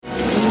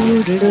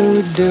I'm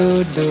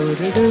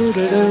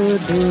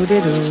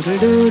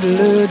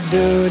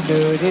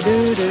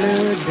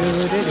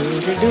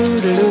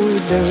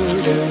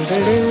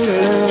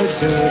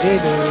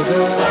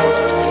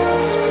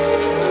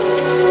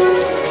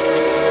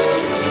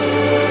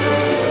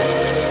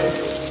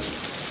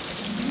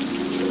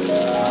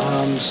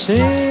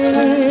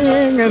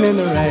singing in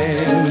the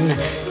rain,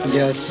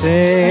 just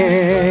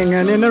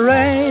singing in the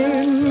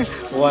rain.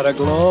 What a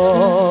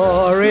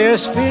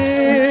glorious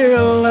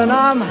feeling,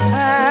 I'm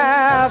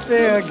happy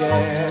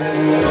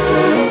again.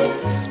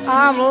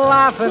 I'm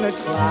laughing at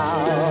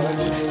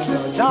clouds so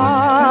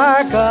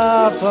dark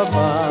up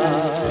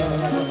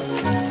above.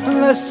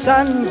 The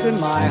sun's in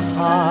my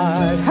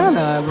heart and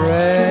I'm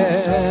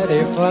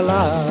ready for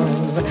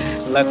love.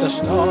 Let the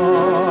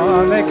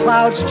stormy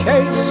clouds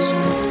chase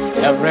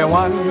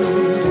everyone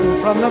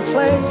from the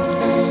place.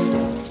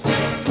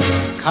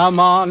 Come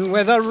on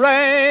with the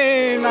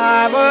rain,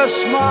 I've a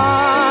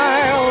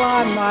smile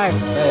on my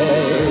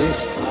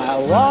face.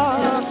 I'll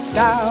walk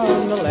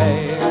down the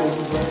lane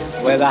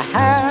with a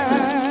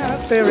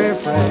happy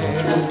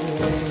refrain.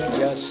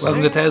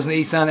 Welcome to 1000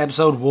 Eastside,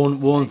 episode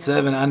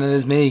 117, and it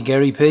is me,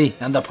 Gary P,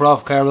 and the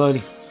Prof, Carl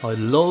Riley. I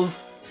love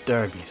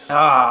derbies.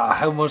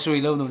 How much do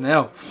we love them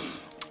now?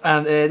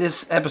 And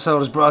this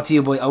episode is brought to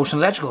you by Ocean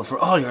Electrical for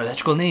all your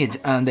electrical needs,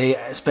 and they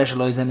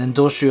specialise in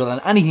industrial and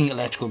anything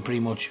electrical, pretty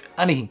much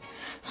anything.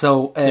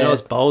 So you know,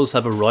 Bowls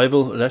have a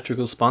rival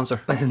electrical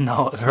sponsor. I didn't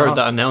know. I heard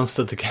that announced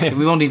at the game.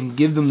 We won't even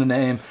give them the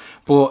name,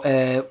 but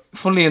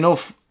funnily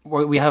enough,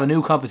 we have a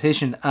new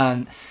competition,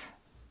 and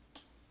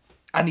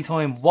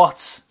anytime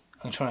Watts,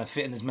 I'm trying to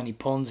fit in as many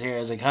puns here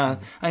as I can.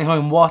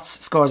 Anytime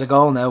Watts scores a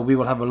goal now, we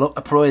will have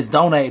a prize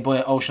donated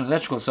by Ocean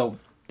Electrical. So.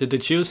 Did they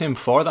choose him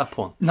for that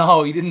pun?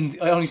 No, he didn't.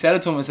 I only said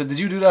it to him. I said, "Did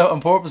you do that on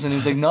purpose?" And he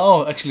was like,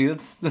 "No, actually,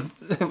 that's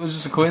it was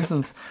just a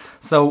coincidence."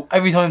 So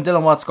every time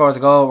Dylan Watts scores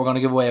a goal, we're going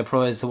to give away a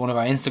prize to one of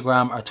our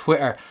Instagram or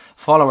Twitter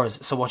followers.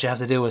 So what you have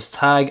to do is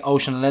tag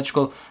Ocean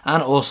Electrical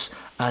and us,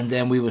 and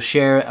then we will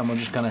share it, and we're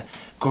just going to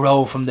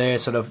grow from there.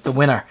 So the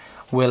winner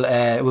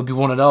will be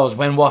one of those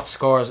when Watts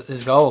scores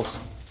his goals.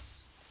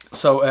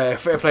 So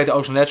fair play to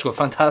Ocean Electrical,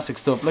 fantastic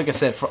stuff. Like I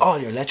said, for all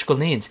your electrical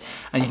needs,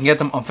 and you can get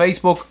them on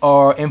Facebook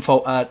or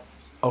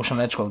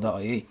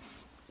info@oceanelectrical.ie.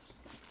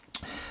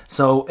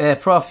 So,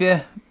 Prof,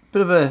 yeah,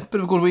 bit of a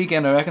good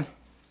weekend, I reckon.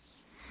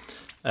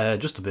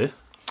 Just a bit.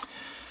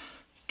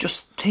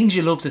 Just things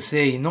you love to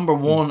see. Number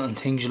one on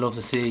things you love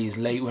to see is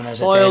late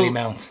winners at Daily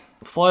Mount.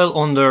 File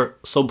under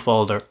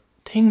subfolder.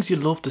 Things you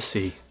love to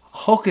see.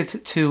 Hook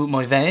it to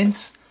my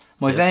veins.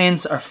 My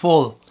veins are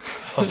full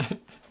of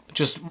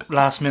just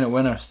last minute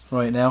winners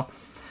right now.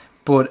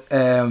 But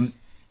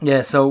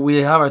yeah, so we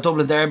have our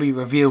Dublin Derby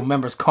review,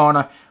 Members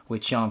Corner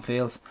with Sean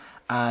Fields,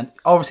 and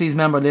overseas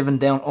member living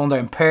down under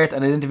in Perth,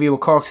 and an interview with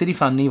Cork City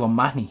fan Niamh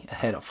O'Mahony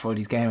ahead of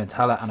Friday's game in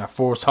Tallaght and our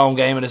first home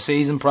game of the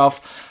season. Prof,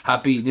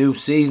 happy new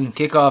season,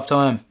 kick-off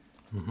time.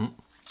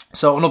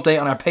 So an update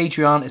on our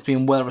Patreon. It's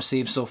been well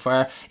received so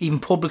far, even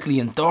publicly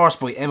endorsed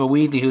by Emma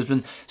Wheatley, who's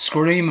been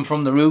screaming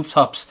from the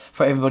rooftops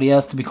for everybody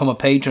else to become a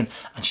patron,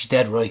 and she's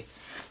dead right,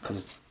 because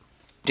it's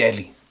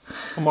deadly.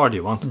 What more do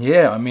you want?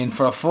 Yeah, I mean,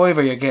 for a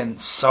 $5 you're getting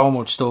so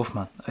much stuff,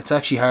 man. It's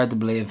actually hard to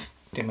believe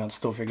the amount of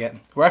stuff you're getting.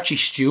 We're actually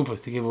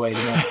stupid to give away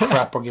the amount of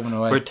crap we're giving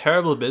away. We're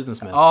terrible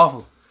businessmen.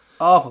 Awful.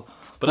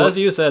 But as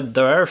you said,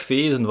 there are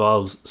fees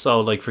involved. So,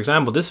 like, for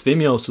example, this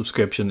Vimeo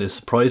subscription is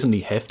surprisingly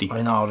hefty.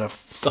 I know.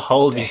 The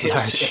whole these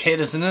large. hit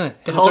us, isn't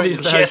it? The whole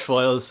these large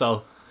files.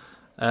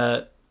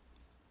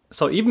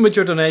 So even with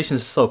your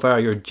donations so far,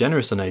 your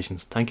generous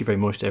donations, thank you very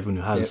much to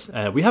everyone who has.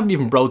 Yep. We haven't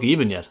even broke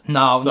even yet.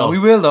 No, we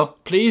will though.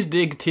 Please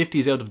dig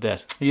Tifties out of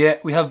debt. Yeah,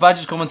 we have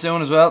badges coming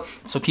soon as well,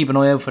 so keep an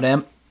eye out for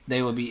them.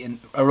 They will be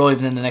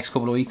arriving in the next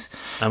couple of weeks.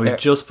 And we've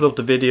just put up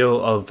the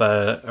video of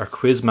our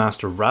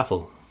Quizmaster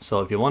raffle. So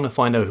if you want to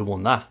find out who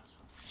won that,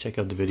 check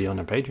out the video on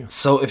our Patreon.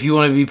 So if you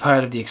want to be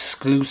part of the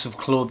exclusive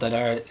club that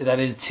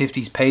is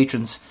Tifties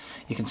patrons,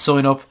 you can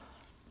sign up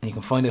and you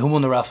can find out who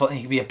won the raffle, and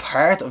you can be a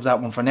part of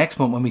that one for next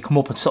month when we come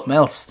up with something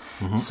else.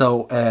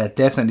 So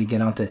definitely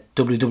get on to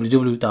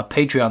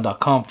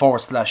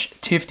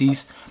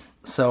www.patreon.com/Tifties.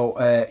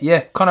 So yeah,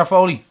 Conor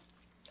Foley,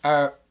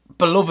 our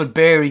beloved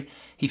Barry,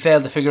 he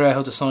failed to figure out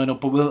how to sign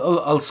up, but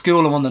I'll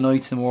school him on the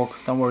nights and work,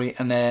 don't worry.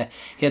 And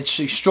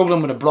he's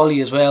struggling with a brolly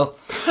as well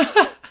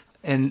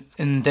in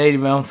Daily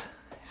Mount.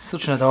 He's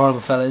such an adorable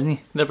fella, isn't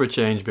he? Never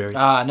change, Barry.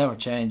 Never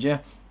change,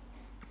 yeah.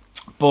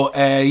 But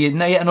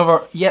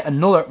yet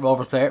another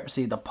Rovers player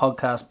received a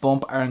podcast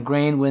bump. Aaron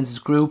Green wins his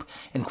group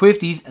in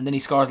Quifties, and then he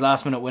scores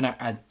last minute winner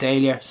at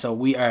Dahlia. So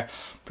we are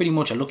pretty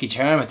much a lucky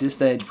charm at this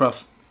stage,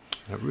 Prof.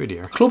 Yeah, really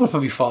are. Club will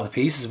probably fall to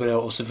pieces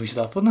without us if we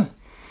stop, wouldn't it?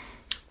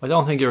 I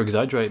don't think you're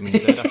exaggerating when you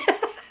say that.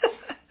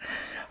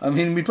 I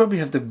mean, we'd probably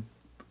have to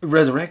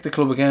resurrect the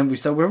club again if we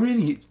said we're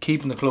really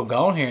keeping the club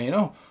going here, you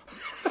know.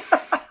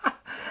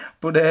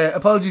 But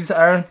apologies to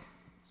Aaron.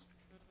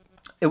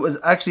 It was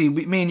actually,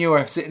 me and you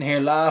were sitting here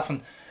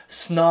laughing.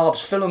 Snobs,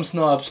 film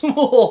snobs.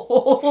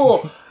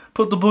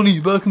 Put the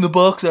bunnies back in the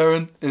box,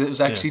 Aaron. It was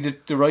actually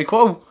the right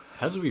quote.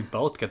 How did we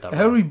both get that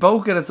How did we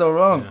both get it so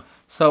wrong?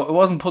 So it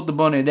wasn't put the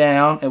bunny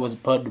down, it was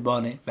put the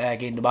bunny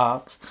back in the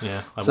box.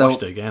 Yeah, I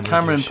watched it again.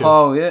 Cameron and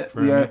Paul, we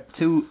are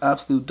two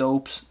absolute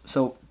dopes.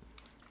 So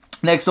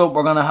next up,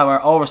 we're going to have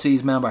our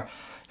overseas member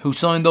who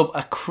signed up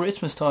at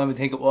Christmas time, I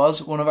think it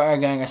was. One of our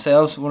gang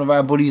ourselves, one of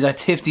our buddies, our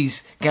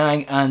Tifties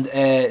gang, and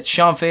it's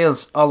Sean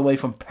Fields, all the way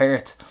from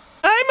Perth.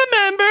 I'm a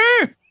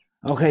member!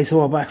 Okay, so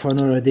we're back for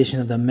another edition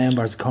of the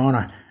Members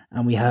Corner,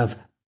 and we have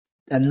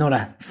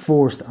another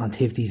first on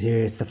Tifties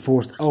here. It's the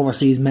first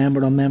overseas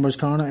member on Members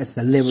Corner. It's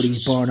the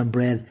Liberties born and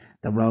bred,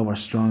 the Rovers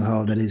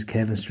stronghold that is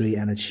Kevin Street,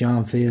 and it's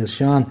Sean Fields.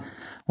 Sean,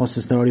 what's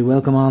the story?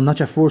 Welcome on. Not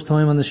your first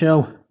time on the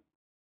show?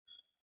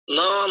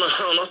 No,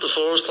 not the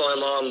first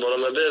time on, but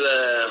I'm a bit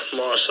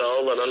more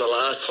sober than the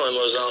last time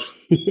I was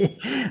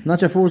on.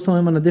 Not your first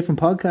time on a different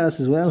podcast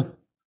as well?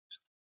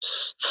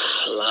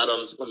 Lad,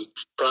 I'm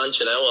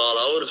branching out all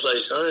over the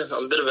place.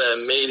 I'm a bit of a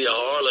media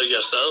whore like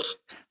yourself.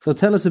 So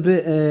tell us a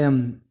bit,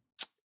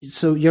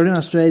 so you're in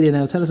Australia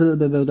now. Tell us a little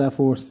bit about that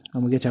first,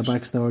 and we'll get your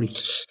backstory.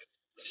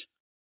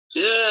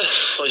 Yeah,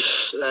 I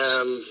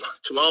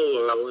come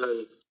over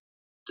in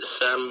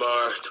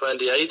December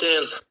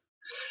 2018.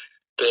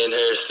 Been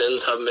here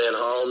since, haven't been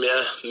home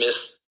yet.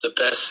 Missed the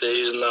best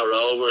season at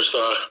Rovers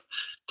for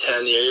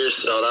 10 years,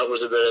 so that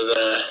was a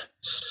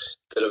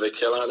bit of a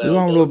killer now. We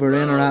won't rub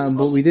her in or out,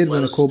 but we did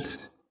win a cup.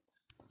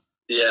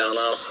 Yeah, I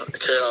know.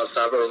 Kieran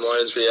Stafford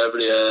reminds me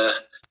every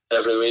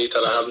week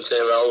that I haven't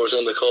seen Rovers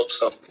in the cup,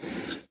 so.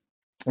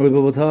 Right,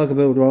 but we'll talk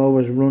about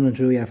Rovers running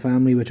through your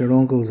family with your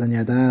uncles and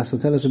your dad, so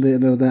tell us a bit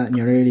about that and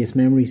your earliest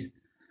memories.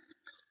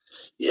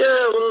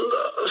 Yeah, well,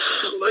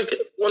 like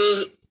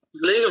when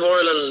League of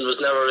Ireland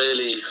was never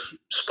really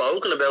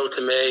spoken about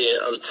to me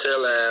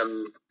until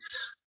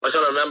I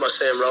kind of remember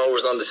seeing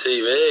Rovers on the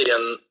TV,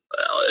 and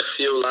a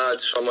few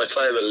lads from my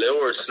club at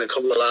Lourdes and a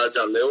couple of lads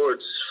at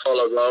Lourdes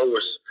followed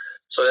Rovers.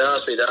 So he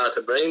asked me dad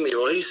to bring me.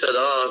 Well, he said,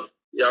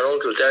 your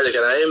uncle Derek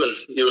and Eamon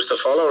used to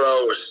follow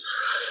Rovers.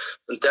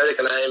 And Derek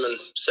and Eamon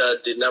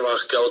said they'd never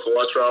go to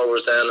watch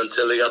Rovers then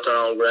until they got their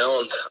own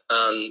ground.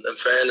 And in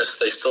fairness,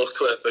 they stuck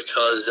to it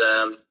because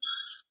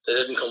they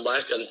didn't come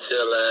back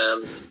until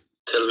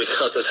we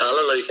got the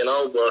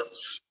talent, But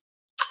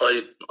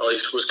I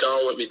was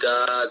going with my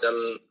dad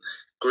and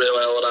grew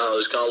out of that. I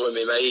was going with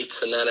my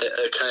mates, and then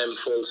it came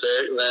full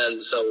circle then.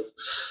 So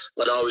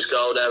I'd always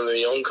go down with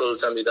my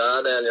uncles and my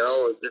dad then,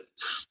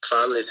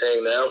 family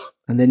thing now.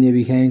 And then you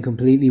became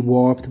completely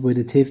warped by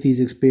the Tifties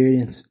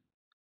experience.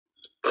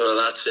 Well,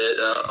 that's it.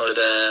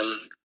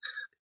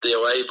 The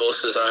away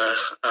buses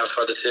are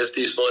for the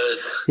Tifties boys.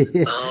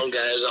 The home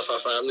games are for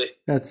family.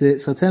 That's it.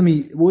 So tell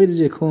me, why did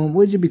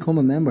you become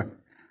a member?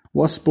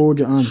 What spurred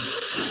you on?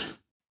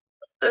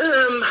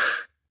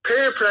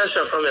 Peer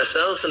pressure from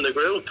yourself in the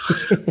group.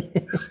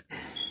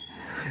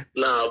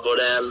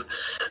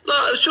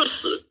 It's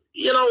just,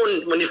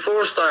 when you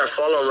first start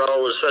following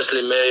Rovers,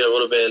 especially me, I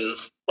would have been,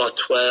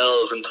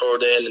 12 and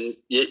 13, and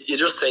you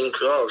just think,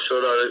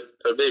 sure,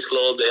 they're a big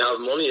club, they have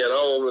money, and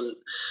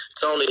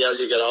it's only as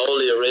you get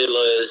older you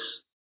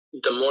realise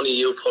the money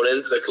you put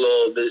into the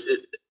club,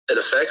 it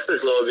affects the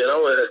club,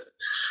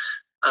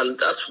 and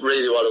that's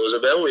really what it was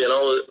about,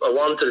 I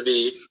wanted to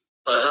be,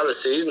 I had a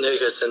season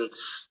ticket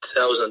since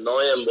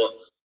 2009, but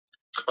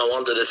I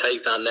wanted to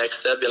take that next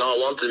step, I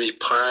wanted to be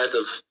part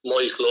of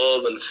my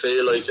club and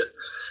feel like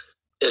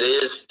it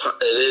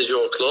is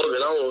your club,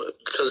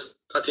 because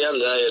at the end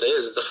of the day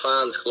it's a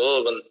fans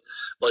club, and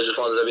I just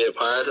wanted to be a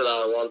part of that.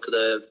 I wanted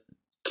to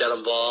get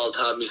involved,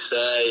 have me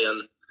say,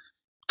 and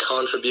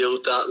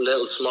contribute that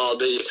little small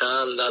bit you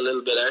can, that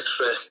little bit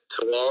extra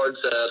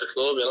towards the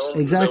club,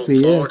 Exactly,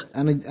 yeah.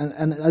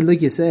 And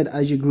like you said,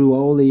 as you grew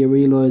older, you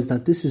realised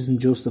that this isn't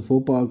just a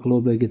football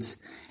club, like it's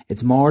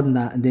more than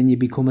that, and then you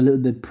become a little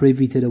bit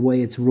privy to the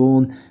way it's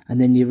run, and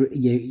then you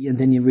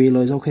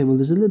realise, okay, well,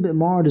 there's a little bit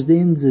more, there's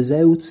ins, there's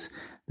outs,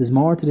 there's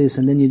more to this,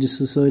 and then you just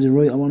decided,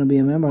 right, I want to be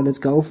a member, let's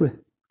go for it.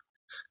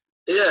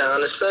 Yeah,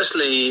 and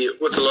especially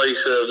with the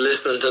likes of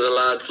listening to the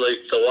lads like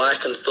the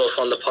Whack and stuff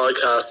on the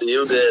podcast that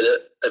you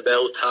did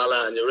about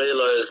Tala, and you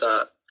realise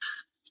that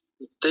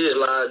these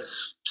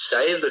lads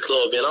saved the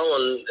club,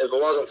 and if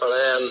it wasn't for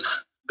them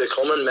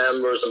becoming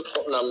members and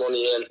putting their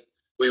money in,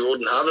 we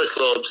wouldn't have a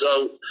club.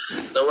 So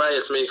the way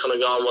it's me kind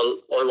of going,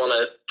 well, I want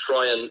to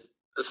try and,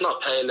 it's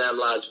not paying them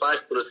lads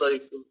back, but it's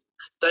like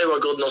they were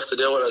good enough to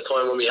do it at a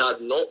time when we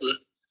had nothing.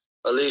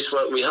 At least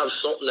when we have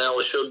something now,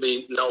 it should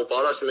be no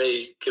bother to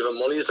me giving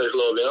money to the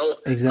club,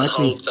 Exactly. I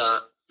hope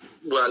that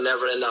we're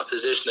never in that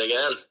position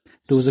again.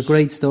 There was a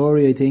great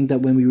story, I think,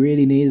 that when we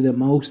really needed it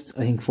most,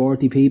 I think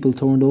 40 people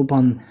turned up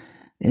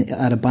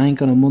at a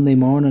bank on a Monday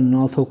morning and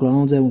all took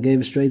loans out and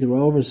gave it straight to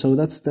Rovers. So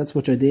that's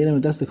what you're dealing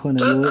with. That's the kind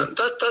of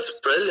that's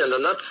brilliant,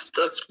 and that's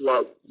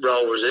what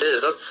Rovers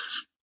is.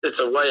 It's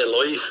a way of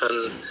life,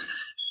 and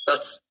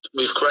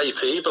we've great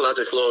people at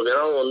the club,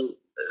 and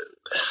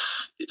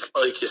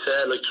like you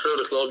said, like through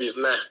the club you've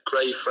met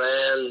great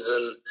friends,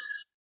 and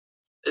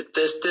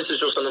this is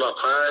just another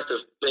part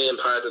of being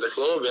part of the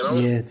club, you know.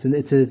 Yeah,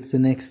 it's the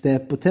next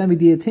step. But tell me,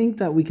 do you think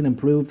that we can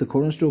improve the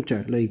current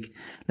structure? Like,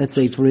 let's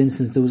say, for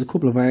instance, there was a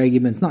couple of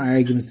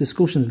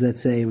discussions,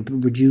 let's say,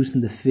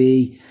 reducing the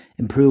fee,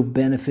 improve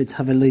benefits,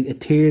 have a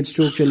tiered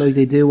structure like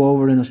they do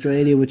over in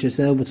Australia with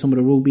yourself, with some of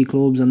the rugby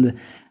clubs and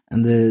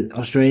the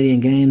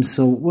Australian games.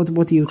 So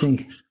what do you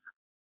think?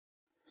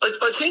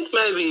 I think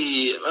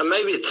maybe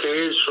a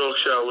tiered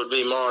structure would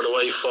be more the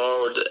way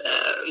forward.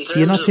 Do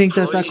you not think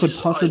that could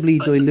possibly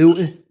dilute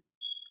it?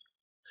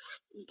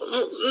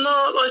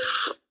 No,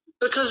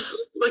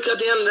 because at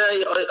the end of the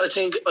day, I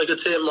think I could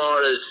see it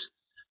more as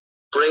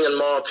bringing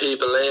more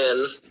people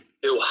in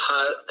who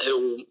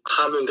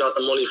haven't got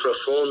the money for a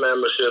full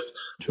membership.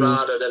 True.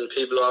 Rather than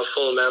people who have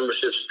full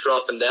memberships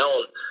dropping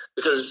down.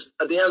 Because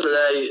at the end of the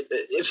day,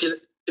 if you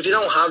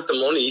don't have the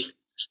money,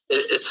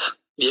 it's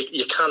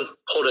you can't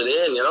put it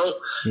in, you know.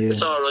 Yeah.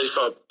 It's all right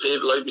for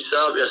people like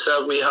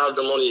yourself. We have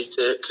the money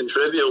to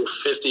contribute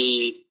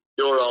 €50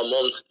 a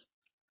month.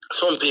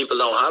 Some people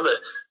don't have it.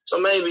 So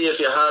maybe if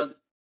you had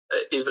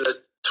even a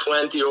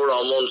 €20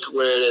 a month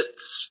where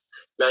it's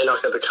may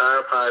not get the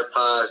car park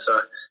pass,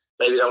 or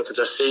maybe you don't get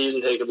their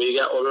season ticket, but you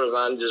get other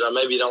advantages, or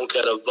maybe you don't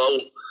get a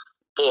vote.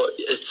 But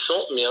it's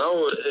something, you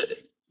know,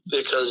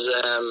 because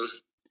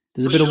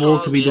there's a bit of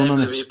work to be done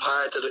on it. Be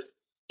part of it.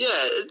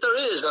 Yeah, there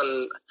is,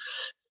 and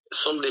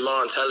somebody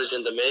more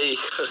intelligent than me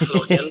could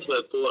look into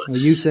it. But well,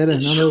 you said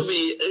it. It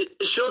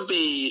shouldn't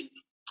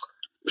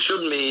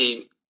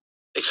be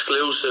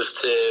exclusive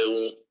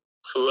to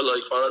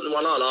like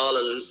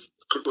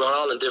we're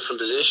all in different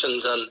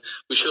positions, and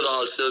we should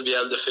all still be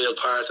able to feel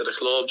part of the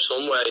club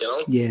some way, you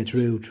know. Yeah,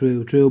 true.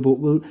 But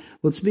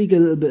we'll speak a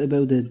little bit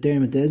about the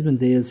Dermot Desmond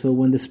deal. So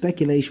when the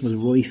speculation was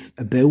rife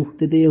about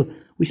the deal,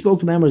 we spoke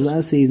to members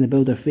last season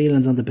about their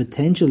feelings on the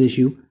potential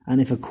issue and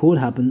if it could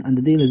happen, and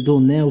the deal is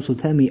done now. So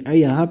tell me, are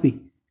you happy?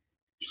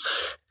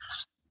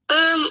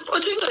 I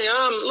think I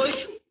am.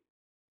 Like,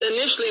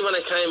 initially when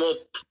it came up,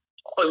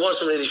 I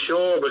wasn't really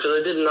sure because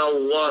I didn't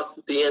know what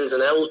the ins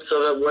and outs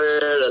of it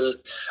were,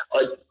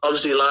 and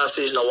obviously last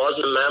season I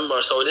wasn't a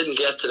member, so I didn't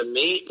get to the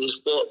meetings.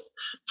 But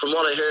from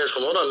what I heard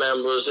from other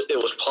members, it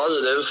was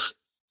positive.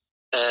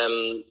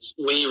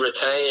 We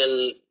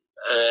retain,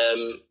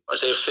 I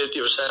think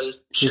 50%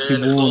 share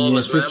in the club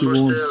as members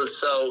still.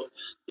 So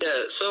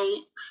yeah, so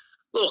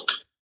look,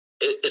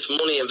 it's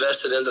money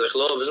invested into the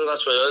club, isn't it?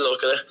 That's the way I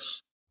look at it.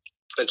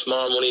 It's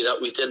more money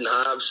that we didn't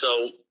have,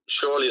 so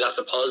surely that's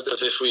a positive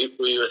if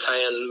we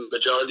retain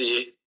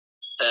majority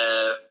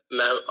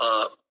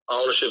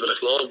ownership of the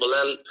club. But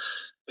then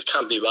it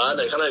can't be bad.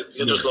 You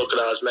can just look at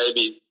it as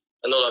maybe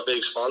another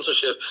big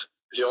sponsorship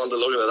if you want to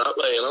look at it that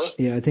way, you know.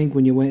 Yeah, I think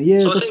when you went, yeah.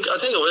 So I think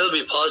it will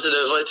be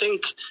positive. I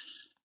think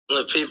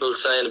people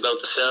saying about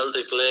the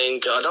Celtic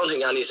link, I don't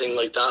think anything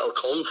like that will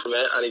come from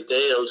it, any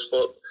deals,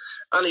 but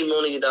any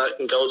money that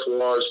can go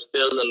towards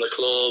building the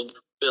club,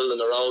 building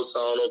the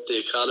Roadstone up, the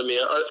academy,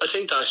 I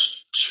think that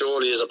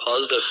surely is a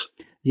positive.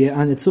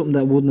 Yeah, and it's something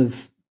that wouldn't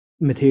have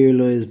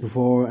materialised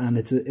before, and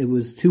it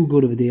was too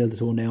good of a deal to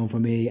turn down for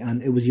me,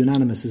 and it was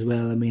unanimous as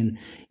well. I mean,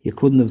 you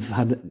couldn't have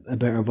had a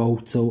better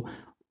vote, so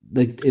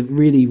like it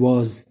really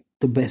was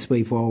the best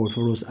way forward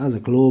for us as a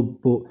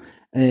club. But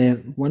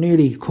we're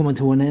nearly coming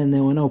to an end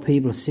now. I know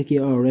people are sick of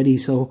it already,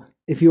 so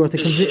if you were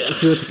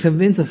to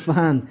convince a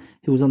fan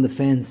who was on the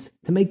fence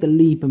to make the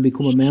leap and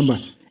become a member,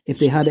 if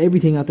they had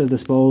everything at their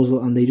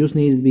disposal and they just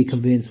needed to be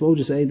convinced, what would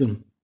you say to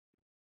them?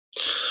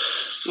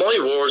 My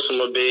words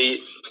would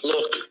be,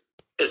 look,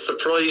 it's the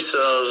price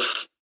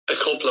of a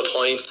couple of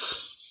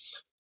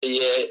points.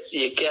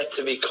 You get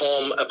to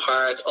become a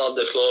part of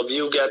the club.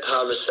 You get to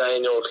have a say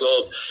in your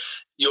club.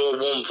 Your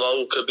one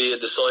vote could be a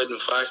deciding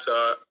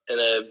factor in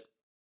a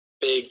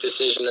big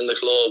decision in the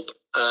club,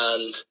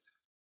 and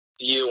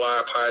you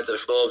are part of the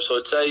club. So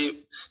I'd say,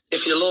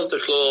 if you love the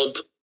club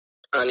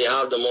and you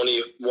have the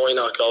money, why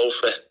not go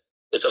for it?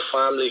 It's a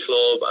family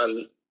club,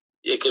 and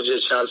it gives you a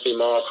chance to be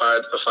more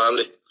part of the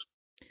family.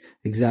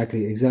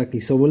 Exactly.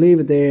 So we'll leave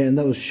it there, and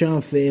that was Sean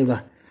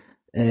Fielder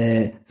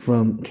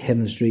from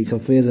Kevin Street. So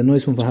Fielder,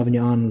 nice one for having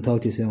you on, and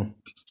talk to you soon.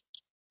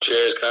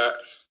 Cheers, Kat.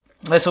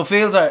 So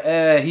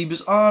Fielder, he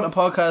was on a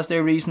podcast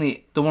there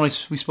recently, the one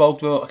we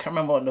spoke about. I can't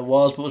remember what it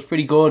was, but it was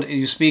pretty good.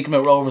 He was speaking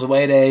about Rovers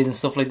away days and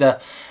stuff like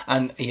that,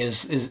 and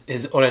his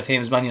other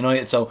team is Man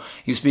United, so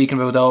he was speaking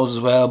about those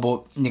as well.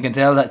 But you can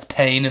tell that it's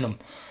paining him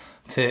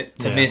to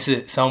miss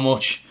it so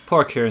much.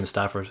 Poor Kieran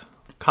Stafford,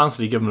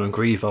 constantly giving him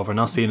grief over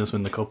not seeing us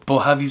win the cup. But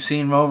have you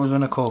seen Rovers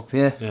win a cup?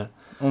 Yeah.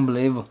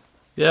 Unbelievable.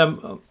 Yeah,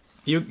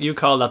 you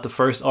call that the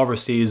first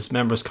overseas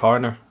members'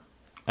 corner.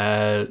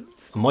 I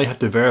might have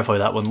to verify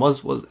that one.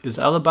 Is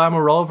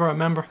Alabama Rover a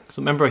member? Because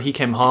I remember he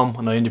came home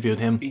when I interviewed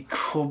him. He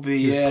could be,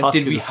 yeah.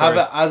 Did we have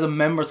it as a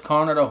members'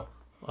 corner though?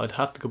 I'd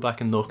have to go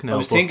back and look now. I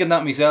was thinking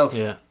that myself.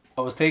 Yeah.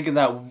 I was thinking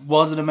that,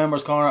 was it a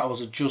members' corner or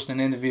was it just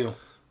an interview?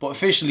 But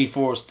officially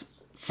forced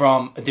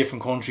from a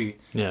different country.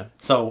 Yeah.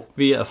 So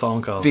via a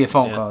phone call.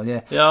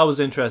 Yeah. Yeah, I was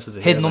interested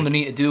to hear. Hidden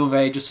underneath a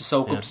duvet just to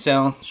soak up the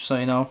sound, so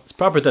you know. It's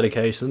proper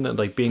dedication, isn't it?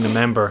 Like being a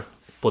member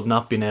but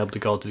not being able to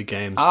go to the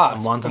games and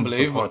it's wanting to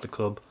unbelievable. support the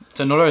club.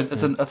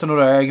 That's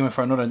another argument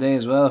for another day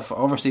as well. For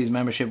overseas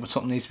membership, but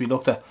something needs to be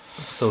looked at.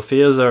 So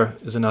Fields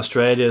is in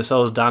Australia,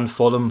 so is Dan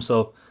Fulham.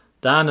 So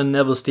Dan and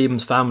Neville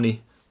Stevens'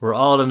 family were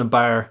all in a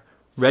bar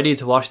ready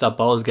to watch that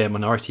Bowls game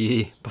on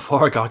RTE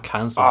before it got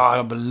cancelled. I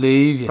don't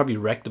believe you. Probably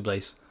wrecked the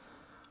place.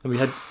 And we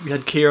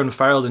had Kieran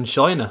Farrell in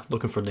China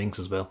looking for links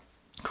as well.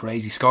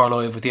 Crazy score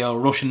live with the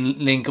old Russian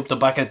link up the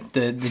back at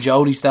the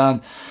Jody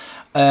stand.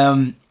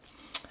 It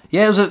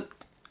was a.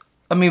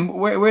 I mean,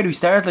 where do we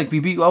start? Like, we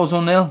beat Oz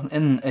 1-0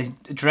 in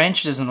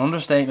drenched is an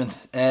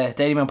understatement.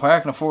 Dalymount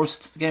Park in the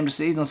first game of the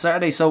season on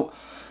Saturday. So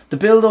the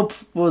build up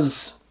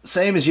was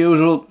same as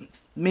usual.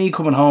 Me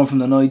coming home from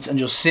the nights and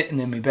just sitting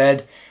in my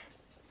bed,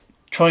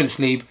 trying to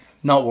sleep,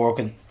 not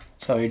working.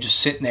 So you're just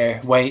sitting there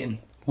waiting,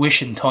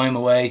 wishing time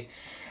away,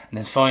 and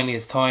then finally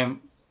it's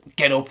time.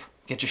 Get up,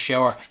 get your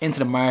shower, into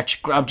the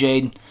march, grab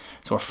Jaden.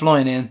 So we're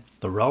flying in.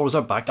 The Rovers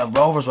are back. The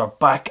Rovers were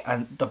back,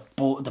 and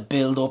the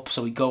build up.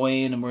 So we go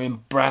in and we're in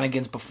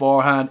Brannigan's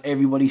beforehand.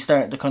 Everybody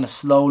started to kind of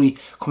slowly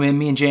come in.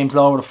 Me and James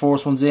Law were the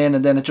first ones in,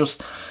 and then it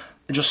just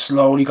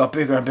slowly got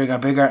bigger and bigger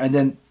and bigger, and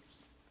then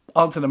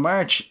onto the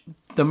march.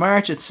 The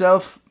march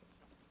itself,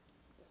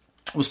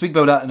 we'll speak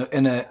about that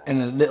in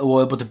a little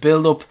while. But the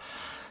build up,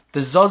 the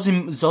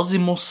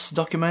Zosimus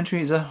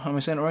documentary, is that, am I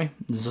saying it right?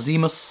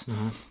 Zosimus,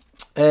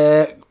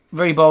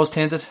 very balls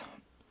tinted.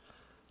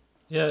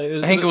 Yeah,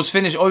 I think it was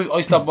finished.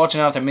 I stopped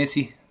watching after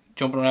Mitzi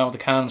jumping around with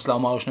the can in slow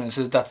motion, and it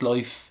says that's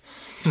life.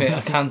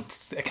 I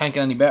can't get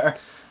any better.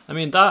 I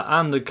mean, that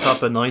and the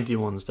Copa 90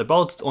 ones, they're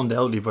both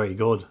undoubtedly very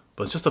good,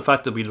 but it's just the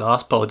fact that we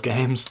lost both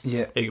games.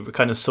 Yeah, it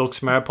kind of sucks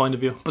from our point of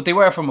view. But they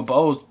were from a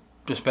Bows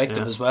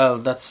perspective as well.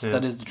 That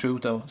is the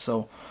truth though.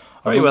 So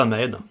very well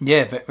made though.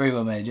 Yeah, very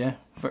well made. Yeah,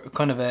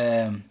 kind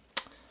of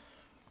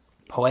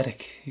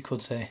poetic, you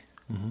could say.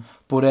 Mm-hmm.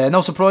 But no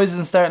surprises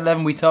in starting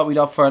 11. We thought we'd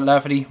opt for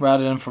Lafferty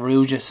rather than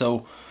Farrugia,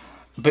 so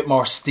a bit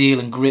more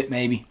steel and grit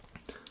maybe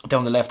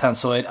down the left hand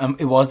side.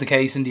 It was the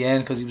case in the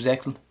end because he was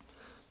excellent.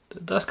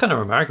 That's kind of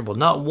remarkable.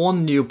 Not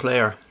one new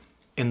player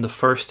in the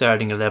first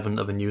starting 11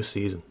 of a new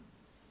season,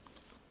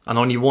 and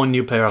only one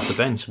new player off the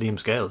bench, Liam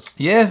Scales.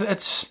 Yeah,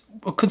 it's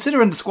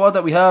considering the squad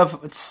that we have.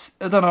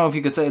 I don't know if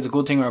you could say it's a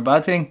good thing or a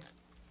bad thing,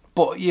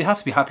 but you have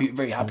to be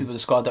very happy with the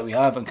squad that we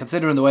have. And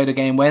considering the way the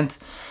game went,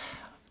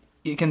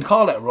 you can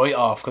call it a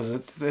write-off because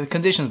the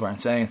conditions were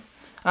insane,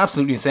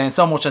 absolutely insane.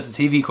 So much that the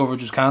TV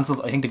coverage was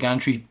cancelled. I think the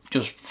gantry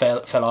just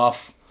fell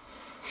off,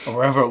 or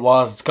wherever it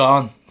was, it's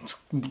gone. It's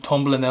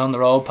tumbling down the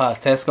road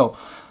past Tesco.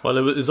 Well,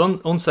 it was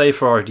unsafe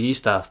for our D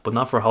staff, but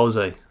not for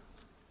Jose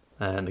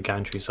and the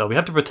gantry. So we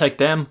have to protect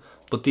them.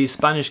 But these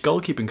Spanish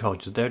goalkeeping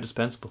coaches, they're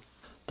dispensable.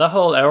 That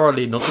whole hour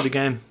leading up to the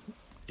game,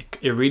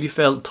 it really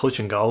felt touch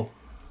and go.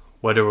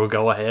 Whether we'll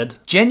go ahead.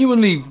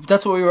 Genuinely,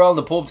 that's what we were all in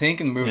the pub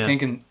thinking. We were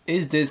thinking,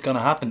 is this going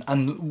to happen?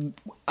 And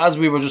as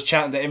we were just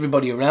chatting to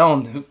everybody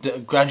around,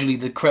 gradually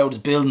the crowd is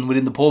building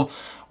within the pub,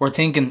 we're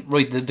thinking,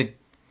 right,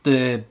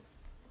 the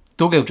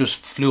dugout just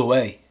flew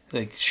away.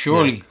 Like,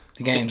 surely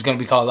the game's going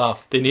to be called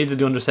off. They needed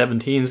the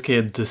under-17s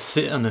kid to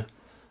sit on it,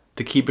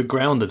 to keep it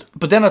grounded.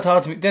 But then I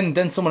thought,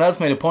 then someone else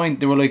made a point.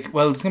 They were like,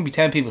 well, there's going to be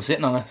 10 people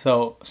sitting on it,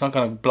 so it's not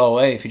going to blow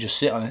away if you just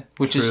sit on it.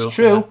 Which is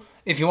true. Yeah.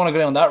 If you want to go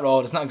down that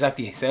road, it's not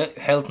exactly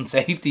health and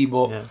safety,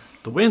 but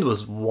the wind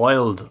was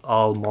wild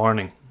all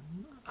morning,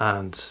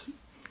 and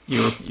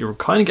you were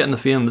kind of getting the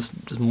feeling this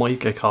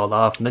might get called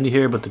off. And then you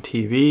hear about the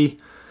TV.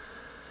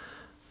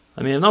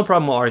 I mean, no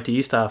problem with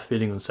RTE staff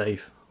feeling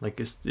unsafe.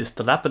 Like, it's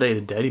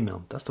dilapidated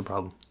Dalymount. That's the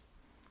problem.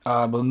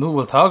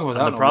 We'll talk about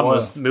that. And the problem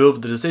was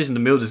the decision to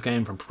move this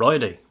game from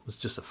Friday was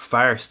just a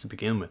farce to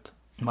begin with.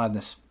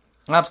 Madness,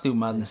 absolute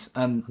madness.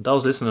 And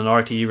those listening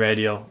on RTE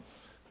radio,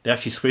 they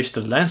actually switched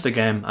to the Leinster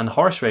game and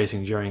horse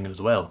racing during it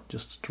as well,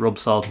 just to rub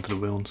salt into the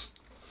wounds.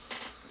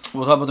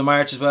 We'll talk about the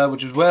march as well,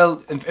 which was,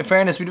 well, in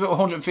fairness, we did about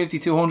 150,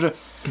 200,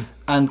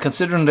 and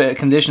considering the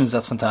conditions,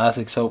 that's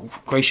fantastic. So,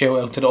 great shout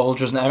out to the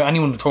ultras and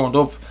anyone who turned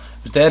up.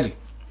 It was deadly.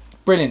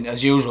 Brilliant,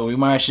 as usual. We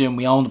marched in,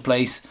 we owned the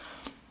place.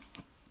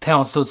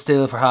 Town stood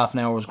still for half an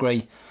hour, it was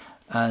great.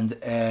 And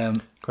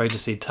great to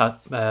see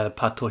Pat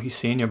Tuckey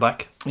Senior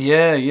back.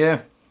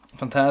 Yeah.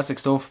 Fantastic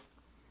stuff.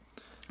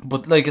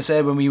 But like I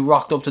said, when we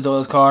rocked up to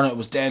Doyle's Corner, it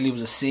was deadly, it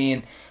was a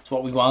scene. It's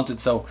what we wanted.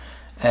 So,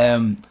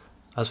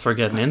 as for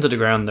getting into the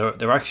ground,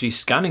 they were actually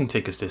scanning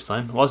tickets this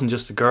time. It wasn't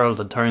just a girl at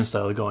the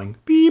turnstile going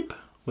beep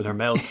with her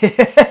mouth.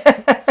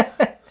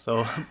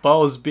 So,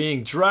 balls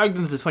being dragged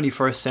into the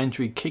 21st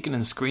century, kicking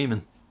and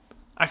screaming.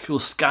 Actual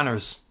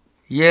scanners.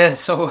 Yeah,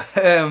 so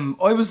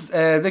I was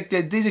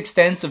these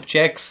extensive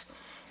checks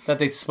that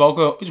they spoke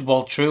about, which was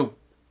all true.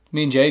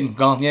 Me and Jaden,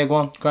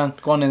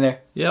 go on in there.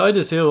 Yeah, I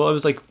did too. I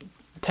was like,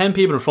 10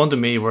 people in front of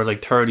me were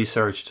like thoroughly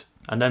searched,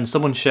 and then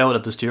someone shouted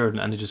at the steward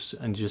and he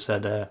just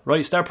said,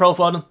 right, start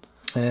profiling.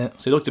 So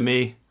he looked at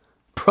me.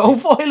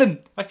 Profiling?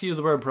 Actually used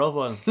the word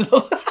profiling.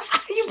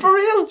 Are you for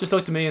real? Just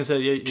looked at me and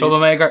said,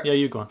 troublemaker. Yeah,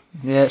 you go on.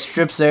 Yeah,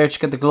 strip search,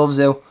 get the gloves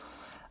out.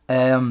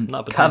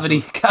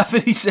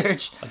 Cavity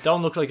search. I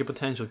don't look like a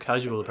potential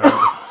casual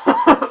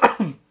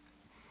apparently.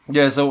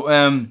 Yeah,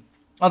 so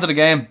onto the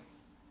game.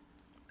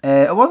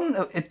 It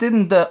wasn't. It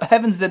didn't. The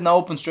heavens didn't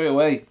open straight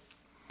away.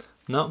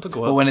 No, it took a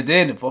But while. when it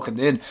did, it fucking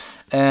did.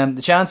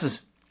 The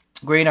chances.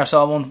 Greener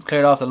saw one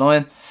cleared off the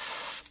line.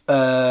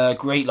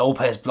 Great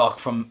Lopez block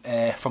from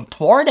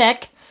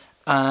Twardek,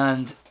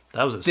 and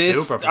That was a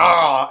this. super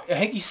block. I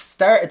think he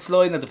started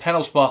sliding at the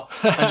penalty spot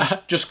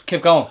and just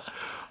kept going.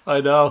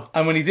 I know.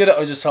 And when he did it,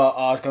 I just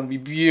thought, it's going to be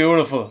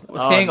beautiful.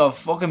 A thing of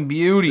fucking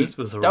beauty. This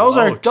was those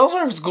heroic.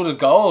 are as good as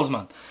goals,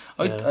 man.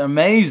 They're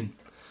amazing.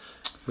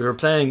 We were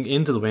playing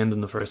into the wind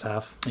in the first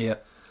half. Yeah,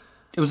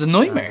 it was a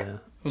nightmare. And,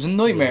 It was a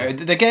nightmare.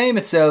 Yeah. The game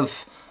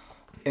itself,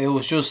 it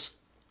was just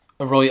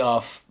a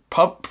write-off.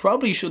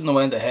 Probably shouldn't have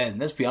went ahead,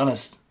 let's be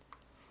honest.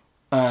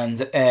 And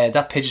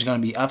that pitch is going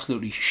to be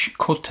absolutely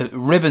cut to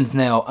ribbons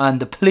now. And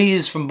the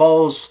pleas from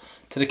Bowls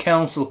to the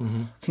council,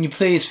 can you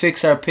please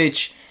fix our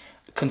pitch?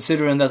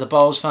 Considering that the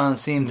Bowls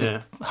fans seem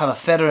to have a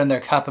feather in their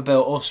cap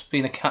about us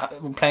being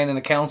playing in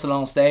a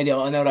council-owned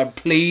stadium. I know they're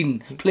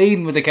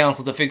pleading with the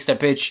council to fix their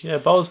pitch. Yeah,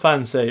 Bowls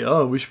fans say,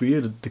 I wish we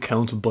had the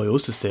council buy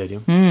us the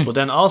stadium. But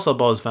then also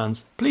Bowls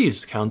fans,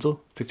 please,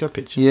 council, fix our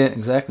pitch. Yeah,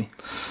 exactly.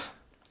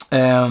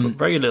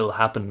 Very little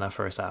happened in that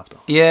first half, though.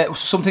 Yeah,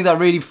 something that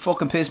really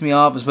fucking pissed me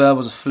off as well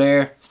was a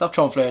flare. Stop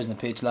throwing flares in the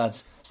pitch,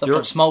 lads. Stop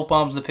throwing smoke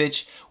bombs in the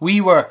pitch.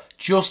 We were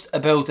just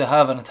about to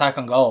have an attack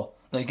on goal.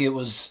 Like, it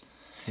was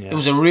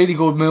a really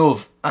good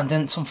move. And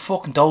then some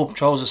fucking dope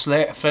throws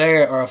a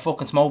flare or a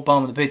fucking smoke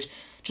bomb in the pitch.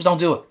 Just don't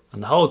do it.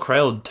 And the whole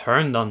crowd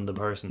turned on the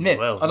person as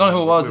well. I don't know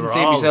who it was, didn't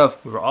see it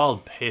myself. We were all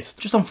pissed.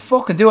 Just don't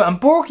fucking do it. And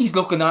Borky's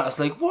looking at us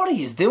like, what are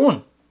you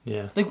doing?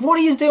 Yeah. Like, what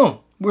are you doing?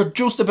 We're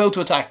just about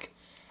to attack.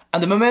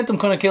 And the momentum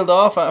kind of killed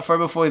off for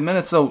about 5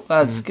 minutes. So,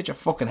 lads, get your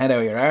fucking head out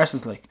of your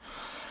arses. Like,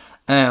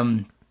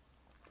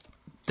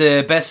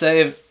 the best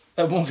save,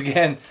 once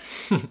again,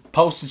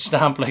 postage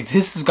stamp. Like,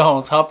 this was going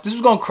on top. This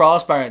was going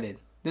crossbarring in.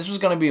 This was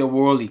going to be a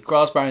whirly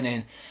crossbarring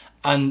in.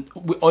 And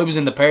I was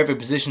in the perfect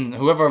position.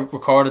 Whoever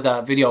recorded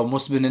that video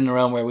must have been in and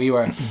around where we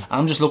were. And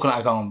I'm just looking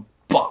at it going,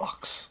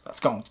 bollocks. That's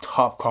going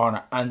top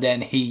corner. And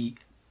then he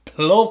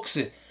plucks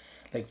it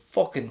like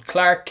fucking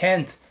Clark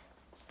Kent.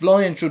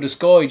 Flying through the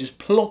sky, just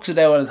plucks it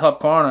out of the top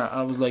corner.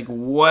 I was like,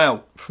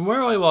 wow. From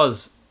where I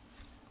was,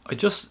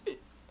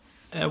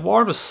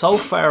 Ward was so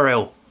far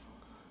out,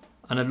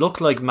 and it looked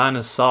like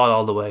Manis saw it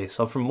all the way.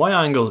 So from my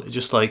angle, it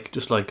just looked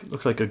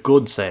like a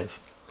good save.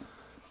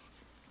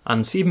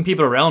 And even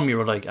people around me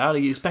were like, "How do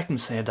you expect him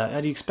to save that?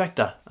 How do you expect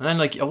that?" And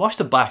then I watched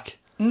it back.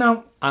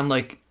 No,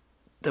 and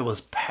there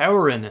was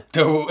power in it.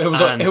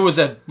 It was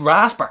a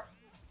rasper,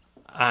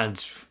 and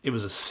it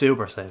was a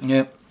super save.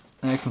 Yeah,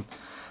 excellent.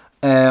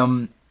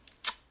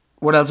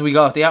 What else have we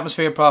got? The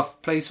atmosphere,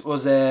 place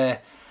was it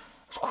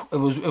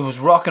was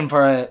rocking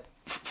for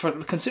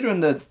considering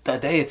the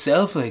day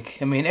itself. Like,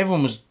 I mean,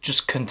 everyone was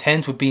just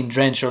content with being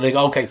drenched, or like,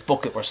 okay,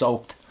 fuck it, we're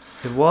soaked.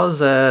 It was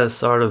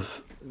sort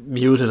of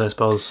muted, I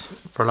suppose,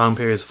 for long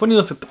periods. Funny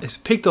enough, it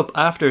picked up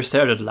after it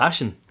started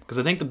lashing, because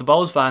I think that the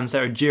Bowls fans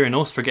started jeering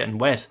us for getting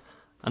wet,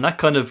 and that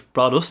kind of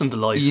brought us into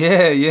life.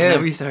 Yeah. And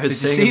then we started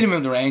Did you see them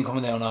in the rain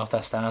coming down off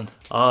that stand?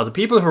 Oh, the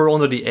people who were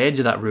under the edge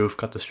of that roof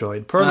got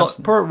destroyed. Poor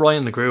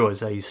Ryan LeGrew, I'd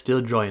say, he's still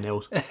drying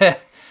out.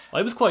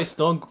 I was quite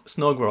snug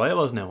where I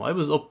was now. I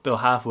was up about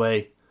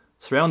halfway,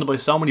 surrounded by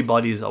so many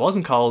bodies. I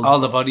wasn't cold. All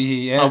the body,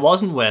 yeah. I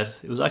wasn't wet.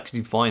 It was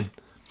actually fine.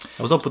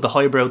 I was up with the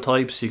highbrow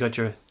types. You got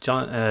your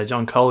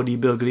John Cody,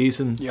 Bill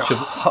Gleeson,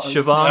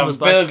 Siobhan was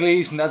back. Bill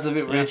Gleeson, that's a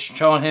bit rich.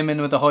 Throwing him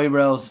in with the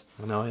highbrows.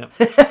 I know,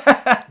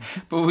 yeah.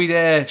 But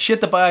we'd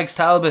shit the bags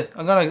Talbot.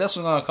 That's what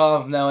I'm gonna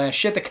call him now.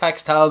 Shit the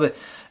cacks Talbot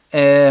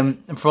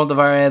in front of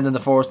our end in the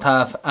first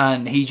half,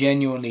 and he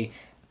genuinely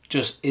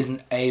just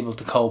isn't able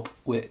to cope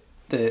with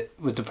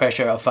the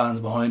pressure of fans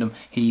behind him.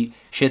 He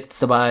shits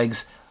the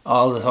bags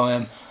all the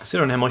time.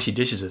 Considering how much he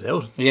dishes it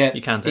out, yeah,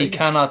 you can't take it. He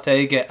cannot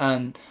take it,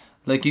 and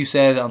like you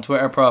said on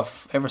Twitter,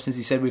 Prof, ever since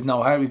he said we've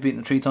no heart, we've beaten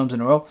them 3 times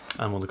in a row.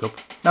 And won the cup.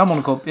 And won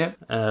the cup, yeah.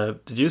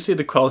 Did you see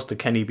the quote that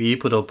Kenny B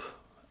put up?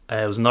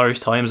 It was an Irish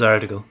Times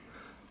article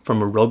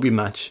from a rugby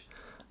match,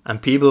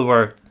 and people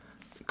were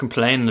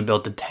complaining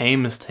about the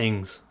tamest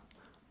things,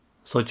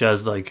 such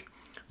as like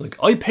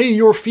I pay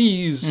your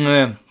fees,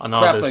 and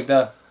all crap this. Like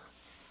that,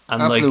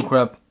 and absolute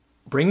crap.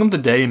 Bring them to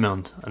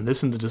Daymount and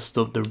listen to the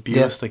stuff, the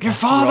abuse. Your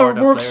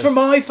father works for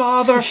my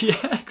father.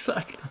 Yeah,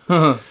 exactly.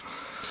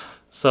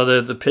 So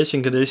the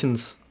pitching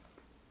conditions,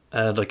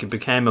 it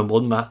became a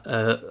mud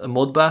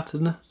bath,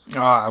 didn't it?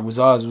 It was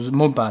a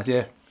mud bath,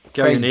 yeah.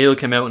 Gary O'Neill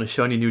came out in a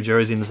shiny New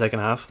Jersey in the second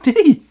half. Did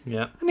he?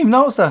 Yeah. I didn't even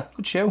notice that.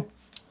 Good show.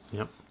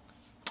 Yep.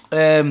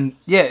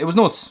 Yeah, it was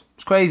nuts. It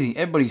was crazy.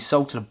 Everybody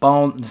soaked to the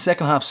bone. In the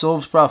second half,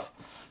 subs, Prof.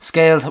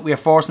 Scales, we were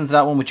forced into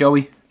that one with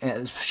Joey.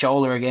 His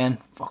shoulder again.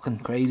 Fucking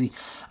crazy.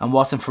 And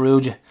Watson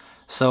Ferrugia.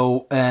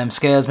 So,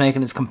 Scales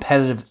making his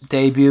competitive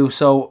debut.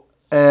 So,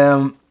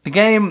 the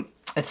game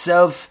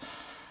itself,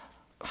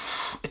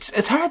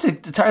 it's hard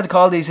to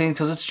call these things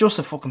because it's just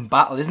a fucking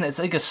battle, isn't it? It's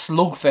like a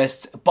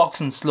slugfest, a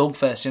boxing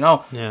slugfest, you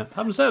know? Yeah.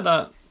 Having said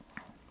that,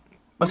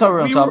 I thought we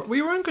were on top.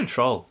 We were in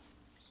control.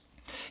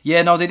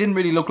 Yeah, no, they didn't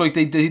really look like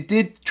they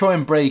did try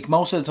and break.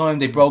 Most of the time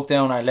they broke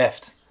down our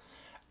left.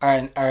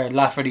 are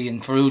Lafferty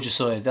and Ferrugia's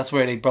side. That's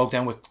where they broke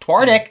down with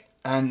Twardek.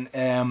 And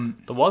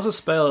there was a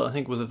spell, I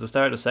think, was at the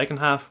start of the second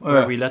half,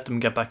 where we let them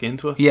get back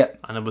into it. Yeah.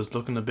 And it was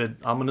looking a bit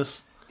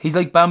ominous. He's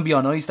like Bambi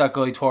on ice, that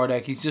guy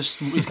Twardek.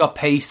 He's got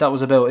pace. That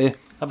was about it.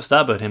 I have a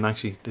stab at him,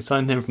 actually. They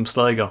signed him from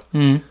Sligo.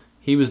 Mm.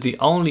 He was the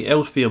only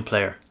outfield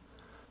player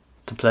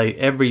to play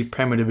every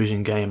Premier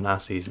Division game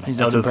last season.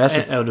 That's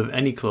impressive. Out of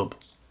any club.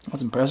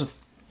 That's impressive.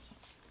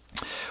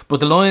 But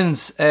the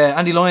Lions,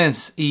 Andy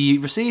Lyons, he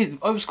received.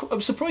 I was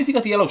surprised he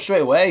got the yellow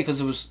straight away because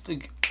it was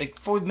like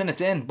 5 minutes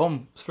in,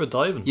 boom. It's for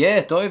diving.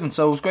 Yeah, diving.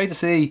 So it was great to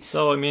see.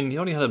 So I mean, he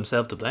only had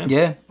himself to blame.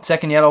 Yeah,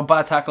 second yellow,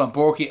 bad tackle on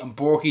Borky, and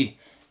Borky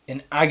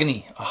in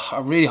agony. Oh, I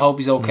really hope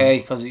he's okay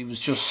because he was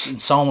just in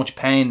so much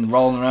pain,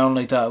 rolling around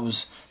like that. It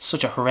was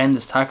such a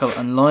horrendous tackle.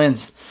 And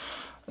Lions,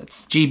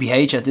 it's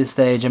GBH at this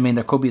stage. I mean,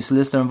 there could be a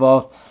solicitor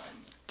involved.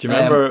 Do you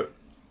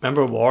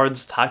remember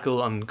Ward's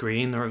tackle on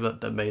Green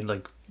that made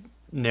like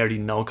nearly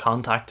no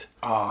contact?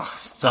 Oh,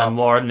 stop. And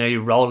Ward nearly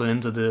rolling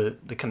into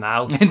the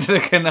canal. Into the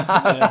canal.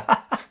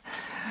 Yeah.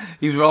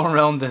 He was rolling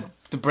around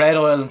the bread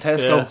oil in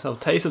Tesco. Yeah, so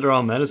tasted their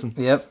own medicine.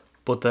 Yep.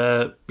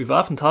 But we've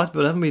often talked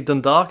about, haven't we?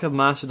 Dundalk have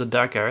mastered the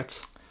dark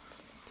arts.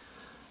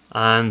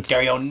 And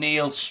Gary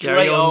O'Neill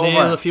Gary O'Neill,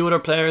 over. a few other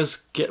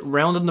players get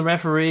rounding the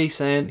referee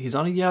saying he's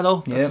on a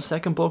yellow. That's a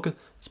second bucket.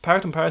 It's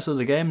part and parcel of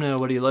the game now,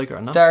 whether you like it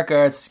or not. Dark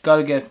arts,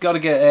 gotta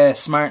get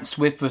smart and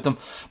swift with them.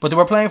 But they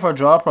were playing for a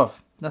draw,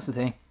 prof. That's the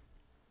thing.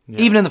 Yeah.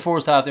 Even in the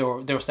first half, they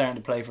were starting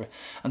to play for it,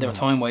 and they were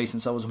time wasting,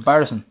 so it was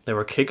embarrassing. They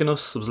were kicking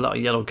us. There was a lot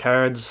of yellow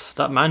cards.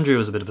 That Mandry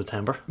was a bit of a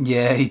temper.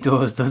 Yeah, he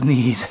does, doesn't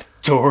he? He's a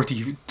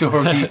dirty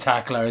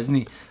tackler, isn't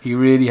he? He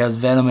really has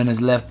venom in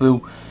his left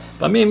boot.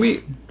 But I mean,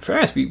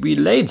 we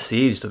laid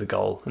siege to the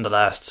goal in the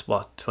last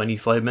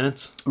 25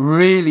 minutes.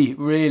 Really,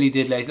 really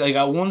did. Like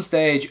at one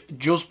stage,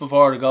 just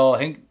before the goal, I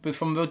think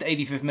from about the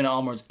 85th minute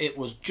onwards, it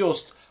was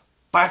just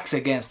backs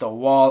against the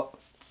wall.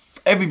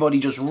 Everybody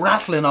just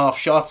rattling off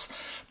shots.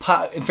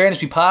 In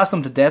fairness, we passed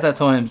them to death at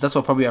times. That's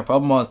what probably our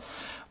problem was.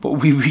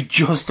 But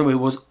it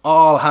was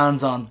all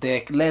hands on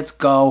deck. Let's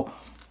go.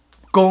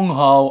 Gung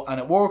ho. And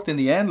it worked in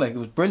the end. Like, it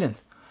was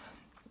brilliant.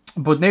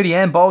 But near the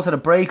end, Bowles had a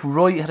break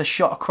right, had a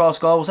shot across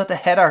goal. Was that the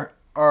header?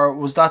 Or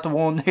was that the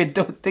one?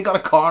 They got a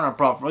corner,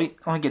 prop, right?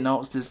 I think you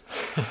noticed this.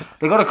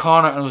 They got a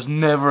corner and it was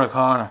never a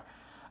corner.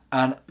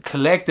 And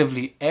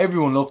collectively,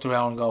 everyone looked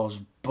around and goes,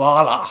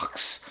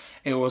 bollocks.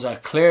 It was a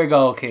clear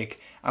goal kick.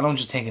 And I'm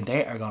just thinking,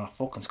 they are going to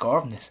fucking score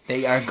from this.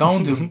 They are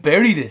going to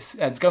bury this.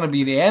 And it's going to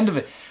be the end of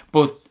it.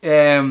 But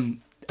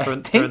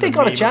I think they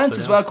got a chance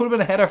as well. Could have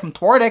been a header from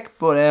Twardek.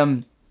 But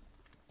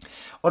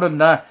other than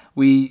that,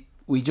 we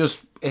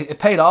just... It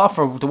paid off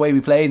for the way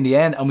we played in the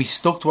end. And we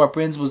stuck to our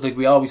principles like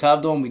we always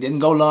have done. We didn't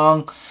go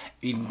long.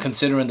 Even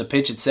considering the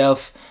pitch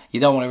itself, you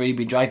don't want to really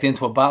be dragged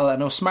into a battle.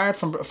 And it was smart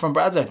from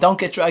Bradzer. Don't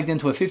get dragged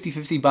into a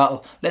 50-50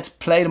 battle. Let's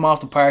play them off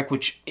the park,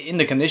 which in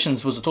the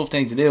conditions was a tough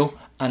thing to do.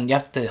 And you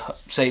have to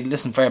say,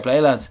 listen, fair play,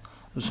 lads.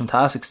 It was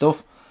fantastic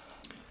stuff.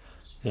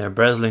 Yeah,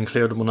 Breslin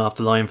cleared one off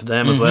the line for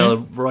them as well.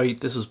 Right,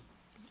 this was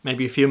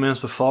maybe a few minutes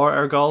before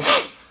our goal.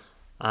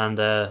 And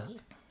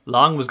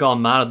Long was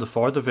gone mad at the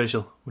fourth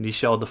official when he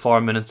showed the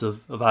 4 minutes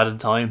of added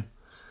time.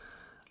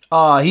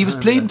 Oh, he was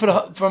pleading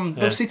from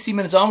about 60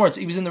 minutes onwards.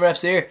 He was in the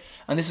ref's ear.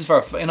 And this is for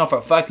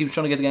a fact, he was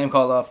trying to get the game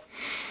called off.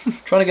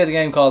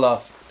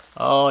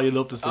 Oh, you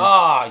love to see it.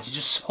 Ah, you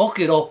just hook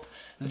it up.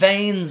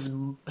 Veins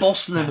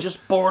bustling,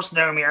 just bursting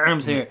down my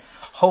arms here.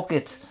 Hook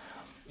it.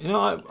 You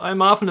know,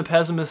 I'm often a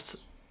pessimist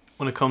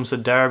when it comes to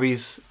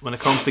derbies, when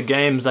it comes to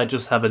games that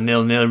just have a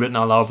 0-0 written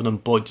all over them.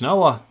 But you know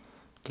what?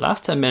 The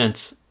last 10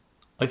 minutes,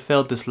 I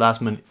felt this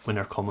last minute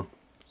winner coming.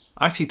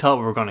 I actually thought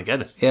we were going to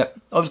get it. Yeah,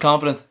 I was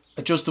confident.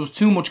 There was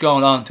too much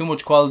going on, too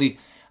much quality.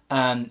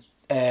 And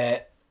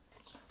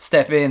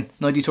step in,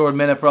 93rd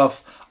minute,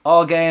 prof.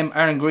 All game,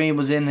 Aaron Green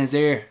was in his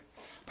ear,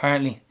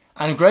 apparently.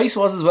 And Grace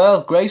was as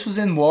well. Grace was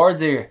in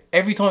Ward's ear.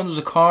 Every time there was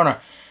a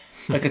corner,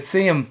 I could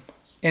see him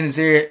in his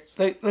ear,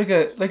 like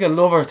a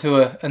lover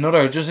to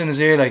another, just in his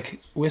ear, like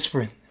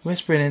whispering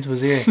into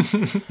his ear.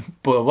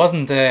 But it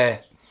wasn't.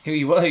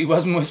 He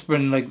wasn't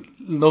whispering like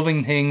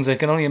loving things. I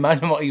can only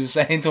imagine what he was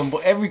saying to him.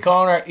 But every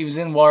corner, he was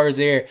in Ward's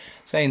ear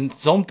saying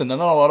something. I don't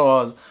know what it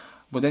was.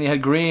 But then you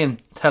had Green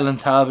telling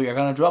Talbot, "You're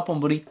gonna drop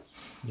him, buddy,"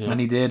 and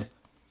he did.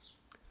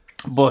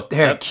 But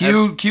here,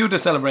 cue the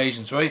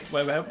celebrations, right?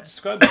 Well,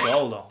 describe the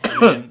goal though.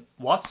 I mean,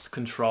 what's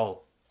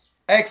control?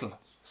 Excellent.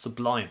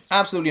 Sublime.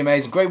 Absolutely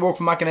amazing. Great work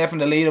from McInnes in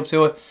the lead up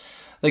to it.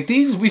 Like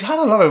these, we've had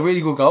a lot of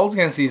really good goals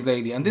against these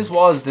lately, and this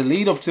was the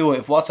lead up to it.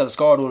 If Watts had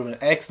scored, it would have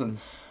been excellent.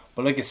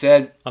 But like I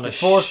said, the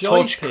first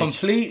touch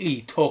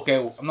completely took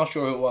out. I'm not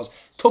sure who it was.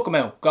 Took him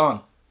out.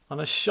 Gone. On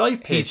a shy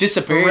pitch. He's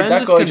disappeared.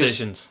 That guy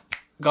just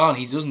gone.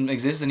 He doesn't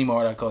exist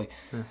anymore. That guy.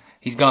 Yeah.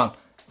 He's gone.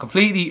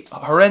 Completely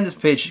horrendous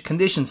pitch.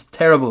 Conditions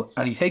terrible.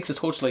 And he takes a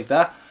touch like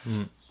that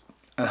and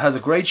has a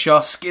great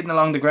shot skidding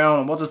along the ground.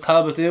 And what does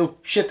Talbot do?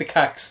 Shit the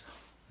cacks.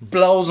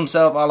 Blows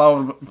himself all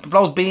over.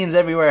 Blows beans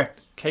everywhere.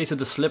 Case of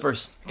the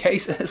slippers.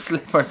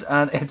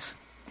 And it's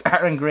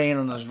Aaron Green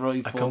on his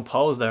right foot. A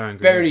composed Aaron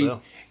Green. Very.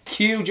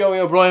 Cue Joey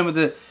O'Brien with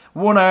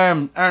One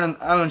arm,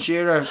 Alan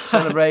Shearer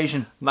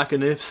celebration.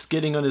 McAniff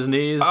skidding on his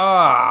knees.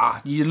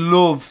 You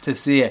love to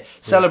see it.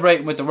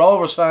 Celebrating with the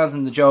Rovers fans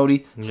and the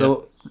Jody.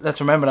 So let's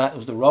remember that. It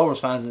was the Rovers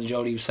fans and the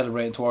Jody he was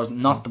celebrating towards,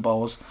 not the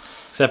Bows.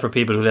 Except for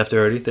people who left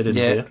early, they didn't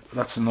see it.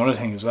 That's another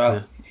thing as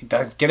well.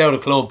 Get out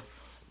of the club.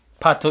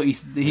 Pat Tutty,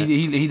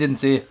 he didn't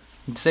see it.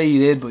 He'd say he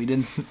did, but he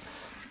didn't.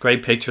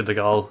 Great picture of the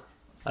goal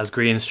as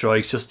Green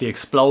strikes, just the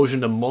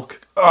explosion of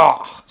muck.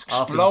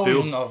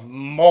 Explosion of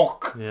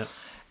muck. Yeah.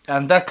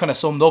 And that kind of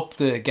summed up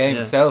the game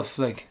itself.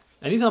 Like,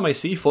 anytime I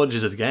see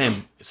footage of the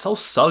game, it's so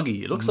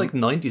soggy. It looks like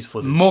 90s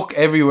footage. Muck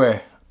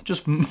everywhere.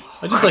 I'm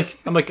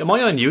like, am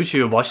I on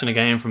YouTube watching a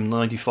game from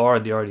 94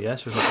 at the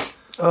RDS or something?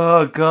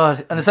 Oh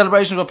God. And the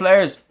celebrations with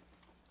players,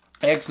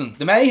 excellent.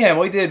 The mayhem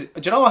I did,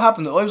 do you know what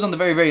happened? I was on the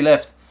very, very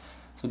left,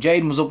 so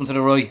Jaden was up and to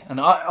the right, and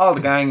all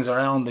the gangs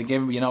around, they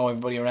give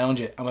everybody around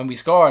you. And when we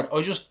scored,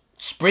 I just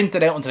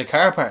sprinted out into the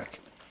car park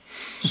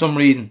for some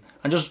reason,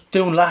 and just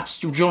doing laps,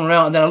 jumping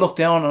around. And then I looked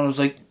down and I was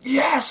like,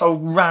 yes! I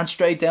ran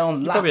straight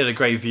down. You probably had a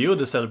great view of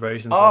the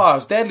celebrations. Oh, it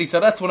was deadly. So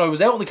that's when I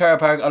was out in the car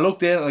park. I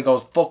looked in and I go,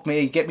 fuck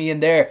me, get me in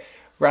there.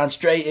 Ran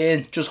straight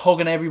in, just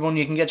hugging everyone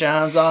you can get your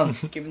hands on,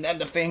 giving them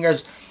the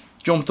fingers.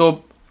 Jumped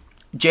up.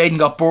 Jaden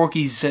got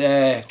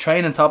Borky's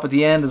training top at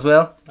the end as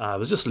well. It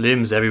was just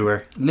limbs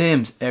everywhere.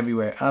 Limbs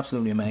everywhere.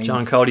 Absolutely amazing.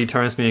 John Cody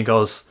turns to me and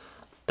goes,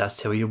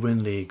 that's how you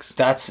win leagues.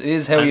 That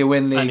is how you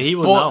win leagues. And he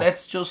would but know.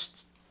 let's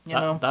just, you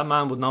know. That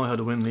man would know how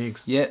to win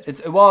leagues. Yeah,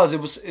 it was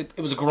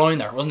a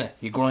grinder, wasn't it?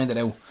 You grind it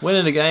out.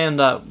 Winning a game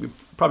that we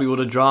probably would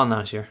have drawn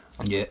last year.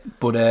 Yeah,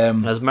 but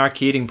and as Mark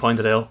Keating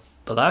pointed out,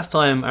 the last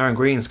time Aaron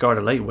Green scored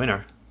a late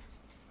winner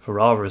for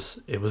Rovers,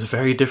 it was a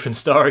very different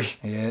story.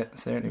 Yeah,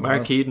 certainly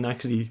Mark Keating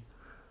actually,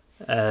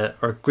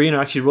 or Green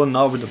actually running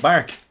over the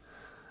bark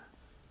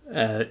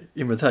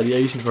in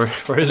retaliation for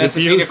his abuse.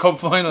 Senior Cup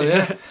final,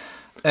 yeah.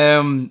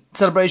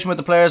 Celebration with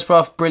the players,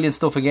 Prof. Brilliant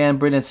stuff again,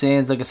 brilliant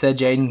scenes. Like I said,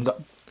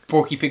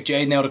 Borky picked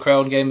Jaden out of the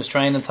crowd and gave him his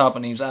training top,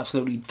 and he was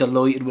absolutely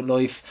delighted with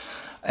life.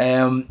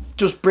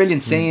 Just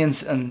brilliant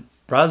scenes. And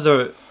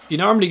Brazzer, you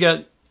normally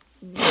get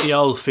the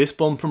old fist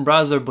bump from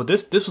Brazzer, but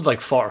this was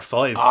like 4 or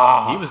 5.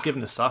 He was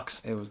giving the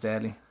socks. It was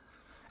deadly.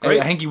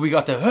 Great. I think we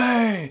got the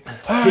hey.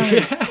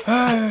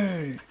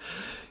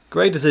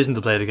 Great decision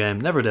to play the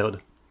game, never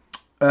doubted.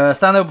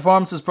 Standout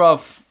performances,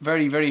 Prof.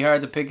 Very, very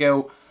hard to pick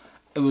out.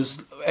 It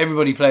was,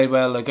 everybody played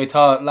well. Like, I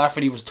thought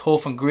Lafferty was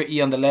tough and gritty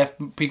on the left.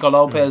 Pico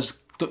Lopez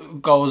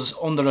goes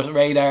under the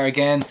radar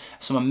again.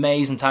 Some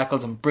amazing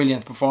tackles and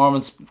brilliant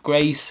performance.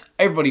 Grace,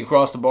 everybody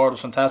across the board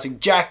was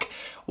fantastic. Jack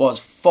was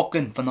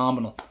fucking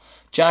phenomenal.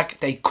 Jack,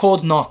 they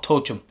could not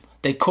touch him.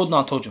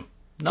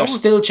 They're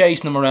still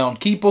chasing him around.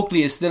 Keith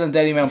Buckley is still in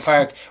Derrymount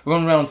Park,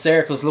 running around in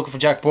circles looking for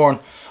Jack Bourne,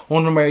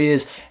 wondering where he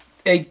is.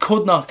 They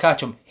could not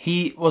catch him.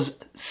 He was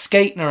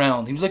skating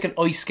around. He was like an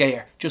ice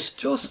skater.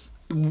 Just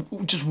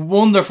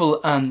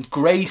wonderful and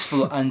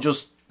graceful and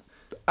just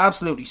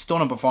absolutely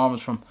stunning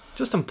performance from.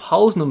 Just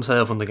imposing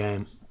himself on the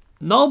game.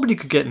 Nobody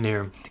could get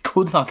near him. They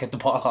could not get the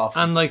ball off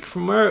him. And like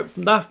from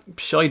that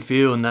shite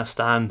view in that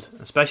stand,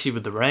 especially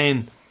with the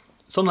rain,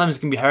 sometimes it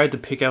can be hard to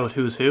pick out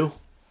who's who,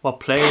 what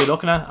player you're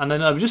looking at. And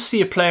then I would just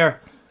see a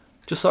player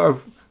just sort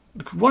of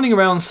running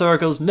around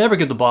circles, never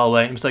get the ball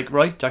away. And it's like,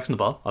 right, Jackson the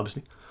ball,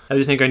 obviously. How do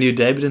you think our new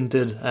debutant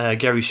did,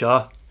 Gary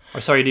Shaw?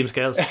 Or sorry, Liam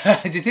Scales.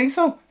 Do you think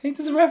so? I think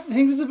there's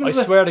a bit I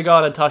swear to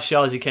God, I thought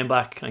Shaw as he came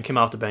back and came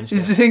off the bench.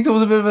 Did you think there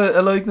was a bit of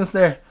a likeness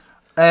there?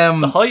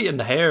 The height and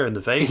the hair and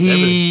the face.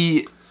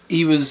 He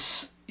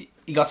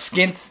got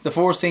skint. The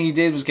first thing he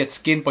did was get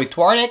skint by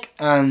Twardick,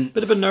 and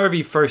bit of a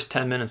nervy first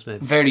 10 minutes,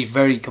 maybe. Very,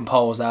 very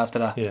composed after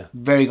that. Yeah,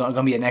 very going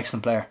to be an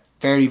excellent player.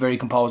 Very, very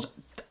composed.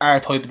 Our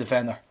type of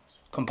defender.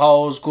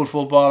 Composed, good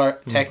footballer,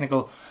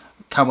 technical.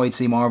 Can't wait to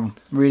see more of him.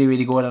 Really,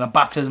 really good, and a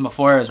baptism of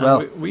fire as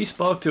well. We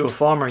spoke to a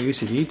former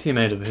UCD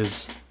teammate of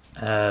his,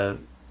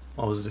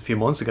 what was it, a few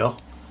months ago,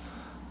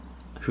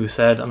 who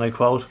said, and I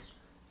quote,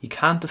 "You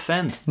can't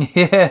defend."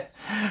 Yeah,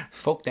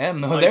 fuck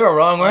them. No, they were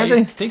wrong, weren't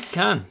they? I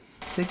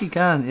think you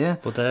can. Yeah.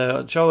 But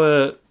I'll show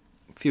a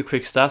few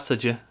quick stats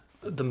at you.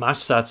 The match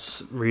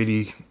stats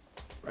really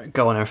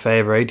go in our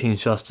favour. 18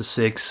 shots to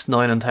 6,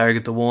 9 on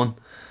target to 1.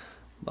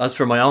 As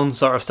for my own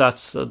sort of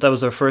stats, that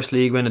was our first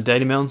league win at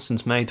Dalymount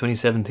since May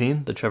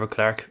 2017. The Trevor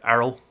Clark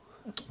Arrow.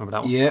 Remember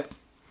that one? Yeah.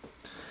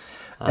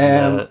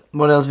 And,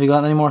 what else have you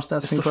got? Any more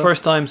stats? It's the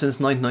first time since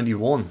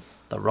 1991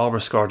 that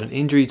Robert scored an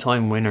injury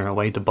time winner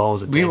away to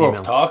Bows at Dalymount. We were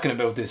talking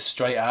about this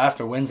straight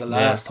after. When's the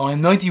last time?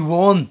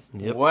 91.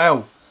 Yep.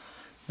 Wow.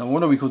 No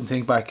wonder we couldn't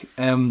think back.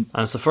 And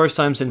it's the first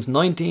time since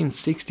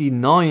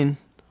 1969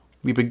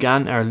 we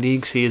began our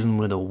league season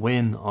with a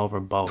win over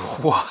Bows.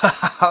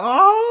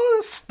 Wow,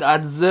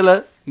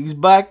 Stadzilla, he's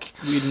back.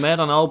 We'd met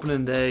on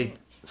opening day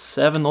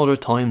 7 other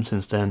times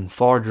since then.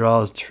 4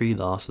 draws, 3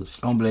 losses.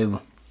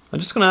 Unbelievable. I'm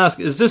just going to ask,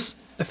 is this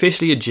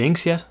officially a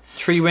jinx yet?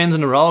 3 wins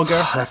in a row,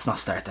 girl? Let's not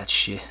start that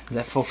shit.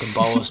 Let fucking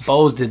Bows.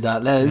 Bows did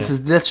that.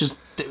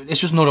 It's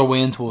just another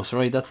win to us,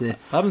 right? That's it.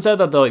 Having said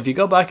that though, if you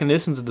go back and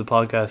listen to the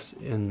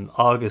podcast in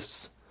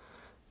August,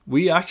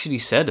 we actually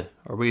said it,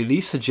 or we at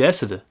least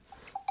suggested it.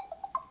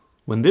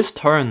 when this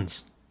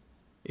turns,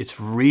 it's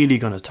really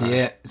going to turn.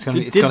 Yeah, it's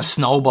gonna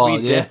snowball.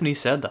 We definitely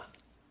said that.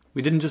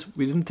 We didn't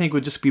think it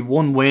would just be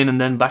one win and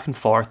then back and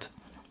forth.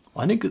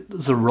 I think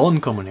there's a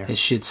run coming here. His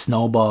shit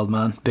snowballed,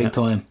 man. Big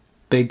time.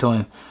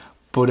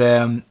 But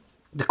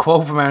the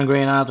quote from Aaron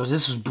Green afterwards,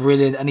 this was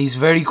brilliant, and he's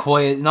very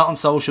quiet, not on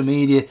social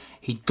media.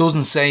 He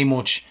doesn't say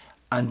much,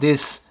 and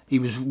this, he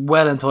was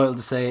well entitled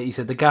to say it. He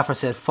said, the gaffer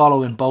said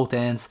follow in both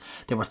ends.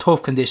 There were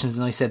tough conditions,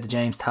 and I said to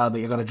James Talbot,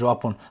 you're going to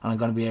drop one, and I'm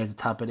going to be able to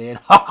tap it in.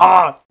 Ha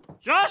ha!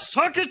 Just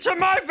took it to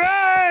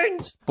my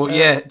veins! But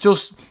yeah,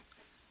 just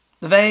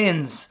the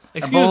veins.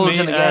 Excuse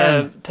me,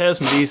 Tales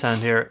from D's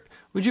hand here.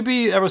 Would you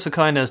be ever so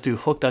kind as to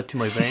hook that to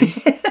my veins?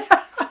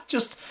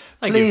 Just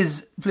Thank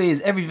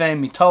please, every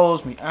vein, my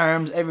toes, my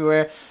arms,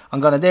 everywhere. I'm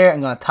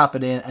gonna tap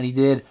it in, and he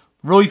did.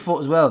 Right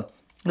foot as well.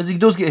 Because he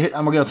does get hit,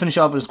 and we're gonna finish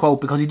off with his quote,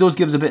 because he does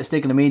give us a bit of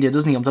stick in the media,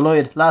 doesn't he? I'm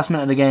delighted. Last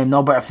minute of the game,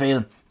 no better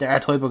feeling. There are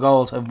type of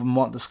goals I've been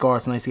wanting to score.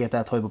 It's nice to get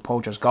that type of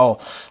poacher's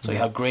goal. So you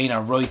have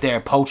Greener right there,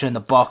 poacher in the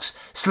box,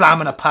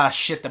 slamming a pass,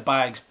 shit the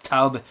bags,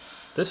 Talbot.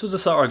 This was the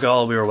sort of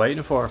goal we were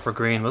waiting for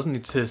Green, wasn't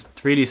it? To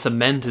really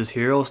cement his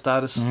hero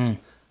status.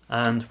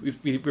 And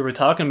we were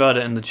talking about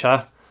it in the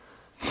chat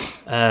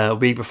a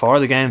week before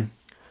the game.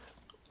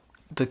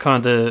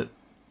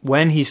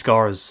 When he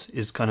scores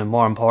is kind of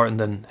more important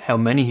than how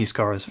many he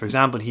scores. For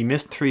example, he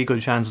missed 3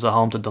 good chances at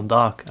home to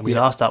Dundalk, and we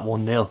lost that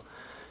 1-0.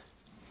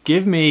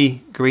 Give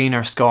me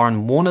Greener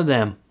scoring one of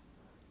them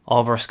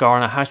over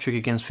scoring a hat-trick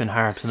against Finn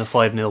Harps in a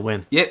 5-0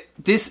 win. Yep,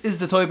 this is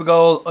the type of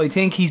goal. I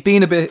think he's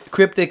been a bit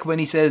cryptic when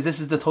he says this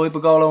is the type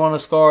of goal I want to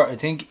score. I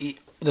think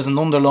there's an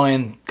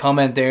underlying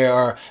comment there,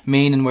 or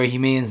meaning, where he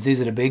means these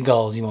are the big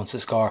goals he wants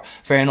to score.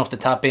 Fair enough to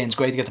tap in, it's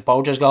great to get the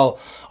poacher's goal.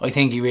 I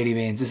think he really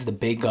means this is the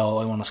big goal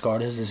I want to score.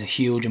 This is a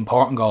huge,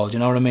 important goal. Do you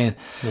know what I mean?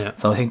 Yeah.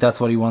 So I think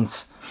that's what he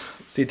wants.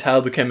 See,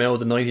 Talbot came out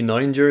with the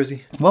 99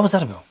 jersey. What was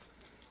that about?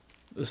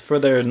 It was for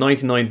their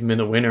 99th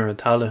minute winner at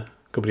Tala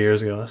a couple of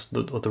years ago. That's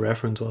what the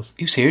reference was.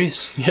 Are you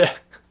serious? Yeah.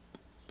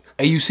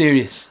 Are you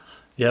serious?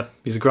 Yep,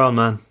 he's a grown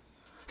man.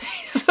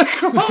 He's a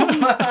grown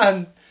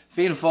man.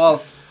 Feel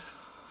fall.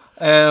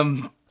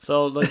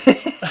 So, like,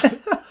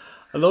 I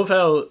love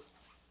how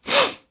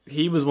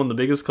he was one of the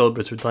biggest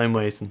culprits for time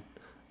wasting,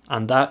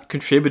 and that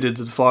contributed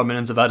to the 4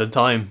 minutes of added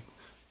time,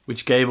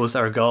 which gave us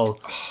our goal.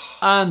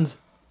 And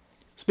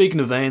speaking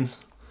of veins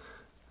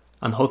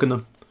and hooking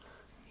them,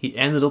 he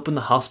ended up in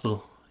the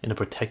hospital in a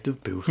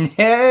protective boot and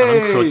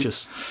on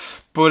crutches.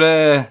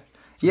 But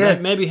yeah,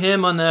 maybe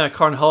him on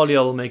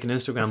Cornholio will make an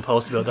Instagram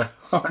post about that.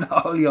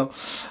 Cornholio.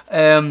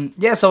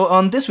 Yeah, so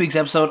on this week's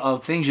episode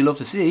of Things You Love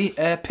to See,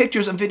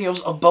 pictures and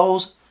videos of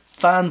Bohs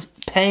fans'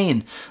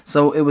 pain.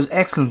 So it was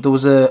excellent. There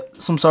was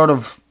some sort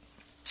of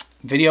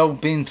video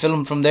being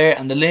filmed from there,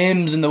 and the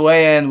limbs in the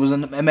way end was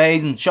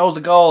amazing. Shows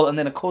the goal, and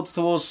then it cuts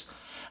to us,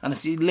 and I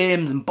see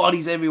limbs and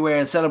bodies everywhere,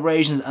 and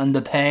celebrations, and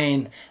the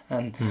pain,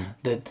 and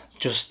the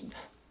just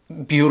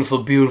beautiful,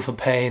 beautiful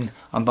pain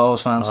on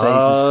Bohs fans' faces.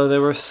 Oh, they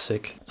were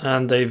sick.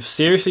 And they've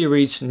seriously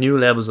reached new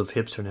levels of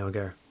hipster now,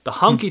 Gar. The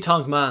Honky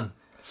Tonk Man,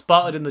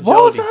 spotted in the What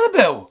Jody. was that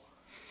about?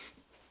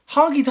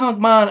 Honky Tonk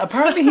Man.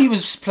 Apparently he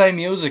was playing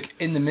music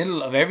in the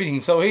middle of everything,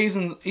 so he's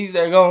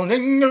there going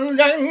jingle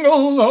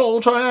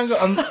jangle triangle,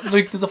 and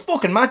like there's a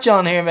fucking match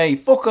on here, mate.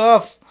 Fuck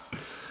off.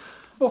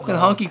 Fucking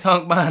Honky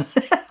Tonk Man.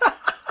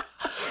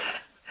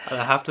 And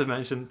I have to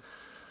mention,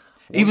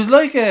 He was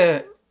like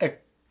a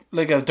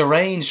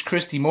deranged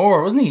Christy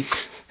Moore, wasn't he?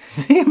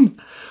 See him?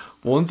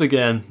 once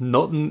again,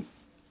 nothing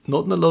a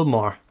little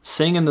more.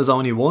 Singing There's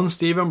Only One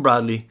Stephen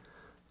Bradley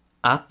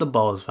at the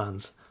Bohs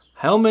fans.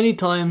 How many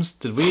times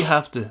did we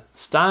have to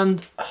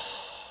stand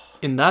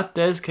in that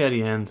Des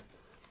Kelly end,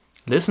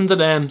 listen to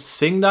them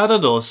sing that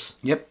at us?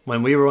 Yep.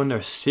 When we were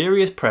under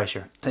serious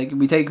pressure.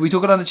 We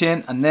took it on the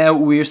chin, and now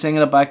we're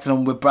singing it back to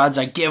them with Brad's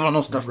like giving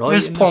us the Right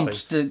fist in the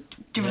pumps, face.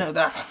 giving out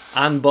that.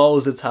 And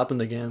Bohs, it's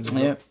happened again.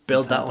 Yeah,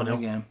 Built it's that one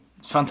happening up. again.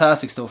 It's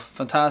fantastic stuff,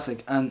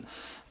 fantastic, and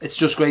it's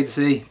just great to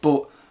see.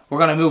 But we're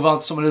going to move on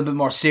to something a little bit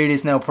more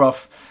serious now,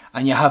 Prof.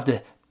 And you have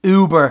the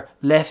uber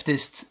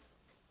leftist,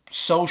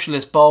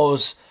 socialist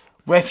Bohs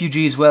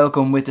refugees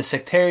welcome with the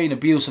sectarian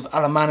abuse of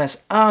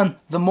Alamanis and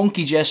the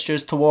monkey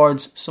gestures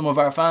towards some of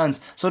our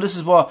fans. So this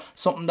is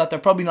something that they're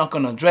probably not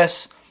going to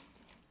address,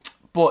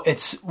 but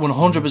it's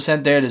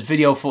 100% there. There's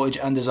video footage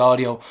and there's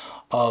audio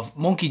of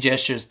monkey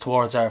gestures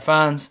towards our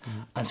fans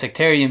and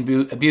sectarian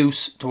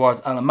abuse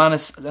towards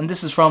Alamanis. And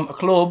this is from a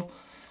club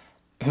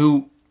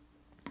who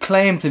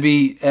claim to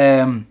be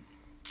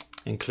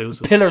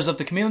Inclusive. pillars of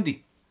the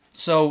community.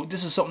 So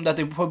this is something that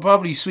they would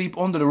probably sweep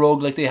under the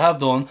rug like they have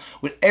done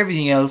with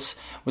everything else,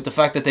 with the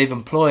fact that they've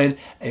employed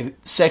a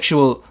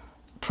sexual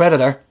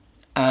predator.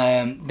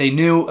 They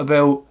knew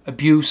about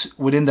abuse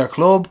within their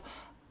club,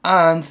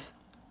 and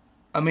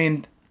I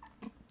mean,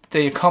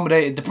 they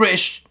accommodated the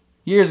British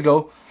years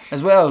ago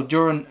as well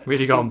during...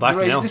 Really going back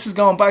now. This is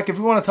going back. If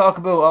we want to talk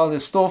about all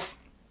this stuff,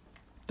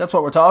 that's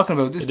what we're talking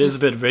about. It is a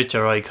bit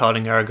richer, right,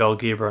 calling our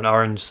goalkeeper an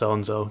orange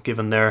so-and-so,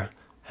 given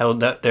how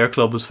their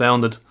club was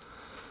founded.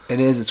 It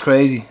is. It's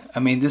crazy. I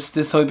mean, this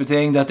type of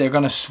thing that they're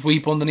going to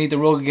sweep underneath the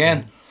rug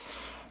again.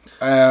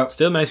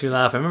 Still makes me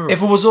laugh. I remember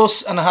If it was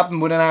us and it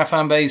happened within our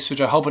fan base,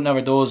 which I hope it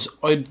never does,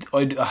 we'd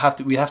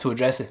have to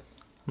address it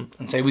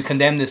and say we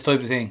condemn this type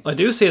of thing. I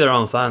do see their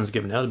own fans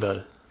giving out about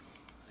it,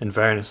 in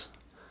fairness.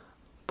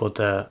 But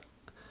I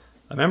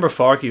remember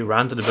Forky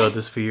ranted about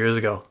this a few years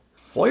ago.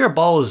 Why are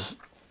balls...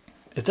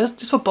 Is this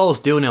just what balls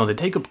do now? They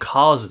take up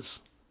causes.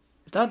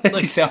 Is that You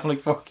like... sound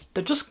like fuck.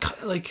 They're just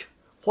like...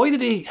 Why do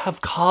they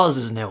have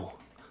causes now?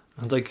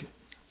 And like...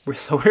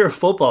 We're a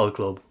football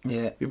club.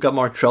 Yeah. We've got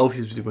more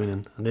trophies to be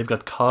winning, and they've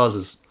got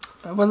causes.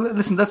 Well,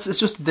 listen, it's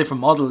just a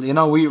different model. You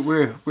know,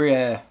 we're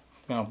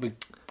big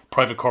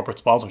private corporate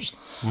sponsors.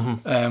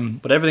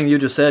 But everything you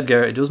just said,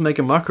 Garrett, it does make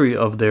a mockery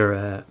of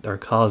their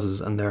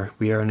causes, and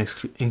we are an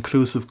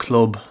inclusive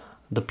club,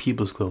 the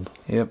People's Club.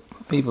 Yep,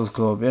 People's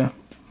Club. Yeah,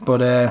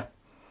 but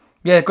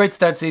yeah, great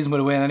start season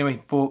with a win.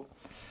 Anyway, but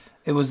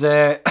it was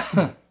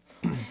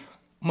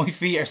my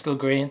feet are still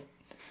green.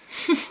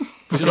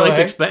 Would you like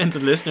to explain to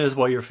the listeners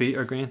why your feet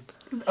are green?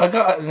 I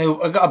got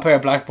a pair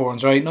of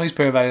Blackburns, right? Nice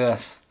pair of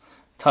Adidas.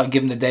 Thought I'd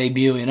give them the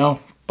debut, you know.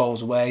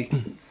 Balls away,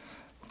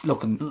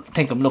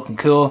 think I'm looking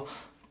cool.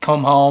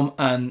 Come home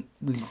and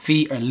the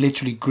feet are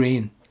literally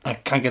green. I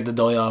can't get the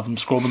dye off. I'm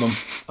scrubbing them.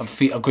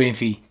 I've green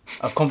feet.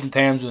 I've come to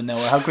terms with it now.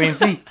 I have green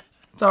feet.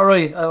 It's all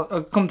right.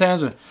 I'll come to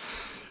terms with it.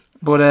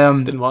 But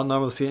didn't want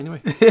normal feet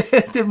anyway.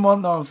 didn't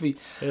want normal feet.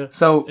 Yeah.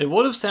 So it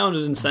would have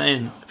sounded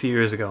insane a few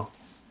years ago.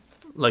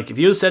 Like if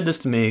you had said this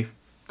to me a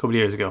couple of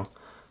years ago,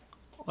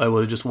 I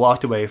would have just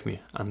walked away from you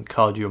and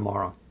called you a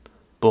moron.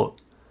 But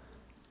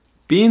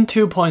being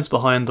 2 points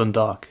behind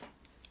Dundalk,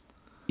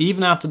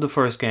 even after the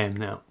first game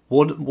now,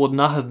 would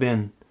not have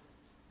been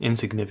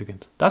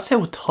insignificant. That's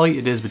how tight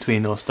it is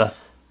between us, that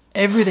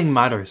everything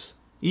matters,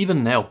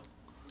 even now.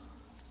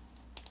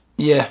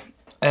 yeah,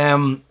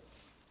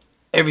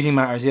 everything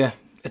matters. Yeah,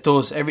 it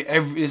does.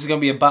 This is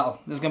gonna be a battle.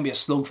 This is gonna be a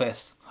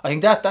slugfest. I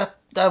think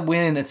that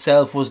win in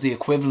itself was the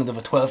equivalent of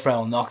a 12th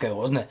round knockout,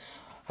 wasn't it?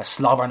 A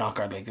slobber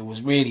knocker, like it was.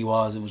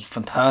 It was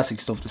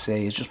fantastic stuff to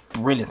say. It's just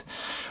brilliant.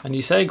 And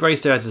you say great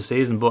start to the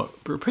season, but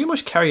we're pretty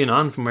much carrying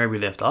on from where we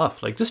left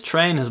off. Like this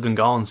train has been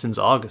going since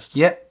August.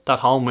 Yeah, That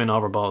home win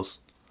over Balls.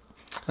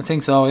 I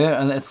think so.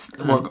 Yeah, and it's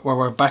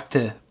we're back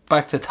to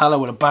Tala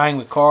with a bang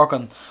with Cork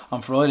on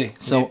Friday.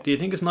 So do you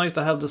think it's nice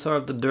to have the sort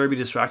of the derby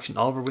distraction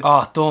over with?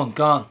 done,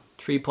 gone.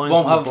 3 points.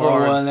 Won't on have the it for a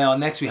board. while now.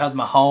 Next we have them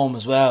at home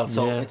as well.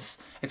 So Yeah. it's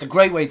a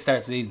great way to start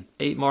the season.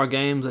 8 more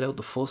games without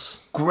the fuss.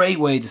 Great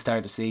way to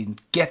start the season.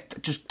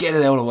 Just get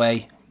it out of the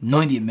way.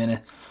 90th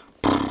minute.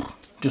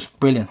 Just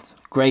brilliant.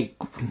 Great.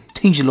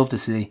 Things you love to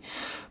see.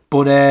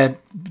 But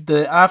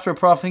after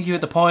Prof, I think you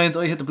hit the points.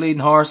 I hit the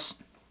bleeding horse.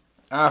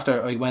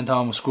 After I went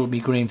home and screwed me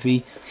green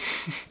feet.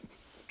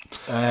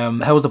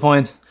 How was the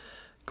point?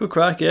 Good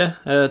crack, yeah.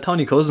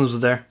 Tony Cousins was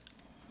there,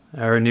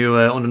 our new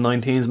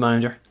under-19s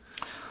manager.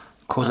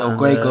 Cuzzo,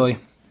 great guy. I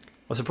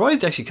was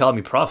surprised he actually called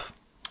me Prof.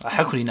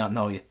 How could he not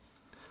know you?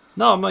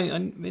 No, I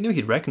knew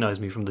he'd recognise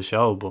me from the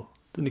show, but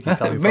didn't think he'd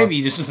call me Maybe Prof.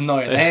 he just doesn't know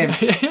your name.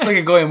 It's like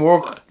a guy in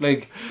work,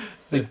 like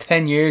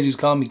 10 years, he was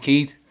calling me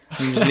Keith.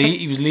 And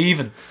he was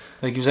leaving.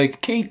 Like he was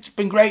like, Keith, it's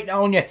been great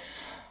knowing you. I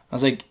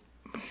was like,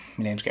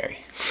 my name's Gary.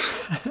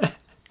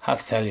 Have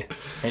to tell you.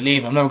 I'm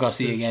leaving. I'm never going to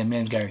see you again. My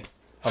name's Gary.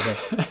 Okay.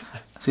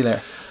 See you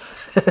later.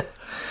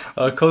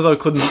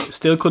 Cuzzo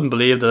still couldn't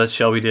believe that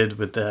show he did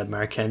with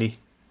Mark Kenny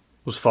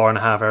was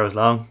 4.5 hours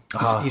long.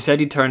 He said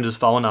he turned his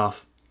phone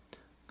off,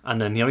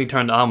 and then he only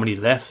turned it on when he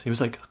left. He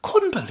was like, I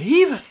couldn't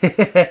believe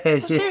it. I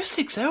was there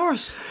 6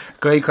 hours.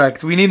 Great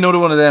crack. We need another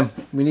one of them.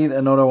 We need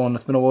another one.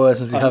 It's been a while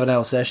since we have an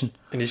L session.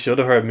 And you should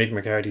have heard Mick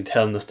McCarthy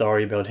telling the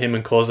story about him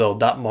and Cuzzo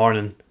that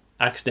morning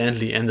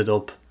accidentally ended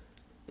up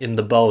in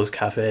the Bowes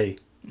Cafe.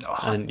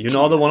 And you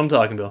know the one I'm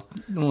talking about.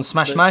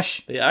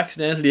 Smash. They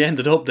accidentally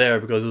ended up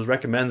there because it was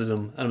recommended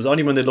them, and it was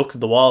only when they looked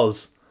at the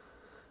walls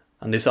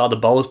and they saw the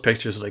Bowes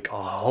pictures, like, oh,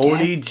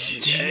 holy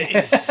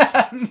Jesus.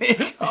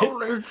 Mick,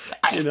 holy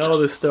You know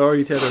the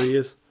storyteller he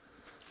is.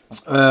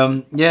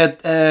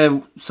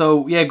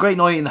 So great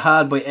night and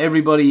had by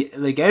everybody.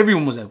 Like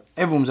everyone was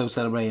out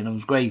celebrating. It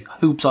was great.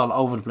 Hoops all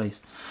over the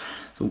place.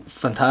 So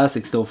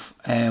fantastic stuff.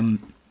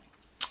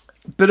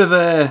 Bit of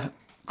a,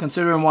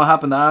 considering what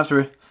happened after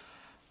it,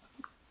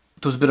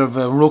 there was a bit of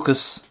a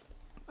ruckus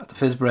at the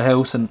Fisborough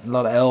house, and a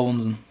lot of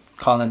L1s and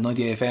calling it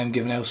 98 FM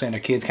giving out saying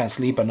their kids can't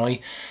sleep at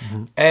night.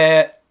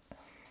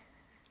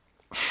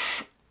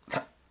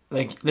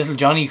 Like little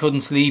Johnny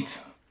couldn't sleep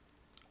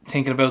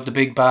thinking about the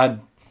big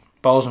bad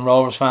Bows and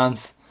Rovers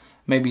fans.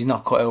 Maybe he's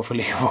not cut out for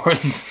League of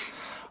Ireland.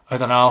 I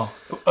don't know.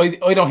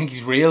 I don't think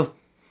he's real.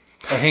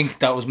 I think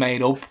that was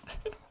made up.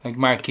 Like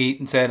Mark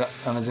Keaton said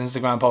on his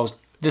Instagram post,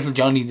 little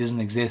Johnny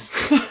doesn't exist.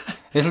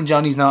 Little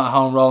Johnny's not at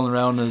home rolling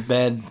around in his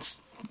bed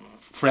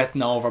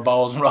fretting over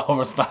Bows and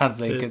Rovers fans.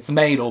 Like it's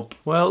made up.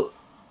 Well,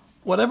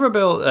 whatever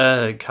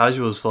about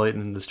casuals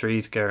fighting in the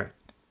street, Garrett.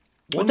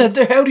 How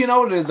do you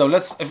know what it is though?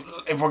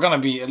 If we're gonna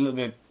be a little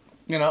bit,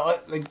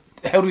 like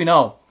how do we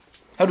know?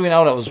 How do we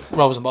know that was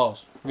Rovers and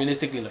Bows?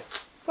 Realistically, like.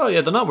 Well,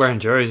 yeah, they're not wearing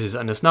jerseys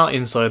and it's not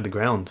inside the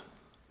ground.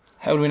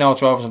 How do we know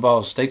it's Rovers and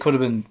Bows? They could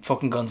have been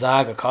fucking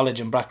Gonzaga College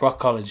and Blackrock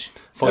College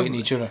fighting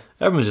each other.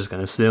 Everyone's just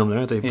going to assume,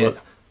 aren't they? Yeah. But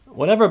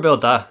whatever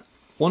about that,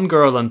 one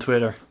girl on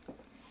Twitter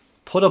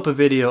put up a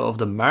video of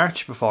the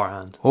march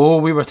beforehand Oh,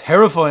 we were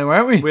terrifying,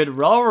 weren't we? with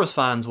Rovers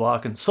fans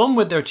walking, some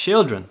with their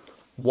children,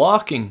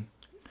 walking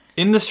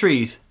in the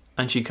street,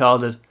 and she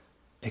called it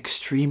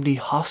extremely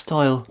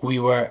hostile. We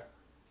were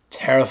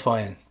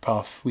terrifying,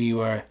 Prof. We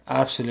were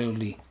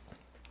absolutely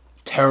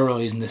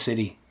terrorising the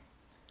city.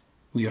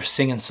 We were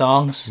singing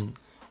songs.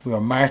 We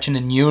were marching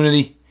in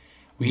unity.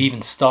 We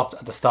even stopped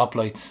at the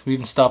stoplights. We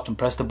even stopped and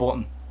pressed the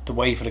button to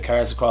wait for the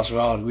cars across the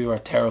road. We were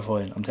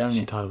terrifying, I'm telling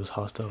She you. thought it was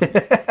hostile.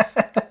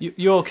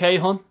 you okay,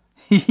 hun?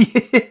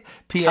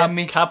 PM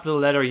me. Capital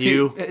letter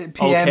U. PM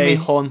okay, me.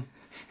 hun.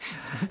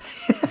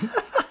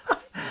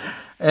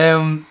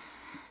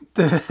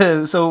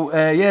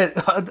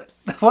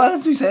 What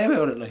else can we say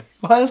about it? Like,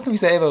 what else can we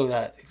say about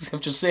that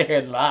except just sit here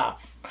and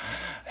laugh?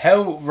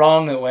 How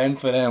wrong it went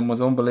for them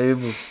was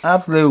unbelievable.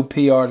 Absolute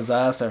PR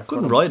disaster.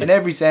 Couldn't write it. In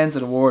every sense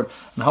of the word.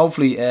 And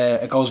hopefully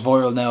it goes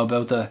viral now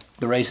about the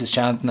racist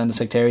chanting and the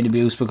sectarian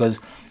abuse, because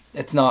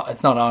it's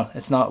not on.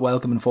 It's not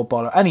welcome in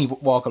football or any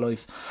walk of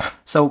life.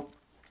 So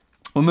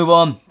we'll move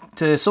on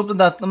to something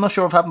that I'm not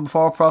sure if happened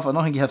before, Prof. I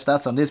don't think you have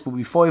stats on this, but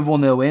we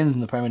 5-1-0 wins in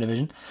the Premier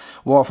Division.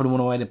 Waterford won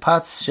away to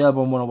Pats,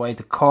 Shelbourne won away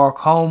to Cork.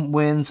 Home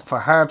wins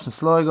for Harps and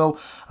Sligo,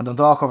 and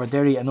Dundalk over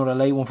Derry, another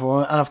late one for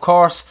one. And of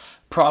course,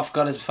 Prof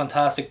got his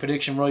fantastic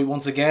prediction right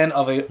once again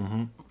of a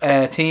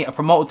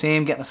promoted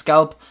team getting a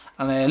scalp,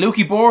 and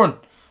Lukey Bourne,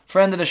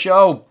 friend of the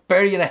show,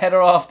 burying a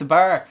header off the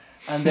bar,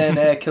 and then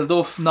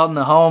Kilduff nodding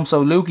at home.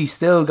 So Lukey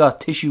still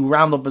got tissue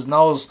rammed up his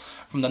nose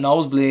from the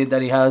nosebleed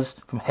that he has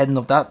from heading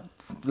up that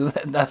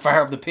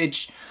far up the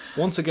pitch.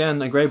 Once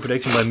again, a great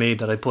prediction by me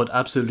that I put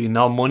absolutely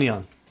no money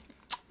on.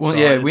 Well, So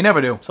yeah, I- we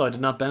never do. So I did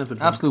not benefit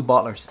from it. Absolute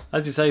bottlers.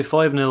 As you say,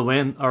 5-0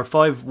 win or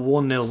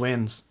 5-1-0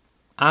 wins,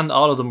 and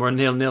all of them were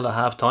 0-0 at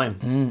half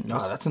time.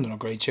 Oh, that's another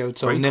great shout.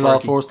 So Very 0 all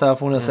quirky. first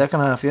half, 1 in the second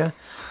half, yeah.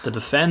 The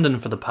defending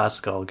for the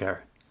Pascal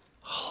Gar.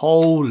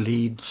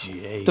 Holy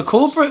Jesus. The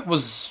culprit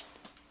was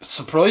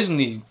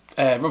surprisingly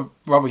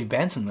Robbie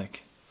Benson.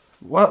 Like,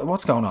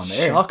 what's going on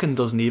there? Shocking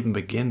doesn't even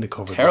begin to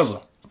cover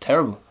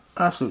Terrible.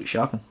 Absolutely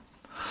shocking.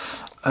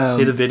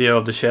 See the video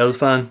of the Shells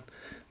fan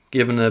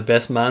giving a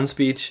best man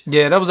speech?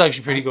 Yeah, that was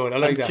actually pretty good. I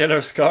like that.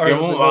 Killer scars.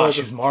 Yeah,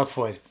 she was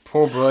mortified.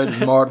 Poor bride was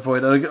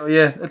mortified.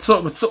 Yeah, it's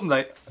something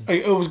like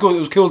it was good. It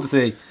was cool to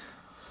see.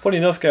 Funny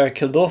enough, Gar,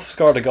 Kilduff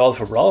scored a goal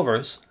for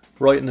Rovers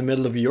right in the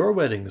middle of your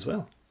wedding as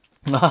well.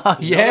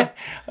 Yeah,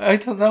 I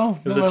don't know.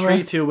 It was a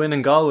 3-2 win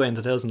in Galway in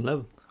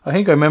 2011. I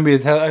think I remember you. I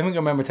think I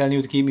remember telling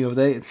you to keep me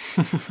updated.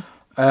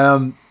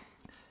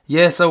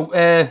 Yeah, so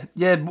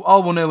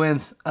all 1-0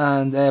 wins,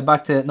 and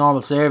back to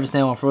normal service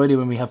now on Friday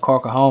when we have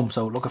Cork at home.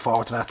 So looking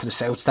forward to that, to the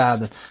South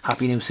Stand, and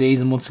happy new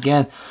season once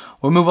again.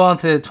 We'll move on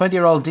to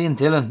 20-year-old Dean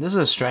Dillon. This is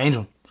a strange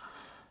one.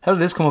 How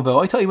did this come about?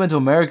 I thought he went to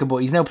America, but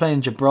he's now playing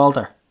in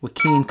Gibraltar with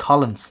Keane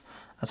Collins.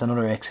 That's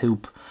another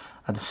ex-hoop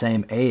at the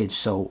same age.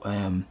 So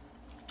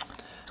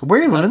it's a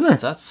weird one, isn't it?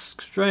 That's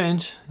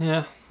strange.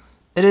 Yeah.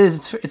 It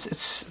is.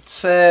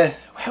 It's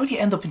how do you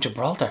end up in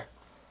Gibraltar?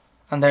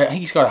 And I think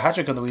he scored a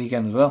hat-trick on the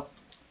weekend as well.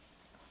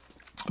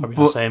 Probably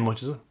But- not saying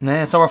much, is it?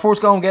 Nah, so our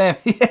first home game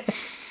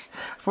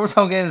first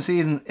home game of the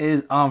season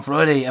is on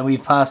Friday, and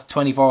we've passed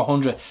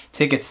 2,400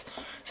 tickets,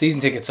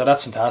 season tickets, so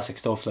that's fantastic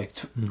stuff. Like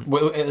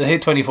it'll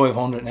hit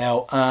 2,500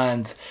 now.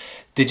 And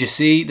did you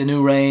see the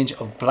new range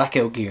of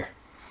blackout gear?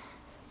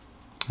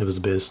 It was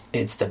a biz.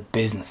 It's the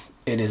business.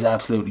 It is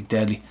absolutely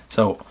deadly.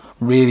 So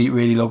really,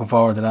 really looking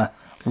forward to that.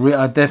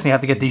 I definitely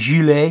have to get the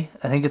gilet.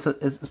 I think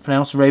it's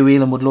pronounced. Ray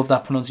Whelan would love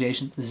that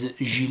pronunciation. The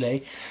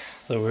gilet.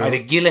 So Or the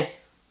gilet.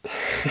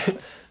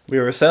 we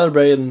were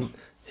celebrating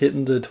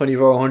hitting the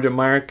 2,400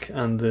 mark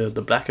and the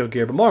blackout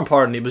gear, but more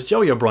importantly, it was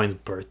Joey O'Brien's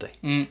birthday.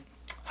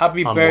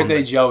 Happy On birthday,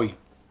 Monday. Joey.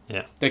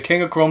 Yeah. The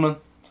king of Crumlin.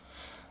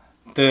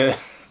 The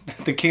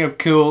king of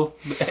cool.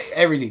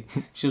 Everything.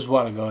 Just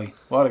what a guy.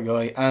 What a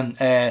guy.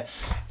 And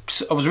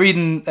so I was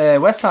reading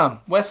West Ham.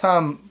 West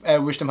Ham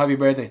wished him happy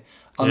birthday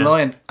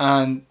online,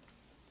 and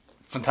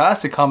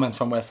fantastic comments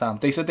from West Ham.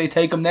 They said they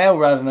take him now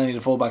rather than any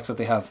of the fullbacks that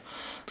they have.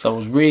 So it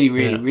was really,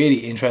 really,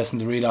 really interesting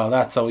to read all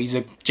that. So he's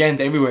a gent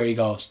everywhere he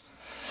goes.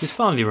 He's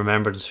fondly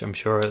remembered, I'm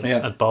sure,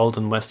 at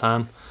Bolton, West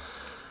Ham.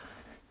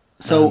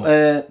 So,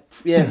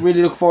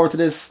 really look forward to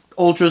this.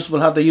 Ultras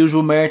will have the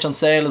usual merch on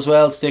sale as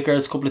well.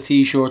 Stickers, a couple of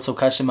t-shirts, so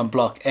catch them on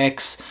Block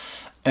X.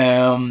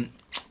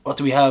 What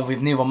do we have? We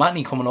have Nevo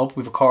Matney coming up.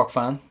 We have a Cork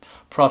fan.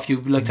 Prof,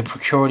 you like to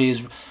procure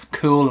these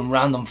cool and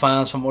random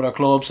fans from other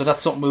clubs, so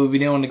that's something we'll be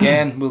doing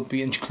again. We'll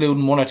be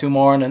including one or two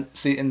more in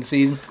the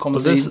season,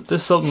 coming season.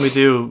 This is something we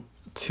do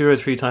 2 or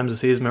 3 times a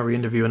season where we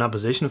interview an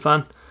opposition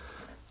fan.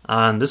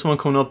 And this one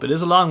coming up, it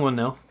is a long one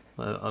now.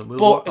 I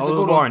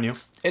will warn you.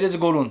 It is a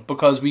good one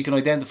because we can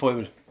identify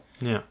with it.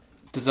 Yeah.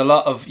 There's a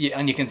lot of,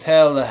 and you can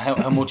tell that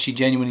how much she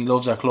genuinely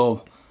loves our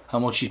club, how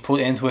much she's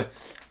put into it,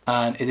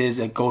 and it is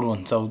a good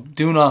one. So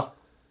do not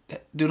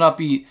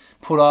be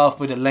put off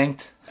by the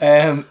length.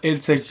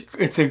 It's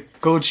a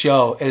good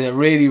show. It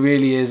really,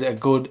 really is a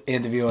good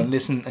interview. And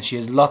listen, she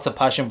has lots of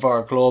passion for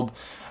her club.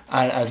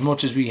 And as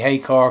much as we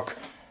hate Cork,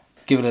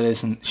 give it a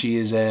listen.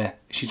 She's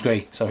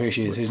great. So here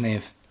she is. Here's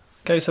Niamh.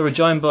 Okay, so we're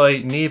joined by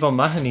Niamh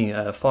O'Mahony,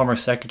 a former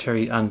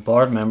secretary and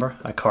board member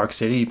at Cork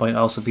City. You might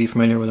also be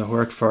familiar with her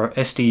work for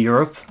SD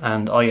Europe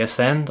and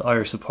ISN, the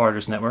Irish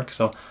Supporters Network.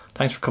 So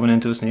thanks for coming in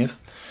to us, Niamh.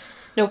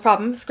 No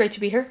problem, it's great to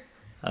be here.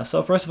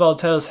 So first of all,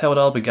 tell us how it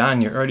all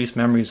began, your earliest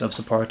memories of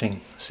supporting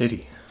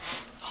City.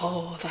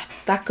 Oh,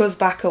 that goes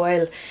back a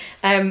while.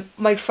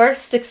 My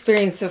first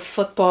experience of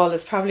football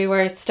is probably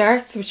where it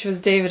starts, which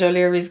was David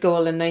O'Leary's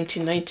goal in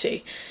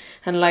 1990.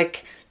 And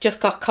just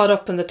got caught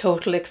up in the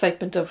total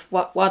excitement of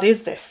what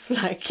is this,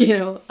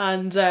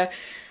 and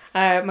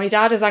my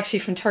dad is actually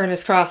from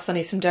Turner's Cross and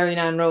he's from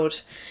Derrynane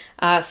Road,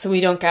 so we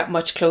don't get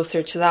much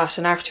closer to that.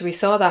 And after we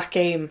saw that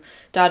game,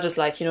 Dad was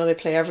like, they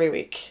play every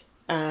week,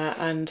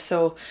 and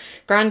so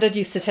Grandad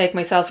used to take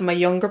myself and my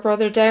younger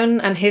brother down,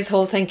 and his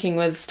whole thinking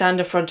was stand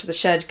in front of the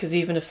shed, because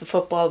even if the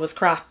football was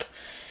crap,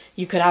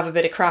 you could have a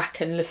bit of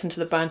crack and listen to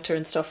the banter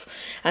and stuff.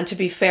 And to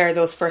be fair,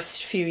 those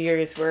first few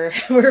years were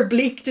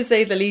bleak, to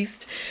say the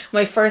least.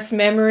 My first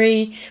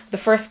memory, the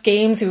first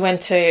games we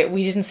went to,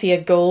 we didn't see a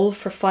goal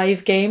for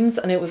 5 games,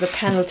 and it was a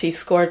penalty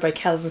scored by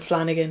Kelvin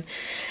Flanagan,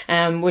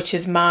 which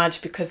is mad,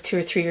 because 2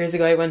 or 3 years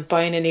ago I went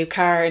buying a new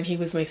car and he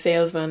was my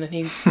salesman, and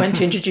he went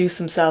to introduce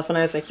himself, and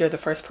I was like, you're the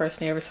first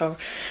person I ever saw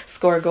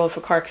score a goal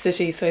for Cork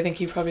City. So I think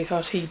he probably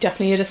thought he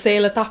definitely had a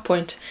sale at that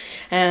point.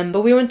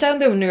 But we went down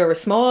there when we were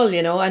small,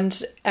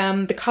 and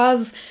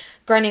because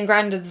Granny and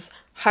Grandad's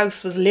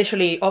house was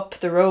literally up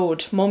the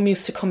road, Mum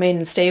used to come in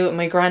and stay with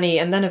my granny,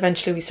 and then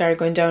eventually we started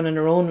going down on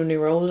our own when we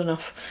were old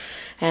enough.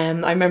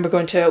 I remember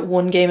going to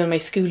one game in my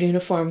school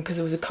uniform because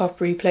it was a cup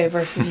replay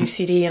versus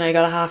UCD, and I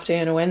got a half day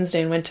on a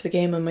Wednesday and went to the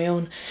game on my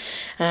own.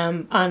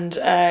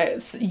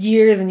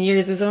 Years and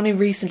years, it was only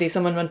recently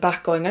someone went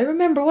back going, I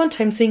remember one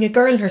time seeing a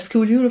girl in her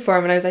school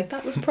uniform, and I was like,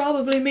 that was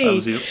probably me. That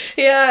was you.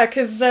 Yeah,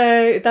 because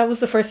that was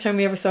the first time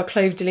we ever saw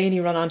Clive Delaney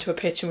run onto a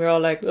pitch, and we were all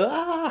like,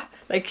 ah,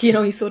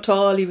 he's so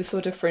tall, he was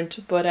so different.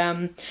 But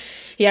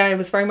yeah, it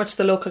was very much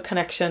the local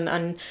connection,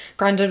 and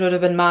Grandad would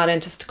have been mad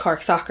into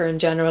Cork soccer in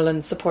general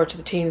and support to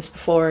the teams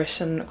before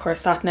it. And of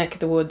course that neck of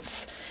the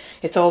woods,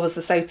 it's always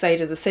the south side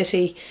of the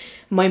city.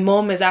 My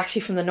mum is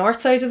actually from the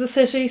north side of the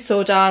city,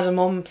 so Dad and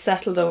Mum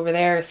settled over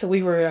there, so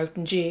we were out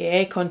in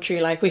GAA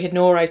country, we had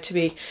no right to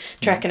be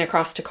trekking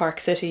across to Cork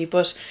City.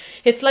 But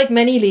it's like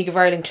many League of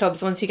Ireland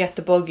clubs, once you get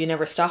the bug you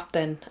never stop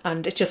then,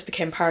 and it just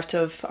became part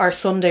of our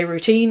Sunday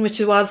routine, which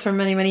it was for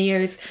many, many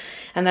years.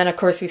 And then of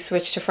course we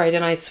switched to Friday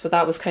nights, but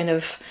that was kind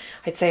of,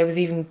 I'd say I was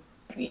even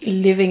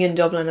living in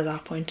Dublin at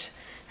that point.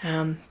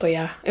 But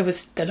yeah, it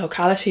was the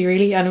locality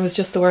really, and it was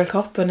just the World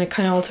Cup, and it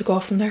kind of all took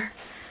off from there.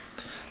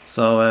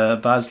 So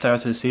bad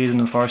start to the season,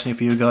 unfortunately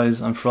for you guys.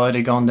 On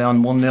Friday, gone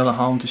down 1-0 at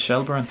home to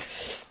Shelbourne.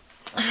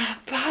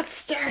 Bad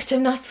start,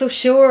 I'm not so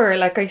sure.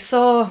 I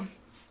saw...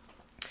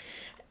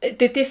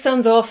 This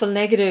sounds awful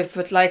negative,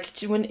 but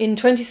when in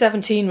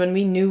 2017, when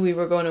we knew we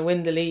were going to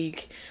win the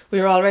league, we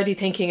were already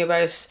thinking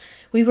about...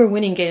 We were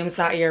winning games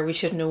that year we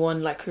shouldn't have won.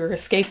 We were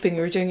escaping.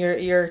 We were doing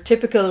your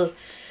typical...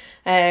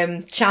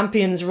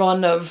 champions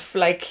run of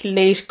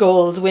late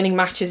goals, winning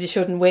matches you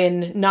shouldn't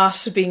win,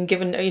 not being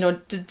given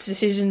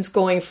decisions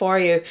going for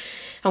you.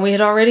 And we had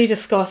already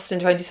discussed in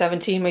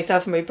 2017,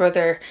 myself and my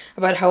brother,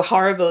 about how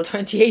horrible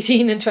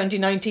 2018 and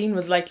 2019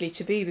 was likely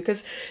to be,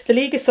 because the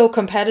league is so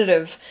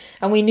competitive,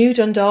 and we knew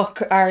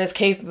Dundalk are as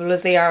capable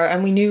as they are,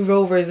 and we knew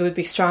Rovers would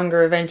be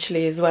stronger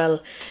eventually as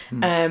well.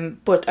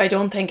 But I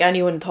don't think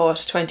anyone thought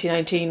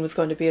 2019 was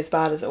going to be as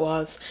bad as it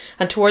was.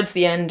 And towards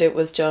the end it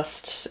was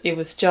just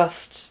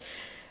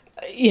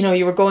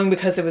you were going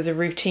because it was a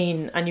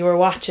routine, and you were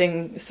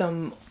watching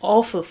some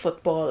awful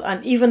football,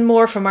 and even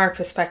more from our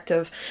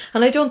perspective.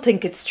 And I don't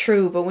think it's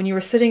true, but when you were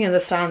sitting in the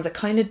stands, it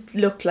kind of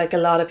looked like a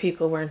lot of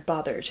people weren't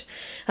bothered,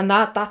 and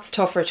that's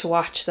tougher to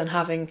watch than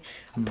having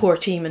a poor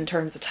team in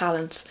terms of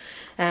talent.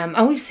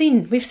 And we've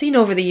seen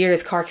over the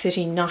years Cork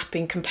City not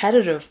being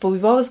competitive, but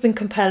we've always been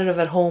competitive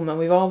at home, and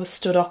we've always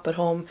stood up at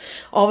home,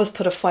 always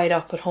put a fight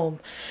up at home.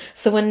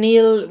 So when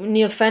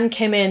Neil Fenn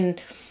came in,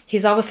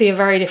 he's obviously a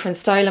very different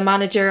style of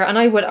manager, and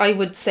I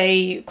would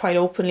say quite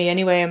openly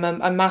anyway, I'm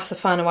a massive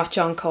fan of what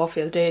John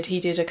Caulfield did. He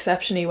did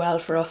exceptionally well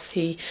for us.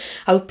 He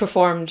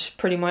outperformed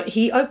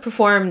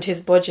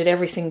his budget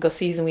every single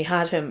season we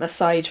had him,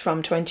 aside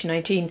from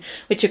 2019,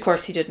 which of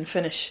course he didn't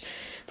finish.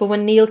 But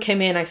when Neil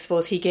came in, I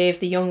suppose he gave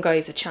the young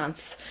guys a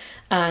chance.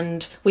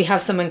 And we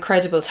have some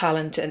incredible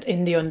talent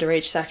in the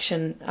underage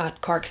section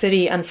at Cork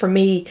City, and for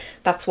me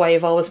that's why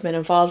I've always been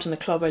involved in the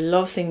club. I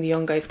love seeing the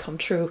young guys come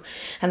through,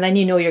 and then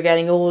you're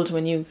getting old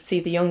when you see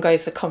the young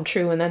guys that come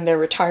through and then they're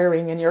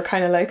retiring and you're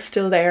kind of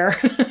still there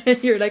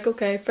and you're like,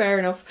 okay, fair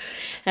enough.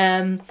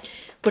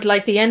 But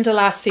like the end of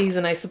last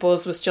season, I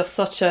suppose, was just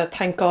such a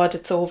thank God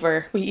it's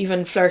over. We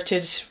even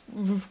flirted,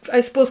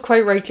 I suppose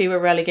quite rightly,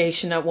 with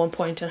relegation at one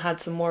point and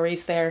had some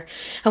worries there.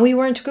 And we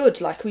weren't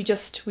good, like we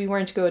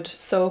weren't good.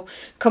 So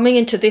coming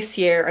into this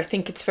year, I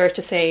think it's fair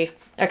to say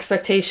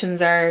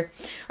expectations are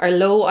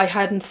low. I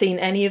hadn't seen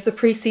any of the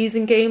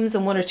pre-season games,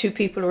 and one or two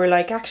people were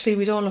like, actually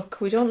we don't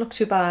look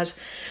too bad.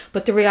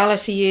 But the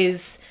reality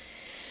is,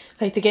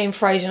 like the game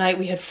Friday night,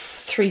 we had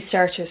 3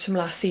 starters from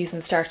last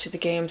season started the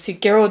game. So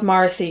Gerard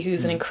Morrissey,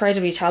 who's an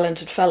incredibly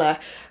talented fella,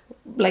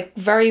 like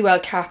very well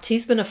capped.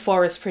 He's been a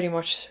Forest pretty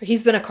much.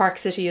 He's been a Cork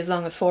City as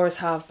long as Forest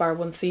have, bar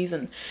one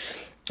season.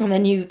 And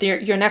then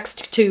your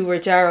next two were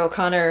Dara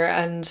O'Connor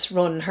and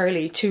Ronan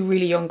Hurley, 2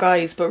 really young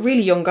guys,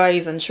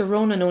 and sure,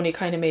 Ronan only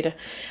kind of made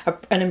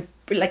an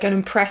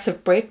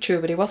impressive breakthrough,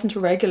 but he wasn't a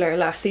regular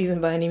last season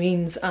by any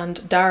means.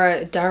 And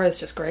Dara's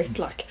just great,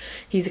 like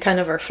he's a kind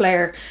of our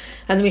flair.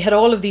 And we had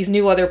all of these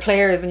new other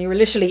players, and you were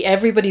literally,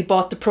 everybody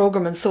bought the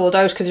programme and sold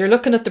out, because you're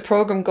looking at the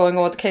programme going,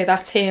 oh, okay,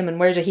 that's him, and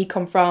where did he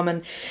come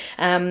from?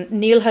 And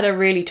Neil had a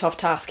really tough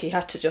task. He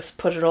had to just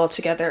put it all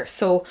together.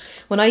 So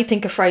when I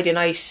think of Friday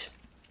night,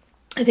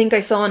 I think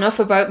I saw enough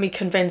about me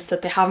convinced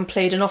that they haven't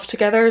played enough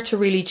together to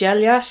really gel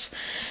yet,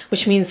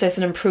 which means there's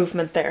an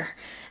improvement there.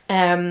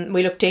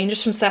 We looked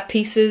dangerous from set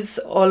pieces.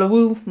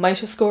 Olawu might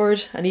have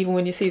scored, and even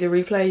when you see the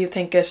replay you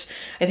think it.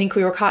 I think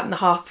we were caught in the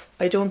hop.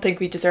 I don't think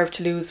we deserved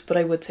to lose, but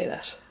I would say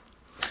that.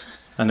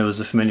 And it was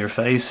a familiar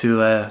face who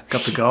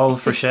got the goal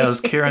for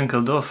Shells. Kieran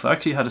Kilduff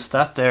actually had a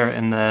stat there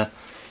in the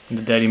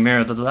Daily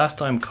Mirror that the last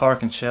time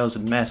Cork and Shells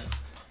had met,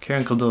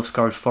 Kieran Kilduff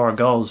scored 4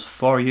 goals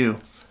for you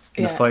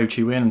in the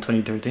 5-3 win in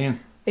 2013.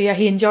 Yeah,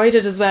 he enjoyed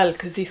it as well,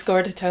 because he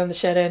scored it down the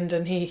shed end,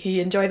 and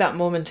he enjoyed that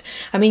moment.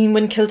 I mean,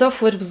 when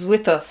Kilduff was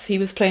with us, he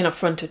was playing up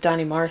front with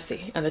Danny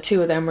Morrissey, and the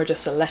two of them were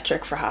just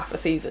electric for half a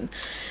season.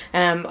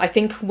 I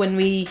think when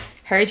we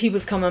heard he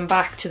was coming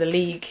back to the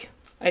league,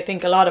 I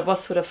think a lot of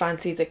us would have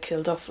fancied that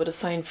Kilduff would have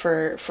signed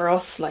for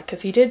us, like,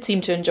 because he did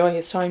seem to enjoy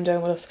his time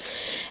down with us.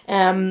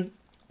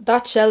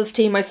 That Shells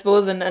team, I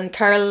suppose, and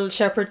Carl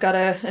Shepherd got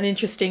an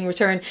interesting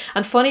return.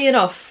 And funny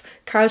enough,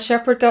 Carl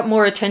Shepherd got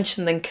more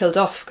attention than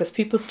Kilduff, because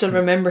people still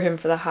remember him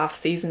for the half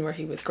season where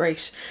he was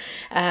great.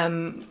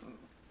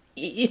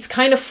 It's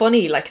kind of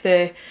funny, for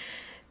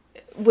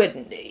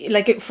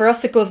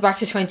us it goes back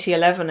to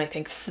 2011. I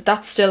think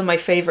that's still my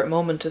favourite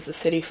moment as a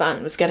City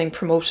fan, was getting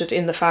promoted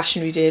in the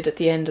fashion we did at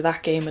the end of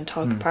that game in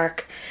Talca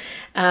Park.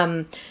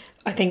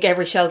 I think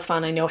every Shells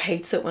fan I know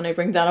hates it when I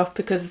bring that up,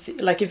 because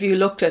like if you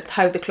looked at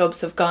how the clubs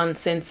have gone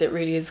since, it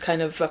really is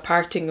kind of a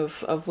parting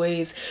of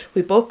ways.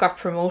 We both got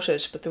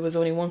promoted, but there was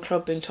only one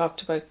club being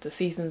talked about the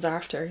seasons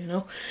after, you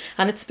know.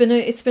 And it's been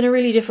a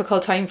really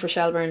difficult time for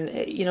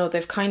Shelbourne. You know,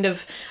 they've kind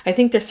of, I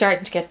think they're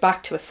starting to get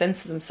back to a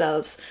sense of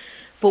themselves.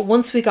 But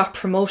once we got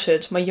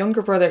promoted, my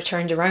younger brother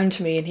turned around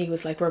to me and he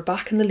was like, we're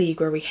back in the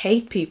league where we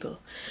hate people.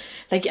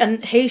 Like,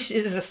 and hate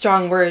is a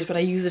strong word, but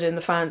I use it in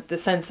the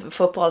sense of a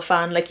football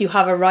fan. Like, you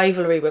have a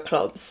rivalry with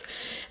clubs.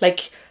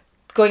 Like,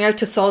 going out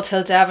to Salt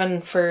Hill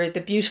Devon for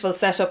the beautiful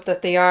setup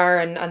that they are,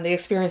 and the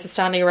experience of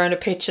standing around a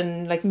pitch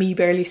and like me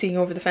barely seeing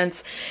over the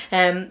fence,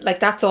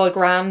 like that's all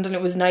grand. And it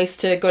was nice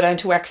to go down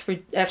to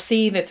Wexford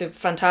FC. That's a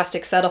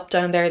fantastic setup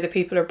down there. The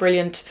people are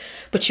brilliant,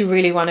 but you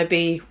really want to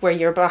be where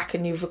you're back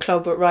and you have a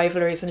club with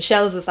rivalries, and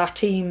Shells is that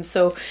team.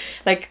 So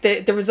like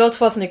the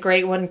result wasn't a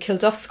great one.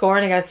 Kilduff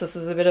scoring against us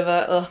was a bit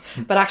of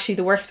but actually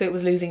the worst bit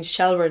was losing to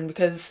Shelbourne,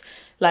 because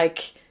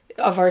like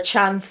of our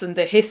chance and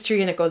the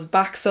history, and it goes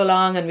back so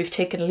long, and we've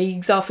taken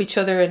leagues off each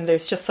other, and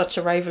there's just such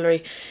a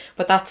rivalry.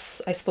 But that's,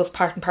 I suppose,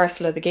 part and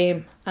parcel of the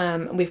game.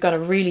 And we've got a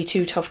really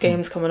 2 tough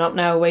games coming up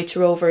now, away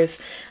to Rovers,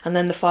 and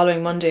then the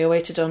following Monday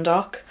away to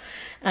Dundalk.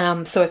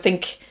 So I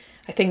think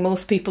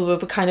most people will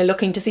be kind of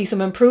looking to see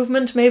some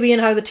improvement maybe in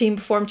how the team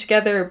perform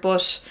together,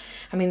 but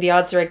I mean the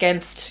odds are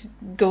against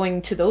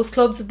going to those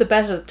clubs at the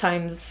best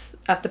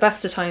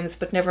of times,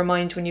 but never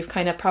mind when you've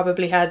kind of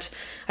probably had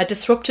a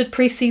disrupted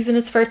pre-season.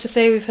 It's fair to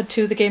say we've had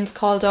 2 of the games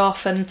called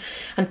off, and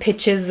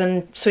pitches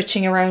and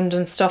switching around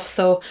and stuff.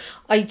 So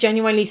I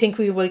genuinely think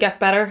we will get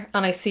better,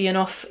 and I see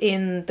enough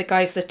in the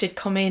guys that did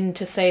come in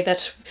to say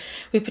that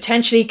we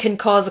potentially can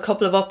cause a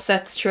couple of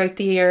upsets throughout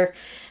the year.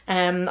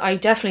 I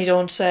definitely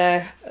don't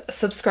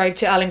subscribe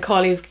to Alan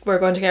Cawley's we're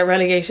going to get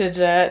relegated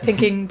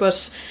thinking,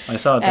 but I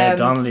saw Dave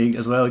Donnelly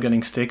as well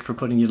getting stick for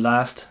putting you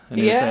last in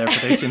his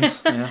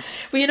predictions. Yeah.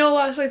 Well, you know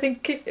what, I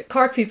think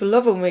Cork people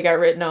love it when we get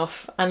written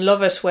off, and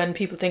love it when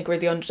people think we're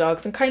the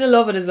underdogs, and kind of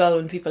love it as well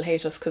when people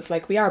hate us, because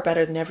like we are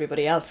better than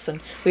everybody else,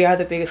 and we are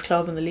the biggest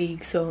club in the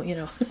league, so you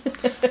know.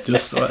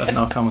 Just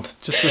no comment.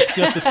 Just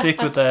to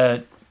stick with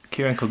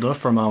Kieran Kilduff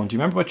for a moment. Do you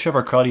remember what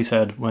Trevor Crowley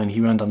said when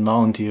he went on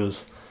loan to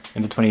us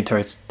in the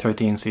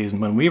 2013 season,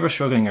 when we were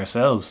struggling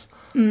ourselves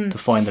to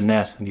find the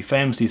net, and he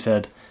famously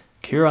said,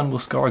 Kieran will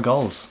score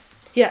goals.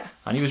 Yeah.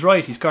 And he was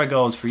right, he scored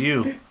goals for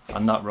you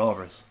and not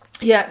Rovers.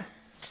 Yeah.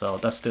 So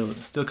that still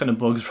kind of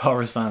bugs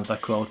Rovers fans,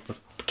 that quote. But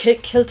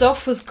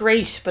Kilduff was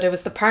great, but it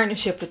was the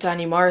partnership with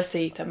Danny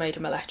Morrissey that made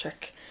him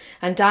electric.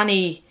 And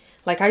Danny,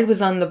 like I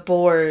was on the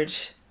board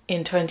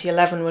in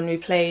 2011 when we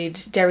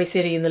played Derry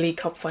City in the League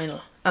Cup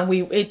final. And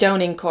we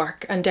down in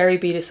Cork, and Derry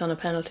beat us on a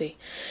penalty.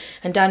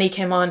 And Danny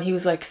came on, he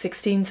was like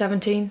 16,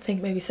 17, I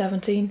think maybe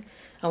 17.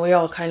 And we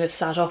all kind of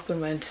sat up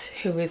and went,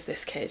 who is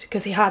this kid?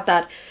 Because he had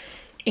that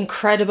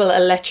incredible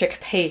electric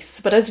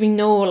pace. But as we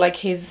know, like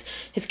his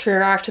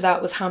career after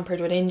that was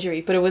hampered with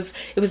injury. But it was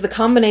the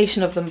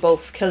combination of them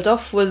both.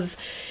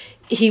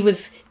 He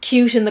was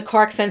cute in the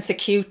Cork sense of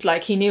cute,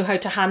 like he knew how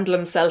to handle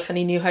himself and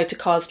he knew how to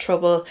cause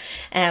trouble.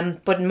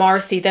 But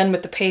Morrissey then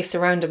with the pace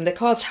around him, they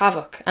caused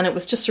havoc, and it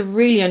was just a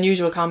really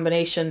unusual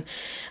combination.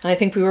 And I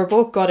think we were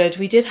both gutted.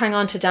 We did hang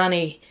on to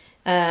Danny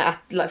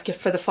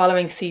for the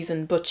following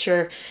season, but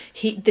sure,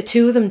 the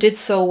two of them did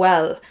so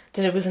well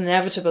that it was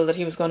inevitable that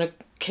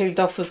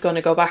Kilduff was going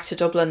to go back to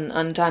Dublin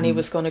and Danny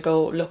was going to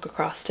go look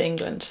across to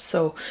England.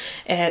 So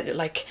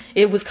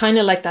it was kind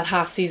of like that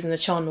half season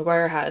that Sean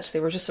Maguire had. They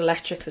were just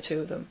electric, the two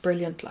of them,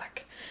 brilliant,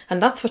 like.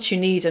 And that's what you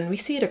need, and we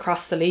see it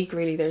across the league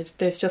really.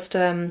 There's just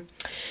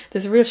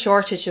there's a real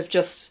shortage of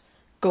just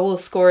goal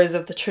scorers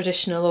of the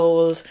traditional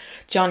old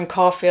John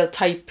Caulfield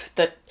type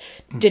that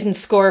didn't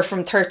score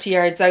from 30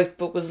 yards out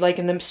but was like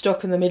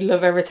stuck in the middle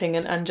of everything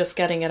and just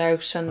getting it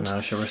out. And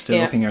sure, we're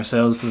still looking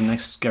ourselves for the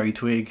next Gary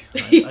Twigg.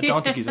 I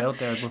don't think he's out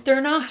there, but they're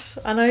not.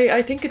 And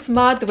I think it's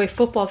mad the way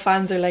football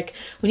fans are like,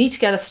 we need to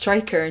get a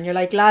striker, and you're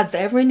like, lads,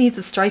 everyone needs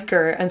a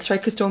striker, and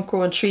strikers don't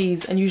grow on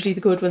trees, and usually the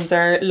good ones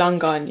are long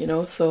gone, you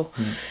know. So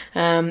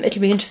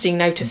it'll be interesting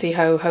now to see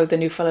how the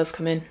new fellas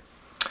come in,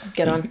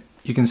 get on.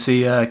 You can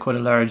see quite a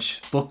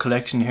large book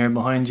collection here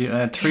behind you.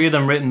 3 of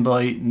them written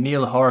by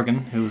Neil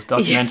Horgan, who's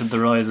documented the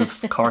rise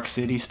of Cork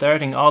City,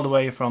 starting all the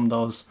way from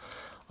those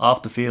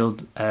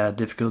off-the-field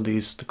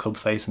difficulties the club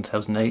faced in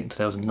 2008 and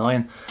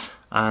 2009.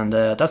 And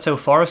that's how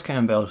Forest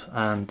came about,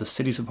 and the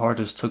city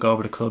supporters took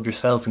over the club,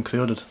 yourself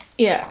included.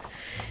 Yeah.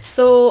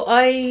 So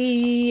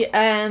I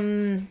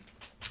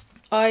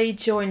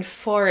joined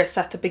Forest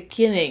at the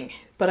beginning,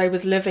 but I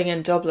was living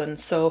in Dublin.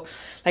 So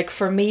like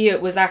for me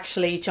it was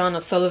actually John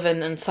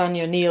O'Sullivan and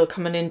Sonia O'Neill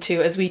coming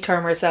into, as we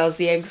term ourselves,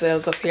 the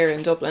exiles up here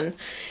in Dublin,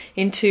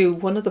 into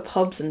one of the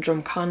pubs in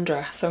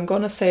Drumcondra. So I'm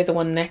going to say the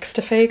one next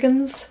to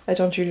Fagan's. I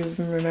don't really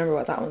even remember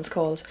what that one's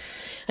called.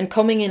 And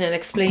coming in and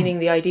explaining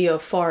the idea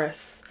of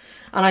Forest.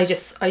 And I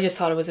just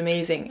thought it was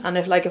amazing. And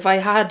if I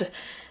had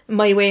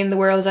my way in the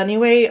world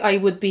anyway, I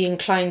would be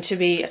inclined to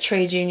be a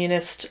trade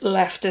unionist,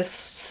 leftist,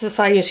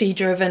 society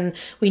driven,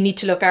 we need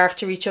to look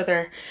after each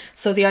other.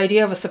 So the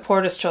idea of a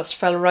supporters trust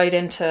fell right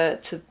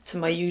into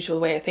my usual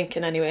way of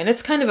thinking anyway. And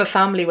it's kind of a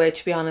family way,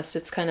 to be honest.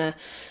 It's kind of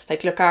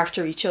like look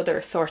after each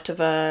other sort of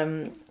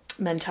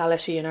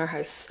mentality in our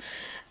house.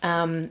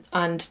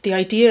 And the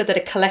idea that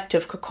a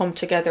collective could come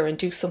together and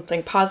do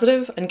something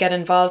positive and get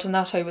involved in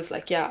that, I was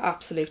like, yeah,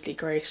 absolutely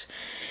great.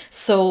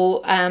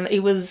 So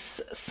it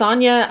was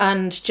Sonia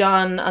and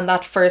John and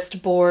that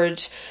first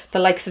board, the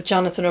likes of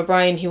Jonathan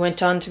O'Brien, who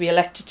went on to be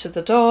elected to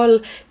the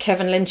Dáil.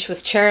 Kevin Lynch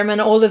was chairman,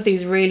 all of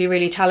these really,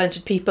 really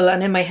talented people.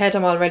 And in my head,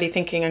 I'm already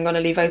thinking I'm going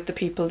to leave out the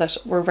people that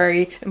were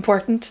very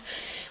important.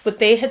 But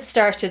they had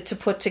started to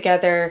put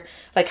together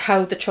like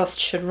how the trust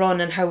should run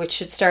and how it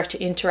should start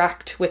to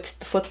interact with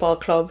the football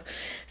club.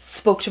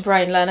 Spoke to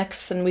Brian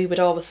Lennox, and we would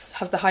always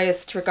have the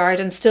highest regard,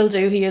 and still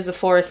do. He is a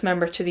Forest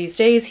member to these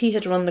days. He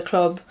had run the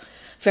club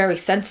very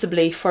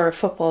sensibly for a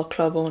football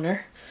club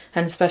owner,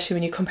 and especially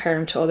when you compare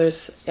him to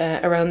others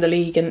around the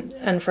league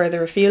and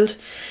further afield.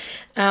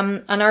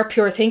 And our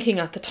pure thinking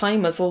at the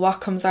time was, well,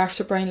 what comes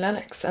after Brian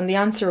Lennox? And the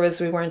answer was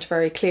we weren't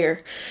very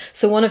clear.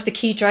 So one of the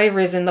key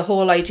drivers in the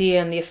whole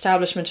idea and the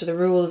establishment of the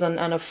rules and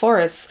of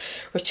Forest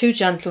were 2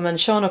 gentlemen,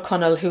 Sean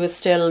O'Connell, who is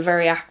still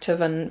very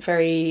active and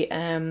very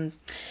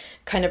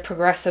kind of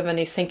progressive in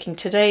his thinking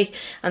today,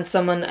 and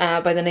someone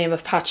by the name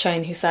of Pat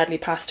Shine, who sadly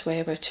passed away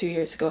about 2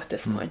 years ago at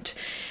this point.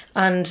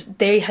 And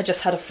they had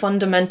just had a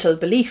fundamental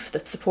belief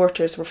that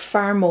supporters were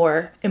far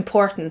more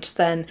important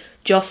than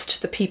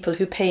just the people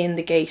who pay in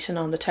the gate and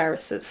on the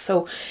terraces.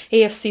 So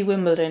AFC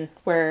Wimbledon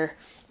were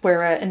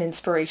an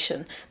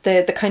inspiration.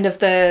 The kind of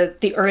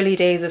the early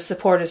days of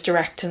Supporters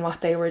Direct and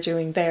what they were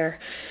doing there.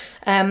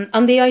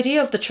 And the idea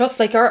of the trust,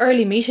 like our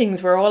early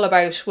meetings were all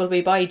about, will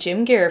we buy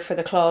gym gear for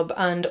the club,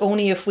 and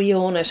only if we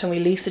own it, and we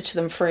lease it to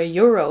them for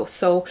 €1.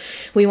 So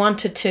we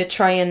wanted to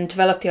try and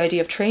develop the idea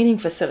of training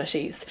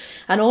facilities,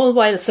 and all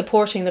while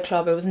supporting the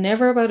club. It was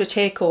never about a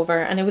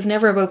takeover, and it was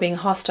never about being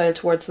hostile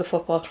towards the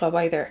football club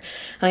either.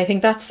 And I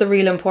think that's the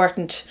real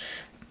important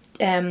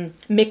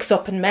mix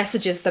up in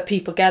messages that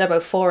people get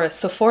about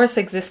Forest. So Forest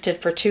existed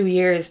for 2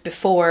 years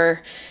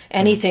before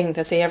anything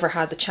that they ever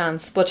had the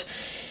chance, but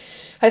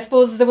I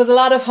suppose there was a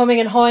lot of humming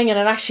and hawing, and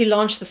it actually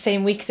launched the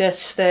same week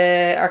that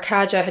the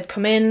Arcadia had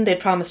come in. They'd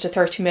promised a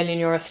 €30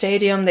 million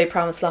stadium. They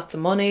promised lots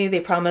of money.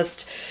 They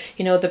promised,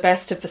 the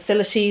best of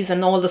facilities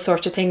and all the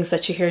sort of things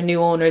that you hear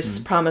new owners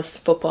promise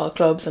football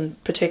clubs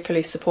and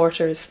particularly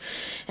supporters.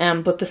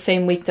 But the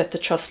same week that the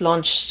trust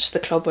launched, the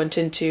club went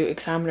into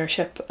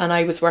examinership, and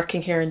I was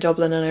working here in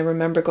Dublin, and I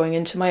remember going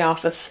into my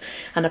office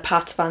and a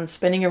Pats fan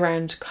spinning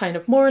around, kind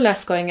of more or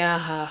less going,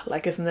 aha,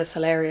 like, isn't this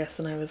hilarious?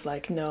 And I was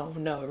like, no,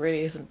 it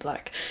really isn't,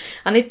 like.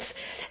 like, and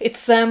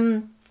it's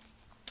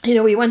you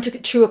know, we went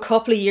through a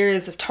couple of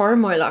years of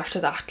turmoil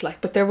after that,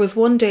 like, but there was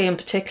one day in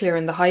particular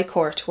in the High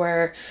Court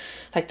where,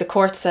 like, the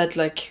court said,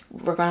 like,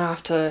 we're gonna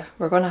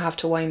have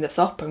to wind this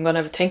up. I'm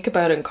gonna have to think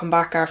about it and come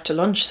back after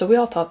lunch. So we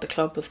all thought the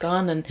club was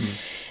gone,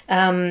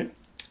 and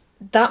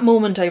that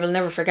moment I will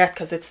never forget,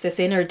 because it's this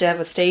inner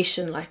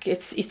devastation. Like,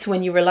 it's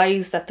when you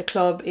realise that the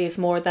club is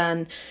more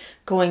than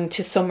going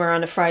to somewhere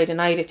on a Friday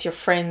night. It's your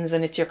friends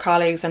and it's your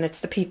colleagues and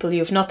it's the people you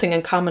have nothing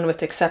in common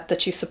with except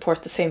that you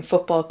support the same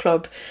football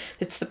club.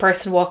 It's the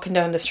person walking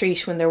down the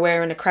street when they're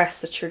wearing a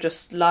crest that you're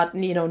just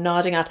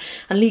nodding at.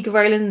 And League of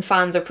Ireland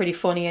fans are pretty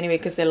funny anyway,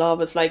 because they'll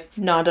always like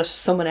nod at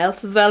someone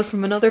else as well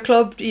from another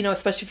club, you know,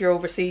 especially if you're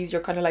overseas.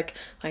 You're kind of like,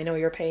 I know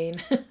your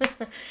pain.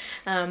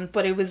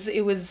 But it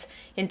was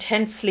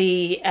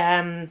intensely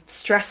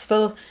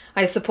stressful.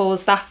 I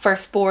suppose that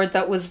first board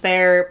that was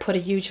there put a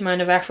huge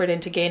amount of effort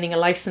into gaining a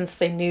licence.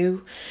 They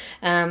knew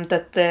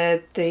that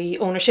the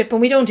ownership,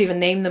 and we don't even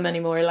name them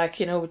anymore,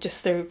 like, you know,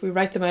 just we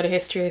write them out of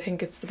history. I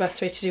think it's the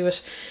best way to do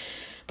it.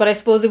 But I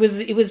suppose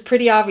it was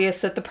pretty obvious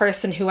that the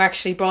person who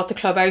actually brought the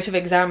club out of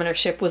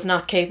examinership was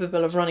not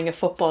capable of running a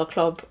football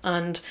club.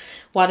 And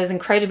what is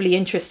incredibly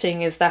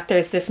interesting is that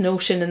there's this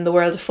notion in the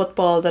world of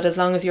football that as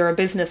long as you're a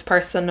business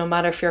person, no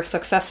matter if you're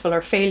successful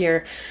or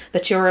failure,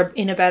 that you're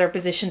in a better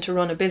position to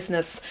run a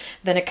business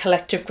than a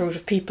collective group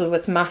of people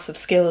with massive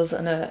skills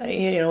and a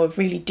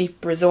really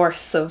deep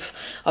resource of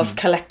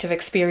collective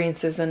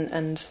experiences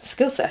and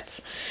skill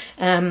sets.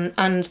 And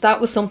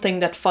that was something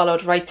that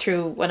followed right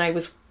through when I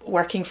was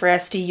working for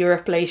SD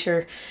Europe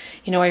later.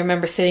 You know, I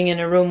remember sitting in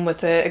a room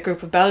with a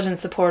group of Belgian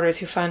supporters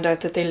who found out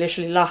that they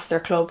literally lost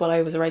their club while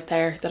I was right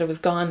there, that it was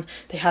gone.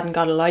 They hadn't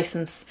got a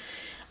licence.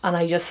 And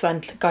I just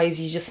went, guys,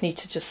 you just need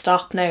to just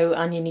stop now,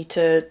 and you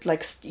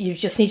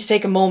just need to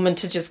take a moment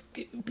to just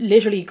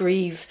literally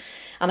grieve.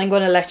 And I'm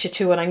going to let you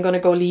to it. I'm going to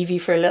go leave you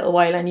for a little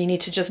while, and you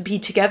need to just be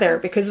together,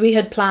 because we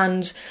had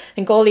planned, I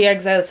think all the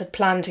exiles had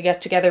planned to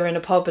get together in a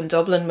pub in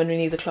Dublin when we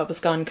knew the club was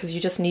gone, because you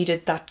just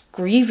needed that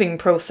grieving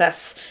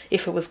process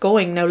if it was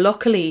going. Now,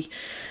 luckily,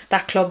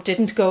 our club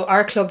didn't go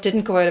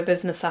out of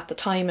business at the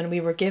time, and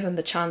we were given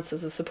the chance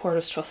as a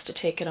supporters trust to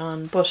take it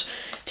on. But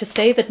to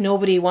say that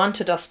nobody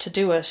wanted us to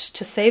do it,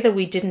 to say that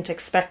we didn't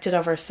expect it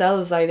of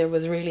ourselves either,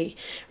 was really,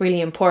 really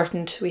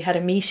important. We had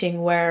a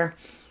meeting where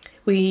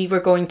we were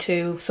going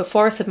to, so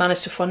Forrest had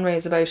managed to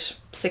fundraise about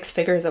 6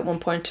 figures at one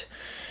point,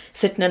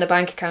 sitting in a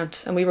bank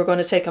account, and we were going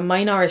to take a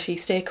minority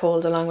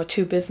stakehold along with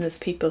 2 business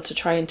people to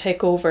try and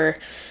take over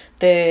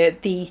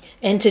the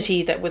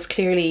entity that was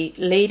clearly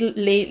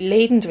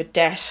laden with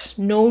debt,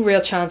 no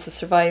real chance of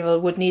survival,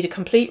 would need a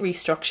complete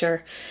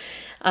restructure.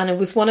 And it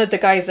was one of the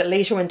guys that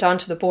later went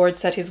onto the board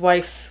said his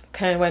wife's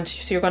kind of went,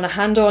 so you're going to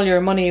hand all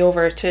your money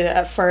over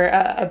to for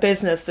a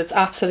business that's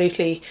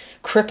absolutely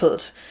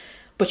crippled,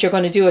 but you're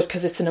going to do it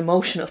because it's an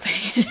emotional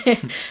thing.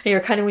 And you're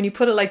kind of, when you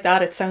put it like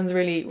that, it sounds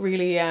really,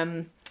 really,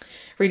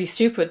 really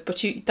stupid.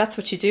 But that's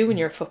what you do when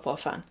you're a football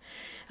fan.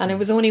 And it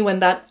was only when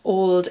that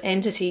old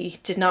entity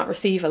did not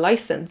receive a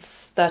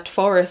licence that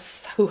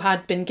Forrest, who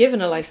had been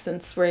given a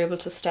licence, were able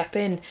to step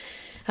in.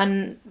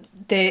 And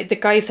the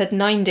guys had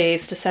 9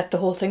 days to set the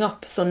whole thing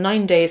up. So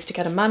 9 days to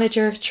get a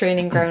manager,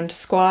 training ground,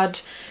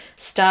 squad,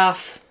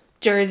 staff,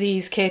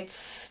 jerseys,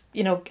 kits,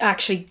 you know,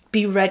 actually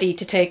be ready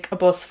to take a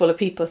bus full of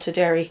people to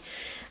Derry.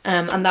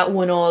 And that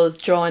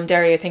 1-1 draw in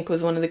Derry, I think,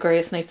 was one of the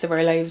greatest nights of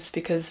our lives,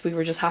 because we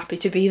were just happy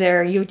to be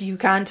there. You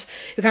can't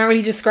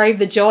really describe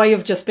the joy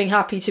of just being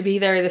happy to be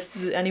there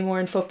anymore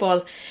in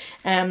football.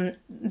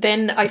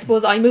 Then I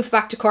suppose I moved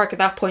back to Cork at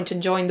that point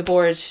and joined the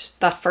board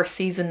that first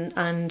season,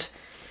 and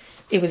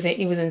it was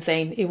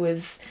insane. It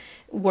was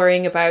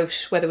worrying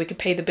about whether we could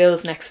pay the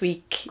bills next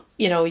week,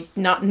 you know,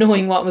 not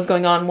knowing what was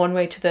going on one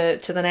way to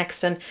the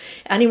next. And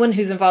anyone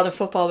who's involved in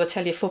football will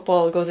tell you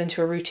football goes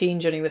into a routine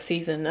during the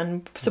season,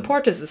 and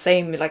support is the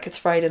same. Like, it's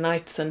Friday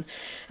nights, and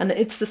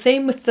it's the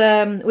same with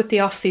the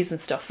off-season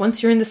stuff.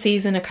 Once you're in the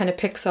season, it kind of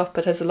picks up.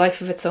 It has a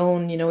life of its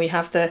own. You know, you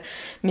have the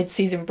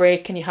mid-season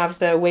break, and you have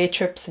the away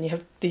trips, and you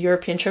have the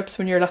European trips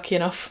when you're lucky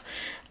enough.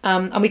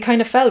 And we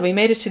kind of fell. We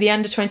made it to the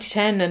end of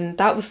 2010, and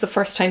that was the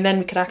first time then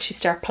we could actually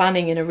start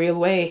planning in a real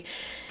way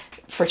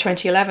for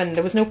 2011.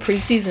 There was no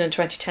pre-season in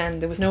 2010.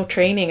 There was no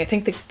training. I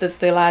think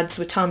the lads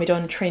with Tommy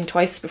Dunn trained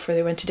twice before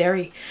they went to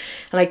Derry.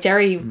 And like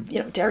Derry,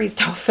 you know, Derry's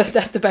tough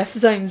at the best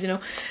of times, you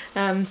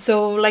know.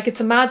 So like, it's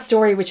a mad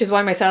story, which is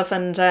why myself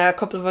and a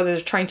couple of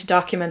others are trying to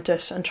document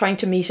it and trying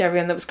to meet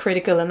everyone that was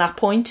critical in that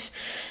point.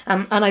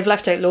 And I've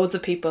left out loads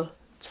of people.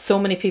 So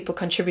many people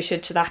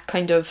contributed to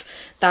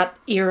that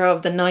era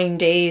of the 9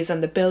 days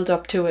and the build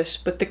up to it.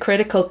 But the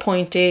critical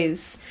point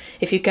is,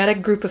 if you get a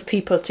group of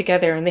people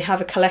together and they have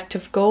a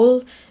collective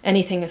goal,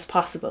 anything is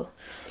possible.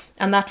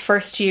 And that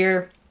first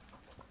year,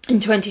 in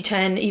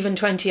 2010, even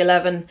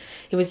 2011,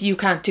 it was, you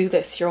can't do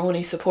this, you're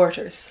only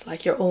supporters,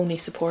 like you're only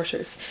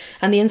supporters.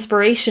 And the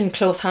inspiration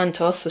close hand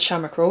to us was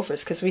Shamrock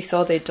Rovers, because we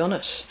saw they'd done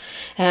it.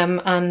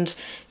 And,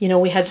 you know,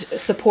 we had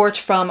support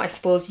from, I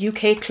suppose,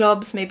 UK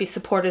clubs, maybe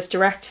Supporters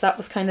Direct, that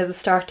was kind of the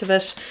start of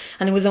it.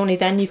 And it was only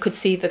then you could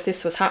see that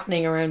this was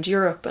happening around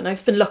Europe. And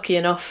I've been lucky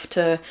enough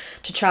to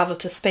travel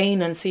to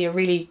Spain and see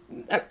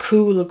a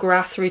cool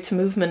grassroots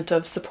movement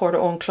of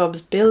supporter-owned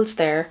clubs build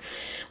there.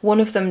 One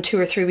of them 2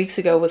 or 3 weeks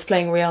ago was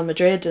playing Real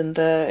Madrid in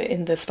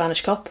the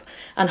Spanish Cup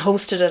and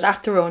hosted it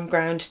at their own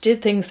ground,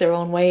 did things their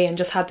own way, and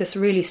just had this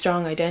really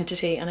strong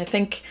identity. And I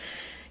think,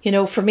 you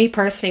know, for me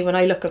personally, when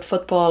I look at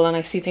football and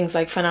I see things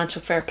like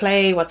financial fair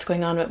play, what's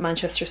going on with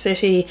Manchester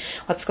City,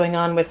 what's going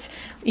on with,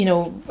 you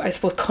know, I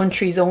suppose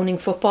countries owning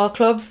football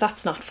clubs,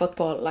 that's not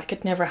football. Like,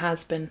 it never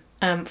has been.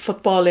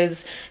 Football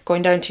is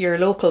going down to your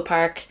local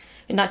park,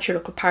 not your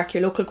local park,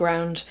 your local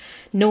ground,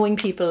 knowing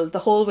people the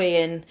whole way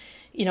in,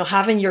 you know,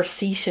 having your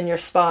seat in your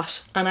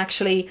spot. And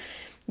actually,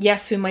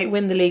 yes, we might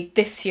win the league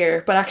this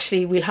year, but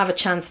actually we'll have a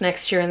chance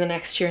next year and the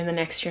next year and the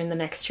next year and the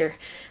next year.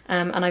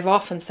 And I've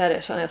often said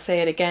it, and I'll say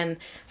it again,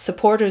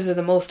 supporters are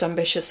the most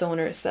ambitious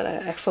owners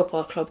that a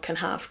football club can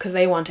have, because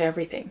they want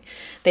everything.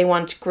 They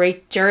want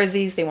great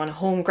jerseys, they want a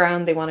home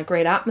ground, they want a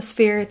great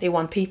atmosphere, they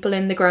want people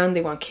in the ground,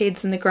 they want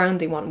kids in the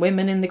ground, they want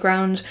women in the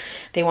ground,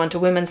 they want a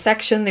women's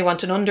section, they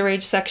want an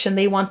underage section,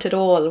 they want it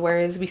all.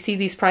 Whereas we see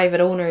these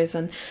private owners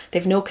and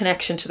they've no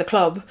connection to the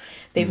club,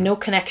 they've no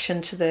connection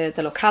to the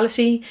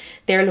locality.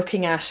 They're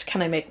looking at,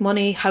 can I make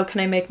money? How can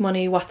I make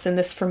money? What's in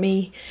this for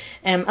me?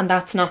 And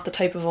that's not the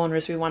type of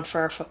owners we want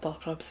for our football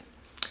clubs.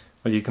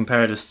 Well, you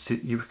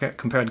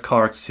compared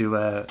Cork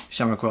to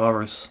Shamrock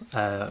Rovers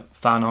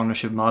fan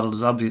ownership model.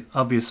 There's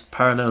obvious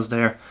parallels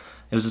there.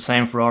 It was the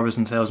same for Rovers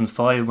in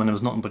 2005 when it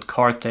was nothing but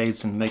court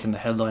dates and making the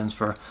headlines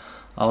for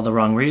all the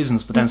wrong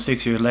reasons. But then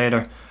 6 years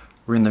later,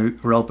 we're in the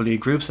Europa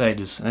League group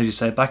stages. And as you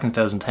said, back in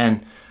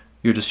 2010,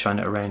 you're just trying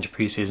to arrange a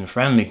pre-season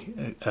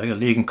friendly. A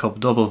League and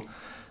Cup double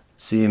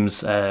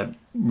seems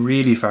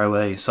really far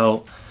away.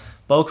 So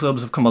both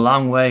clubs have come a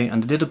long way,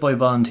 and they did it by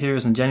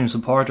volunteers and genuine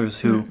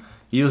supporters who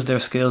use their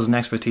skills and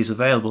expertise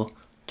available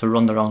to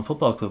run their own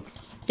football club.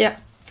 Yeah.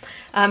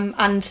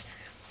 And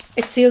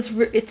it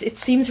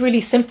seems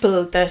really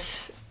simple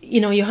that, you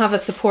know, you have a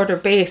supporter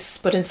base,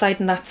 but inside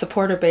in that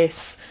supporter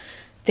base,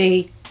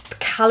 the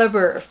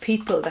calibre of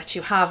people that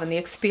you have and the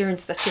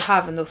experience that you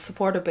have in those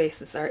supporter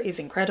bases is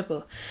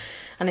incredible.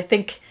 And I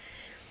think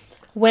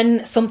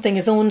when something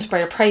is owned by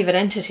a private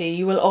entity,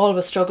 you will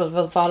always struggle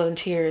with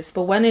volunteers.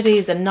 But when it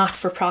is a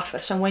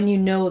not-for-profit, and when you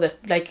know that,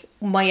 like,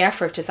 my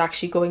effort is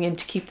actually going in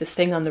to keep this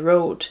thing on the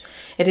road,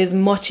 it is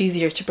much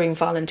easier to bring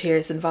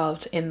volunteers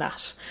involved in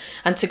that.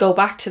 And to go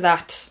back to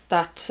that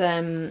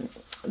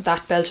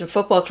Belgian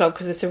football club,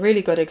 because it's a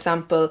really good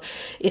example,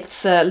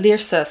 it's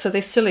Lierse, so they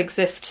still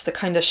exist, the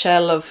kind of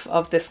shell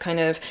of this kind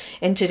of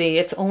entity.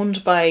 It's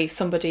owned by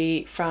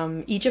somebody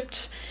from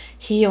Egypt.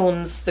 He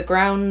owns the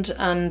ground,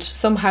 and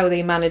somehow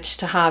they managed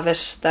to have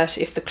it that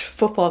if the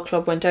football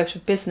club went out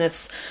of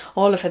business,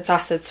 all of its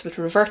assets would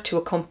revert to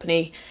a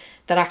company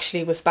that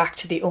actually was back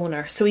to the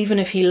owner. So even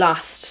if he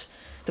lost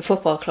the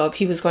football club,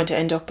 he was going to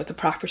end up with the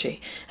property.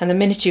 And the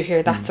minute you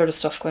hear that sort of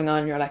stuff going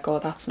on, you're like, oh,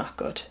 that's not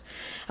good.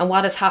 And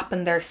what has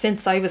happened there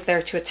since I was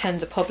there to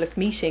attend a public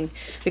meeting,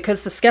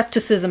 because the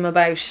scepticism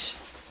about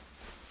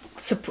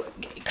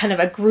kind of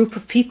a group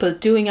of people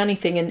doing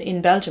anything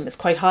in Belgium is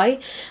quite high,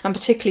 and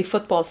particularly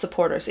football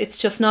supporters. It's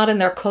just not in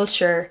their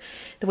culture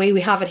the way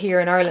we have it here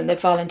in Ireland, that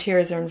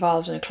volunteers are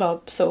involved in a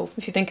club. So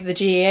if you think of the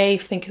GAA,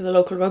 if you think of the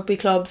local rugby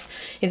clubs,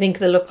 you think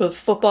of the local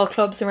football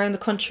clubs around the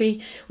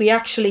country, we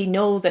actually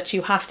know that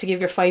you have to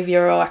give your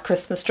 €5 at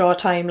Christmas draw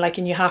time, like,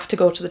 and you have to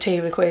go to the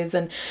table quiz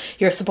and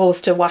you're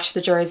supposed to wash the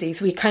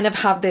jerseys. We kind of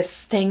have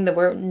this thing that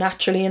we're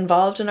naturally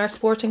involved in our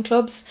sporting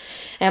clubs.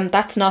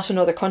 That's not in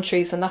other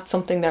countries, and that's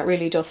something that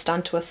really does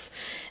stand to us.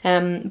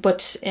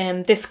 But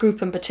this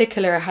group in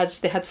particular had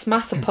this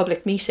massive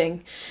public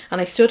meeting,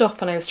 and I stood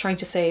up and I was trying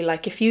to say,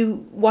 like,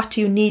 what do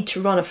you need to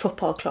run a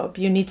football club?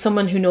 You need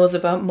someone who knows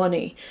about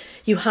money.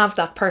 You have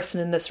that person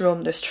in this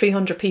room. There's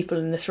 300 people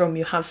in this room.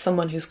 You have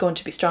someone who's going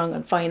to be strong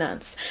on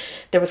finance.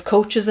 There was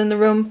coaches in the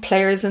room,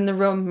 players in the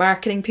room,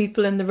 marketing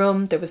people in the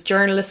room. There was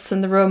journalists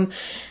in the room.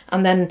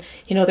 And then,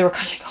 you know, they were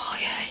kind of like, oh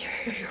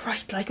yeah, you're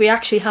right. Like, we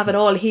actually have it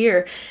all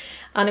here.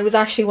 And it was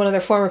actually one of their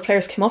former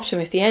players came up to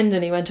me at the end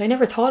and he went, I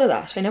never thought of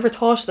that. I never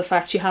thought of the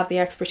fact you have the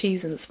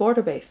expertise in the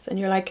supporter base. And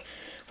you're like,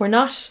 we're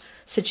not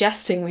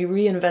suggesting we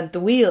reinvent the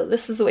wheel.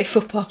 This is the way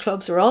football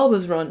clubs were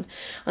always run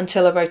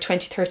until about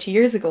 20, 30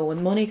 years ago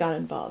when money got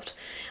involved.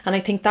 And I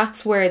think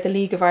that's where the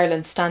League of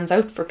Ireland stands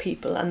out for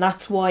people, and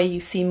that's why you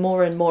see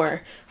more and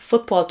more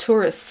football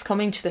tourists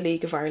coming to the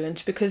League of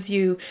Ireland, because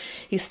you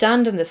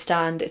stand in the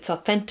stand, it's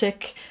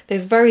authentic,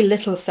 there's very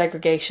little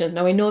segregation.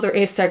 Now I know there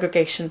is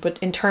segregation, but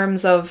in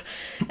terms of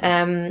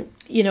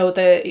you know,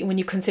 when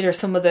you consider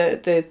some of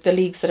the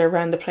leagues that are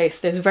around the place,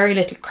 there's very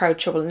little crowd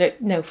trouble.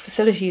 Now,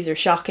 facilities are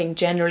shocking,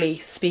 generally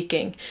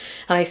speaking.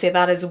 And I say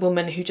that as a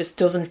woman who just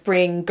doesn't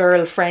bring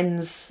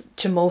girlfriends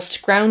to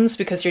most grounds,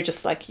 because you're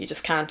just like, you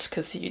just can't,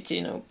 because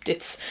you know,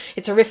 it's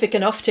horrific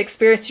enough to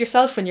experience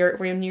yourself when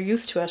you're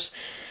used to it.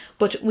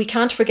 But we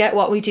can't forget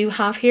what we do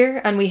have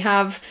here, and we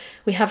have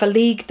a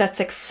league that's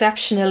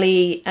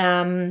exceptionally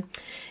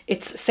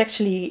it's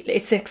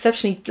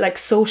exceptionally like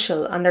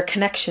social, and their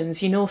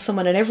connections. You know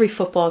someone in every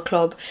football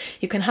club.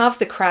 You can have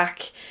the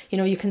crack. You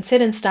know, you can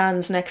sit in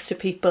stands next to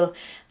people.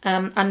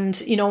 And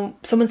you know,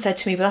 someone said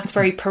to me, "But that's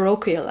very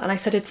parochial," and I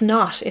said, "It's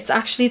not. It's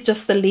actually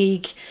just the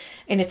league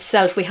in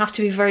itself. We have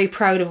to be very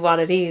proud of what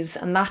it is,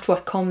 and that's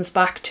what comes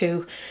back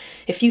to.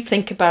 If you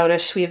think about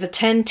it, we have a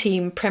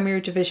 10-team Premier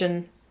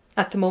Division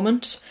at the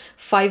moment.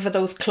 5 of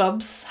those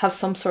clubs have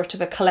some sort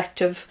of a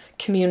collective,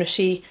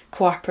 community,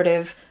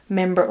 cooperative,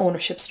 member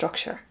ownership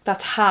structure.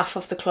 That's half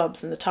of the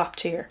clubs in the top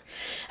tier.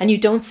 And you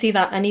don't see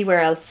that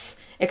anywhere else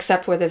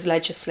except where there's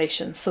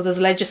legislation. So there's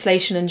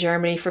legislation in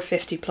Germany for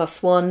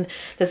 50+1.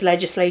 There's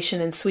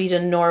legislation in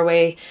Sweden,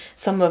 Norway,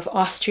 some of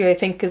Austria, I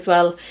think, as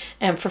well,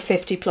 for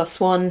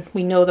 50+1.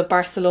 We know that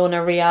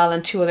Barcelona, Real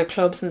and 2 other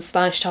clubs in the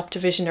Spanish top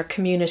division are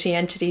community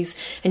entities,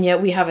 and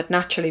yet we have it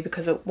naturally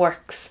because it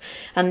works.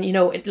 And, you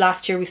know,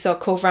 last year we saw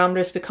Cove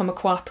Ramblers become a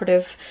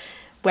cooperative.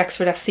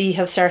 Wexford FC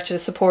have started a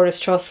supporters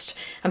trust,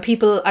 and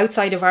people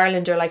outside of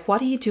Ireland are like,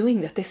 what are you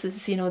doing that this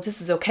is, you know, this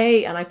is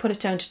okay? And I put it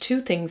down to 2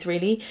 things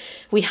really.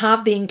 We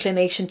have the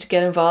inclination to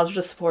get involved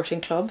with a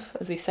sporting club,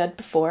 as we said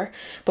before,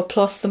 but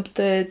plus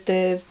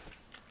the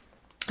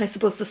I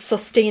suppose the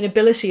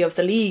sustainability of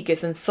the league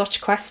is in such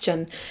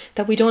question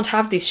that we don't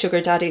have these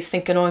sugar daddies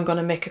thinking, oh, I'm going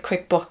to make a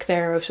quick buck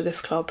there out of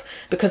this club,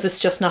 because it's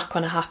just not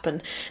going to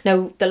happen.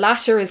 Now, the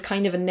latter is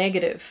kind of a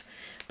negative,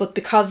 but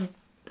because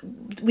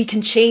we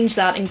can change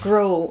that and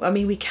grow. I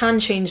mean, we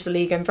can change the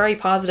league. I'm very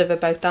positive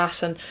about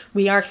that, and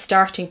we are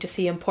starting to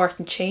see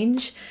important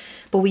change,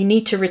 but we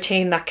need to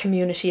retain that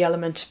community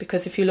element,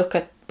 because if you look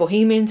at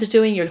Bohemians are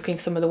doing, you're looking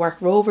at some of the work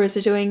Rovers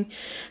are doing.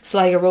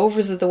 Sligo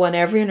Rovers are the one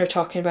everyone are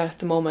talking about at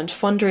the moment,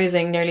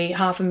 fundraising nearly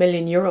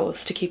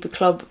 €500,000 to keep a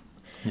club.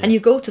 Yeah. And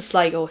you go to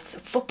Sligo, it's a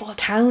football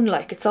town,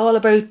 like, it's all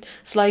about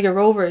Sligo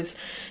Rovers.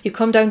 You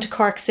come down to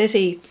Cork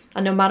City,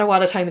 and no matter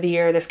what time of the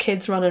year, there's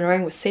kids running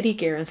around with City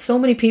gear, and so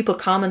many people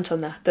comment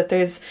on that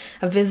there's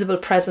a visible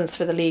presence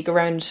for the league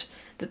around,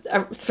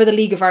 for the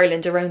League of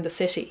Ireland around the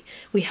city.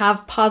 We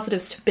have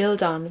positives to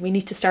build on. We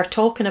need to start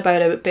talking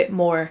about it a bit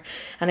more,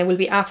 and it will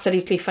be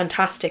absolutely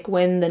fantastic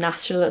when the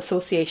National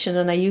Association,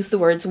 and I use the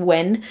words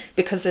when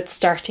because it's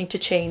starting to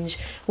change,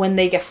 when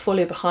they get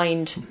fully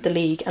behind the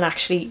league and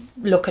actually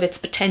look at its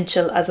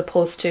potential as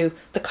opposed to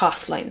the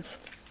cost lines.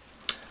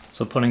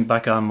 So putting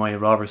back on my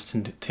Roberts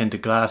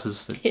tinted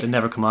glasses, they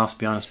never come off, to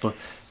be honest, but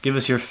give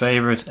us your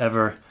favourite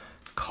ever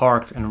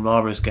Cork and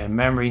Roberts game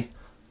memory,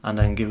 and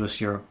then give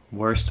us your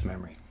worst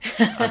memory.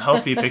 And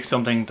hope you pick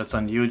something that's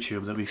on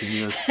YouTube that we can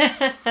use.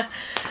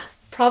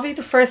 Probably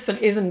the first one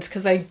isn't,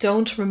 because I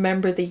don't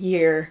remember the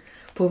year,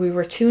 but we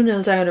were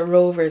 2-0 down at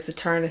Rovers at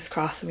Turner's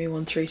Cross and we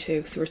won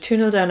 3-2. So we were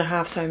 2-0 down at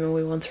half time and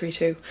we won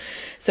 3-2.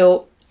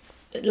 So,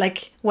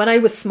 like, when I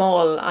was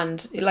small,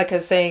 and like I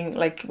was saying,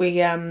 like, we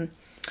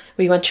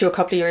went through a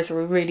couple of years where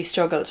we really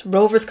struggled.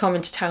 Rovers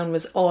coming to town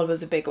was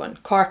always a big one.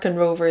 Cork and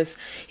Rovers.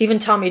 Even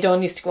Tommy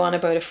Dunn used to go on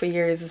about it for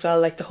years as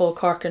well, like the whole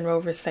Cork and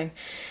Rovers thing.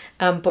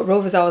 But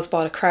Rovers always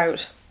bought a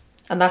crowd.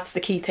 And that's the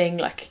key thing,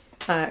 like,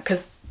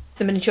 because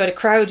the minute you had a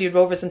crowd, you had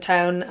Rovers in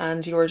town,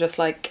 and you were just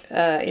like,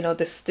 you know,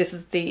 this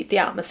is the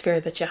atmosphere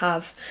that you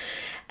have.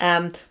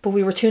 But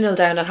we were 2-0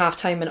 down at half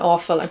time and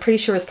awful. I'm pretty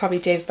sure it's probably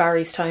Dave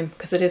Barry's time,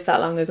 because it is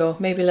that long ago,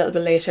 maybe a little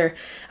bit later,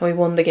 and we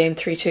won the game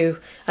 3-2.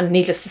 And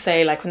needless to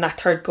say, like, when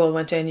that third goal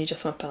went in, you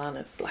just went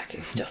bananas. Like, it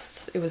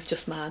was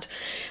just mad.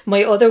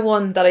 My other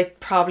one that I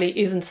probably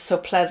isn't so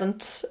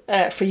pleasant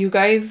for you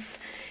guys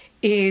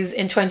is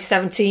in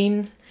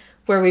 2017,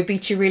 where we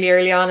beat you really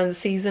early on in the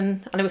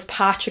season, and it was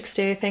Patrick's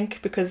Day, I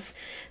think, because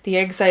the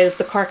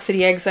Cork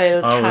City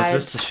Exiles had...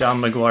 was this the Sean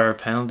Maguire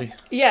penalty?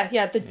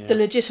 Yeah, the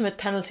legitimate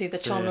penalty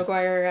that Sean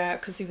Maguire,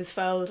 because he was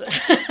fouled.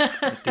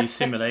 The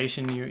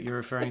simulation you're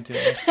referring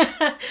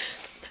to?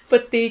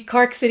 But the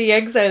Cork City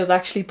Exiles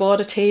actually bought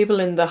a table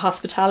in the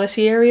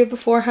hospitality area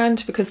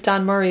beforehand, because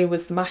Dan Murray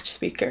was the match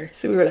speaker.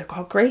 So we were like,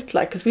 oh great,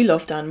 like, because we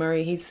love Dan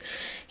Murray. He's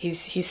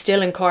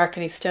still in Cork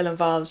and he's still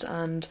involved,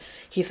 and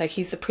he's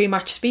the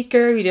pre-match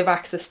speaker. We'd have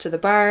access to the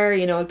bar,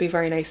 you know, it'd be a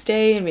very nice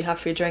day, and we'd have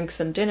free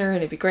drinks and dinner, and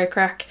it'd be great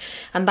crack.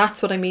 And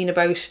that's what I mean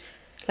about,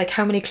 like,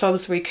 how many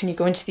clubs can you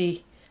go into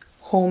the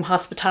home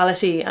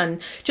hospitality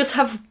and just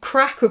have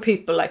crack with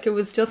people? Like, it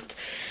was just...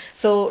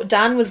 So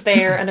Dan was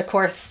there, and of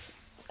course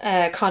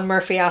Con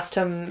Murphy asked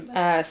him,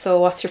 so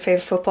what's your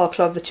favourite football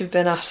club that you've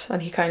been at?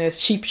 And he kind of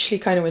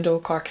sheepishly went, oh,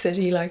 Cork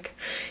City, like,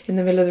 in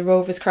the middle of the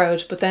Rovers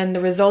crowd. But then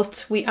the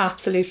result, we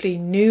absolutely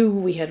knew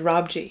we had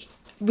robbed you.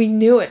 we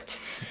knew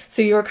it.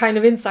 So you were kind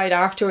of inside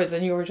afterwards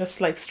and you were just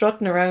like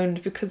strutting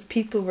around because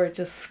people were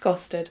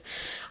disgusted.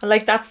 And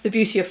like, that's the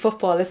beauty of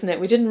football, isn't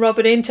it? We didn't rub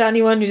it into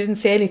anyone, you didn't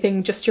say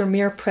anything, just your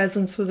mere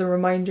presence was a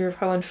reminder of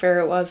how unfair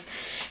it was.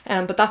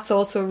 But that's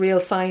also a real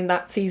sign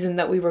that season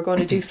that we were going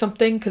to do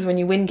something, because when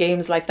you win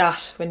games like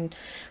that, when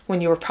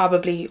you were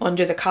probably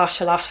under the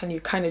cosh a lot and you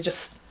kind of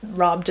just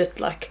robbed it,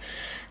 like,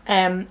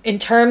 in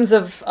terms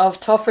of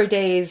tougher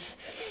days,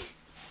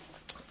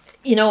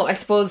 you know, I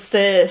suppose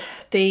the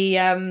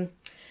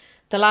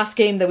last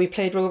game that we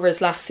played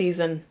Rovers last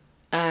season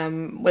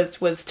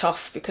was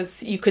tough,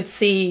 because you could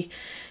see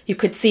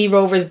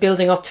Rovers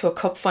building up to a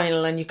cup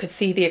final, and you could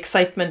see the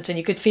excitement and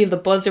you could feel the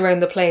buzz around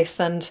the place,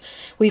 and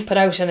we put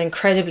out an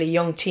incredibly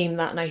young team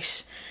that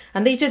night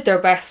and they did their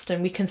best,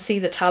 and we can see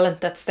the talent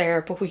that's there,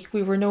 but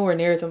we were nowhere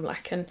near them,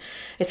 like, and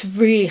it's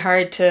really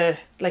hard to,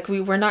 like, we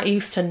were not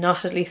used to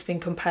not at least being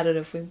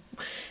competitive.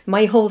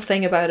 My whole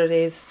thing about it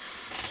is,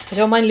 I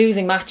don't mind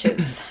losing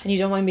matches and you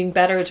don't mind being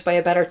bettered by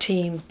a better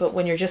team, but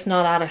when you're just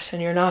not at it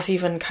and you're not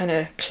even kind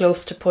of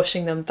close to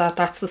pushing them,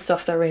 that's the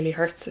stuff that really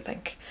hurts, I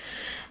think.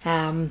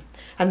 And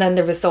then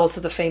there was also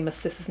the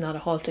famous "this is not a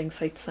halting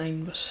sight"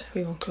 sign, but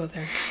we won't go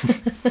there.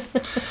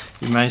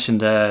 You mentioned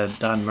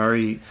Dan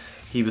Murray.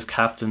 He was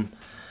captain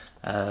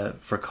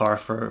for Cork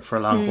for a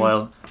long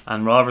while,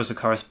 and Rovers, of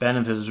course,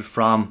 benefited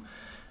from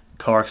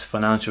Cork's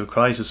financial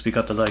crisis. We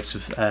got the likes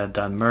of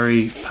Dan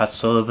Murray, Pat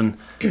Sullivan,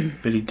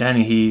 Billy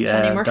Dennehy,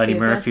 Danny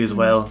Murphy as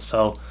well.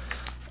 So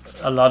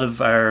a lot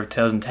of our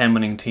 2010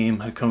 winning team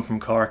had come from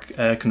Cork.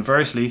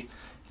 Conversely,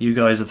 you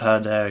guys have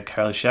had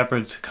Carl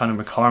Shepherd,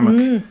 Conor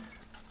McCormack.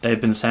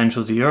 They've been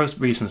central to your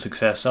recent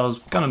success. So it's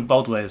kind of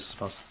both ways, I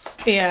suppose.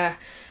 Yeah,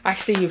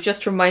 actually, you've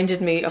just reminded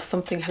me of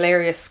something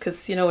hilarious,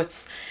 because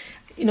it's,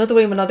 the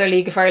way when other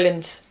League of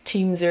Ireland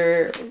teams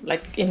are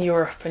like in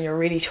Europe and you're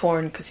really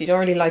torn because you don't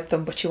really like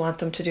them but you want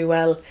them to do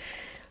well.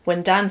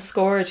 When Dan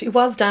scored, it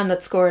was Dan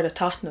that scored at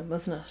Tottenham,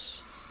 wasn't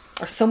it?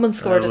 Or someone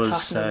scored at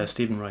Tottenham.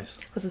 Stephen Rice.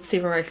 Was it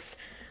Stephen Rice?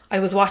 I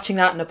was watching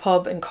that in a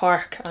pub in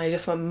Cork and I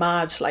just went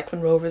mad, like, when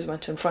Rovers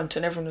went in front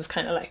and everyone was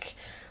kind of like,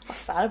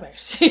 what's that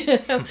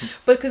about?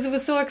 But because it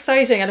was so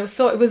exciting, and it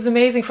was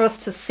amazing for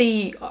us to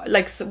see,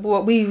 like,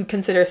 what we would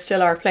consider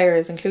still our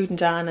players, including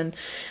Dan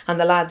and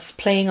the lads,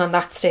 playing on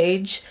that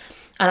stage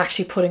and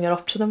actually putting it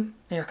up to them.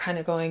 And you're kind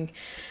of going,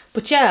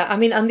 but yeah, I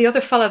mean, and the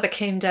other fella that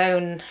came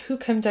down, who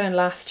came down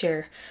last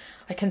year,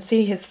 I can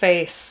see his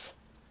face.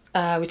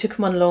 We took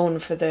him on loan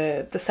for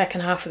the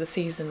second half of the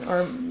season,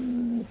 or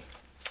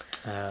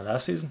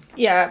last season.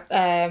 Yeah,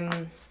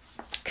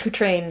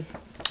 Cutrain.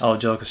 Oh,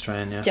 Joel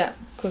Custrain, yeah. Yeah,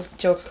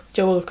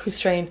 Joel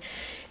Custrain.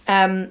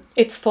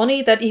 It's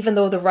funny that even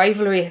though the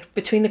rivalry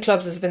between the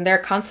clubs has been there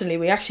constantly,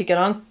 we actually get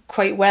on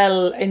quite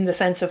well in the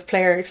sense of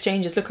player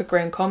exchanges. Look at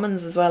Graham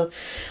Cummins as well.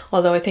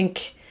 Although I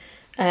think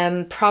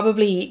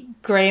probably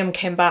Graham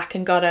came back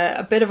and got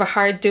a bit of a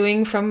hard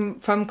doing from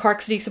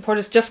Cork City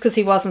supporters just because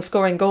he wasn't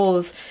scoring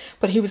goals,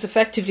 but he was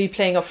effectively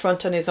playing up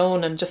front on his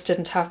own and just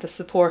didn't have the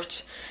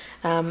support.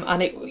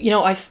 And it,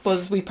 I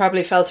suppose we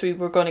probably felt we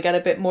were going to get a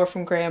bit more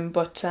from Graham,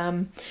 but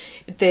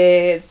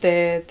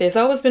there's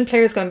always been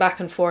players going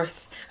back and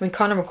forth. I mean,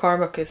 Conor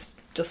McCormack is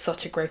just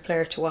such a great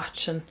player to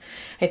watch, and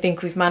I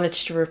think we've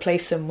managed to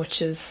replace him,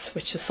 which is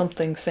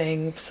something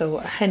saying. So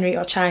Henry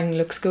Ochang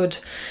looks good,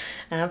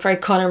 very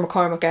Conor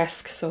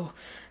McCormack-esque. So,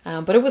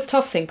 but it was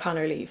tough seeing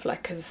Conor leave,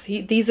 like, because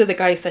these are the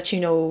guys that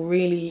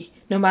really,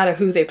 no matter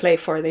who they play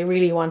for, they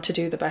really want to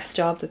do the best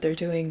job that they're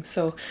doing.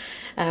 So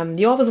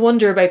you always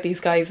wonder about these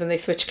guys when they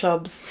switch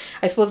clubs.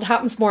 I suppose it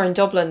happens more in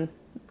Dublin,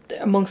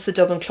 amongst the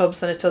Dublin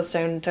clubs, than it does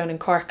down in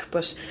Cork.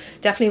 But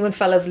definitely when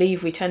fellas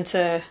leave, we tend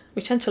to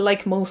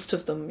like most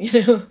of them,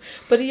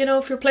 But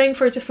if you're playing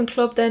for a different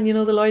club, then the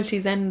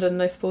loyalties end,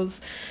 and I suppose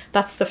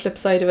that's the flip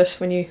side of it.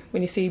 When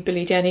you see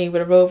Billy Denny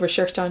with a Rover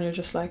shirt on, you're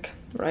just like,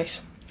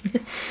 right.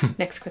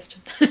 Next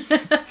question.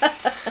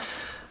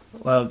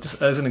 Well,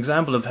 just as an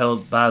example of how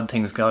bad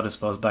things got, I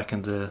suppose, back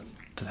in the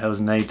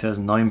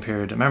 2008-2009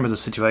 period, I remember the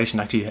situation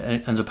actually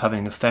ended up having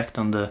an effect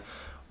on the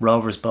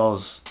Rovers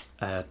Bows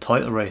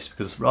title race,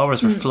 because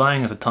Rovers were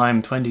flying at the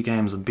time, 20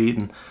 games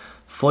unbeaten,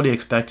 fully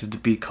expected to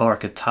beat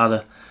Cork at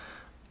Tallaght,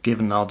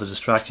 given all the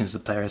distractions the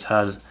players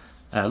had.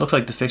 It looked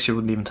like the fixture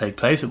wouldn't even take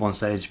place at one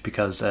stage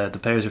because the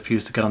players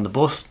refused to get on the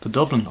bus to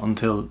Dublin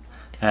until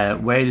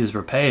wages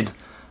were paid.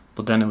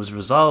 But then it was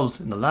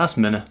resolved in the last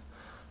minute,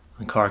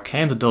 and Cork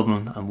came to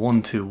Dublin and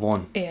won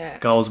 2-1. Yeah.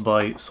 Goals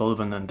by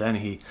Sullivan and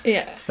Dennehy.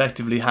 Yeah.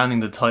 Effectively handing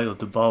the title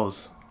to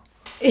Bows.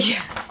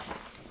 Yeah.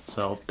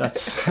 So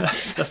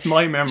that's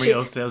my memory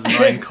of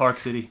 2009 Cork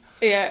City.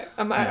 Yeah.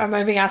 Am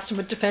I being asked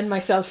to defend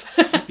myself?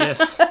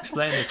 Yes.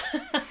 Explain it.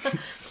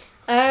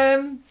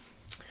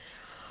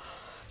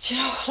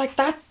 Like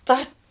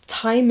that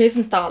time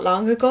isn't that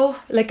long ago.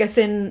 Like, as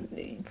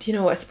in,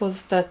 I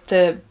suppose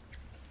that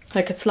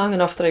it's long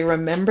enough that I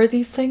remember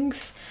these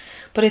things,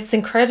 but it's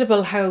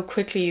incredible how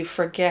quickly you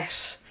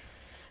forget,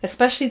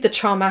 especially the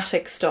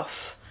traumatic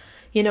stuff.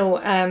 you know,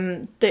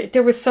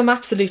 there was some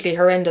absolutely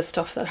horrendous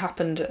stuff that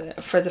happened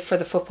for the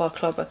football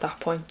club at that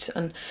point,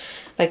 and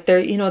like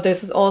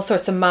there's all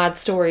sorts of mad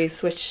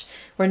stories which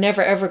we're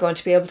never ever going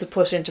to be able to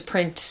put into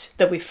print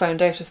that we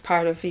found out as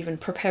part of even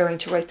preparing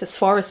to write this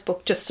Forest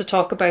book, just to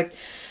talk about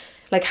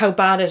like how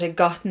bad it had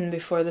gotten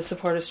before the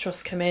Supporters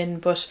Trust came in.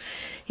 But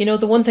you know,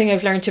 the one thing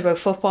I've learned about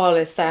football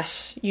is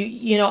that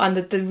you know, and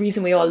the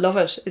reason we all love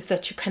it is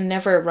that you can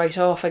never write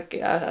off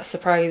a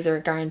surprise or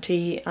a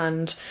guarantee.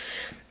 And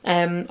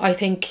I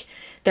think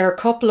there are a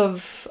couple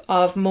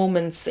of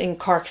moments in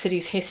Cork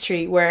City's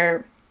history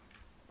where,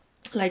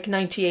 like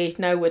 98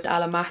 now with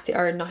Alan Matthews,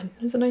 or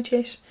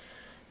 98?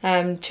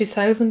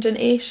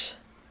 2008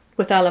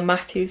 with Alan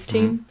Matthews'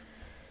 team.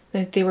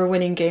 They were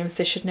winning games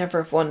they should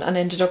never have won and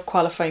ended up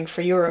qualifying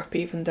for Europe,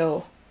 even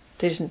though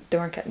they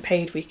weren't getting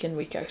paid week in,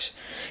 week out.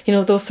 You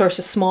know, those sorts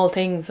of small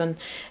things. And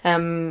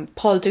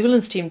Paul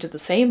Doolan's team did the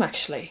same,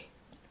 actually.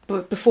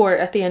 But before,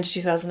 at the end of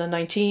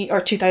 2019 or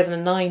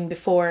 2009,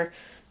 before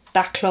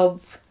that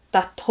club,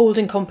 that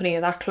holding company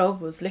of that club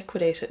was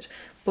liquidated,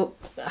 but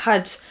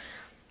had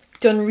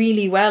done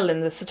really well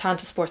in the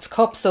Setanta Sports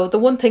Cup. So the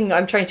one thing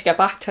I'm trying to get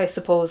back to, I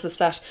suppose, is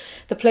that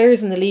the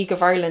players in the League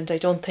of Ireland, I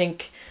don't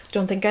think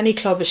any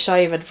club is shy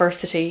of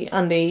adversity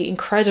and the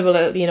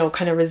incredible, you know,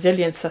 kind of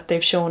resilience that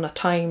they've shown at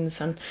times.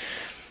 And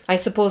I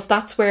suppose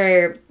that's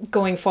where,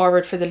 going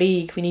forward for the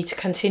league, we need to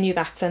continue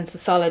that sense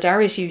of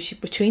solidarity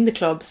between the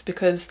clubs,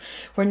 because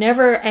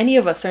any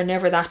of us are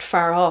never that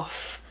far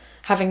off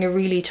having a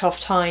really tough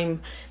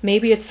time.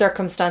 Maybe it's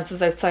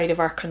circumstances outside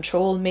of our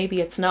control, maybe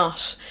it's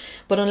not.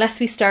 But unless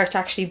we start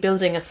actually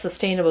building a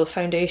sustainable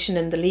foundation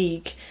in the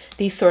league,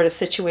 these sort of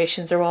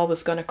situations are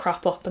always going to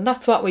crop up. And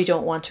that's what we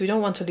don't want. We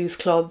don't want to lose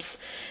clubs.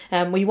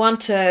 We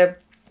want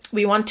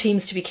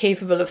teams to be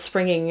capable of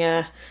springing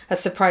a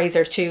surprise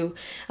or two.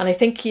 And I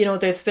think, you know,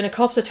 there's been a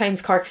couple of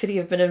times Cork City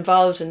have been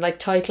involved in like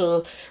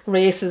title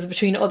races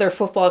between other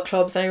football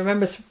clubs. And I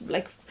remember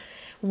like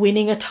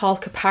winning at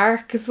Talca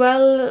Park as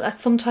well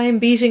at some time,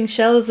 beating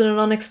Shells in an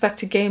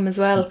unexpected game as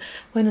well.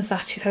 When was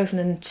that?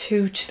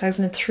 2002,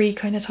 2003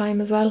 kind of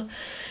time as well.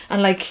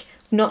 And like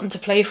nothing to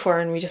play for,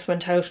 and we just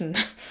went out and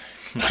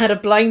had a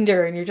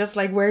blinder, and you're just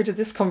like, where did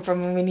this come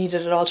from? And we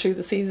needed it all through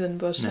the season.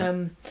 But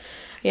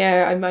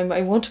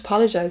I won't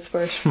apologise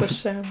for it. But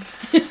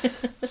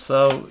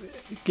So,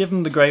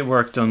 given the great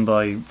work done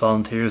by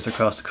volunteers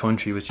across the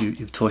country, which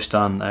you've touched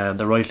on,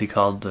 they're rightly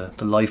called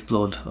the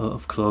lifeblood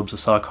of clubs. I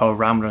saw Cork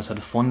Ramblers had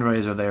a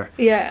fundraiser there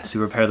to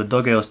repair the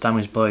dugouts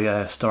damaged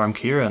by Storm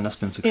Ciara, and that's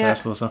been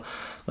successful. So,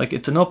 like,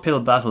 it's an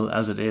uphill battle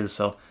as it is.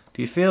 So,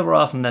 do you feel we're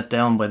often let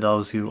down by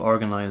those who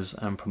organise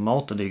and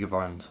promote the League of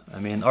Ireland? I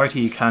mean,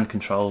 RTE can't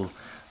control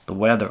the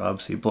weather,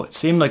 obviously, but it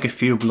seemed like a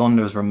few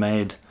blunders were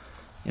made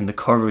in the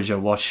coverage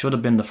of what should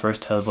have been the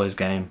first televised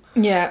game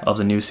of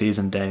the new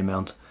season,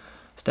 Dalymount.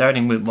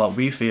 Starting with what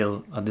we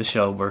feel on this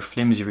show were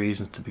flimsy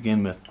reasons to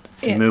begin with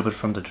to move it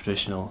from the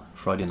traditional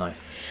Friday night.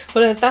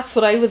 Well, that's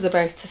what I was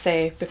about to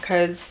say,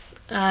 because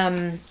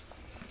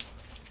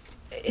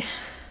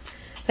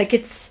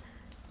it's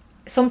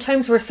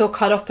sometimes we're so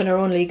caught up in our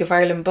own League of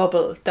Ireland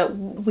bubble that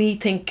we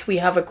think we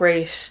have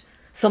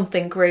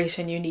something great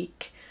and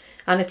unique.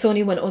 And it's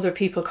only when other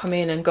people come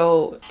in and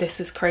go, this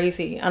is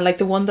crazy. And like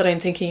the one that I'm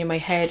thinking in my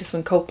head is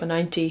when Copa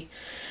 90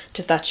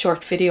 did that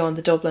short video on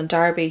the Dublin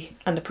Derby,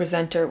 and the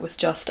presenter was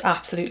just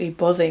absolutely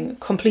buzzing,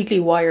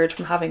 completely wired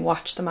from having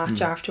watched the match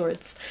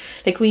afterwards.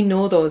 Like, we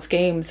know those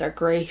games are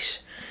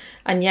great,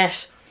 and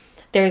yet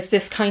there's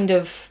this kind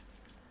of,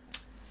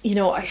 you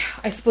know,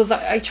 I suppose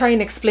I try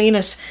and explain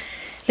it,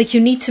 like,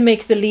 you need to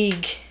make the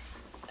league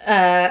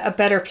a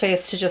better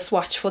place to just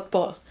watch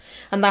football,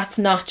 and that's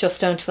not just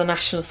down to the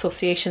national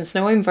associations.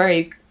 Now, I'm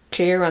very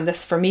clear on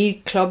this. For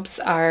me, clubs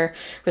are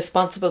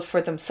responsible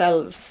for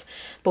themselves,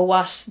 but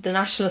what the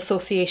National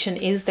Association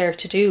is there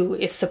to do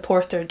is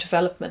support their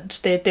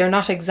development. They're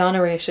not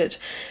exonerated.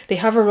 They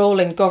have a role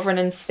in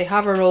governance, they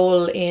have a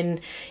role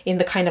in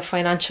the kind of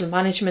financial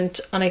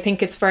management, and I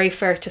think it's very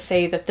fair to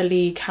say that the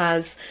league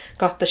has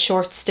got the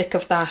short stick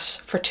of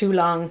that for too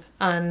long.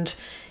 And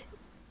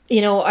you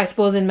know, I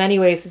suppose in many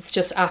ways it's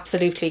just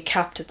absolutely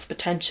capped its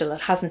potential.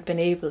 It hasn't been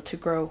able to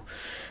grow.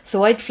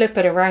 So I'd flip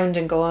it around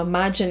and go,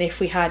 imagine if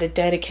we had a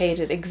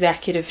dedicated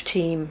executive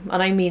team,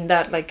 and I mean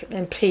that like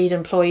paid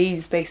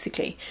employees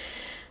basically.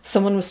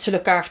 Someone was to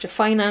look after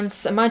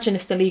finance. Imagine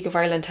if the League of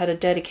Ireland had a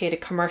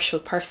dedicated commercial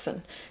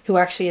person who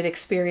actually had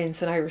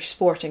experience in Irish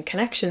sport and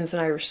connections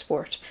in Irish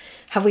sport.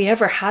 Have we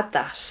ever had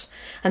that?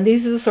 And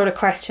these are the sort of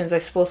questions I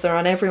suppose that are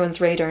on everyone's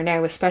radar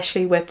now,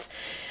 especially with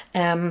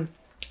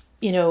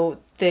you know,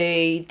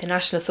 the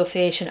National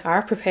Association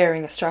are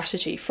preparing a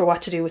strategy for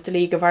what to do with the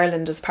League of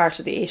Ireland as part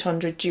of the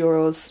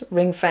 €800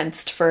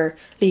 ring-fenced for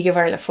League of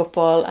Ireland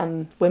football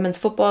and women's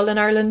football in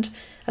Ireland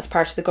as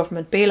part of the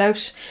government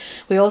bailout.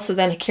 We also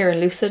then had Kieran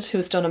Lucid, who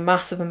has done a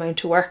massive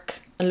amount of work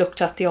and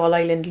looked at the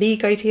All-Ireland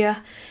League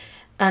idea.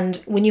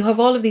 And when you have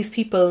all of these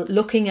people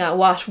looking at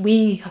what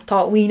we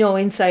thought we know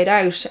inside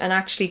out and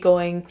actually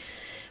going,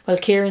 well,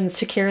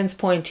 to Kieran's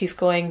point, he's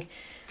going,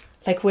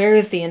 Like, where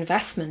is the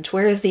investment?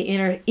 Where is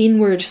the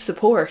inward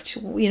support?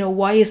 You know,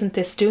 why isn't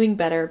this doing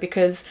better?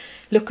 Because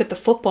look at the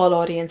football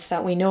audience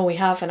that we know we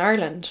have in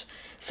Ireland.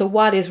 So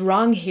what is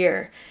wrong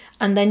here?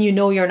 And then you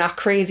know you're not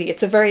crazy.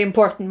 It's a very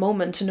important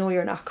moment to know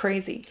you're not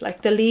crazy.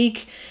 Like, the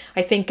league,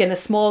 I think in a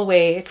small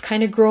way, it's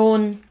kind of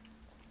grown,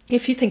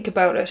 if you think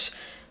about it,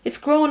 it's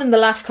grown in the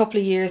last couple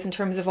of years in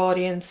terms of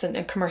audience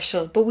and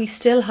commercial, but we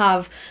still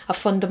have a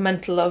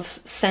fundamental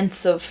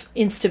sense of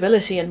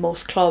instability in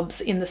most clubs,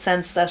 in the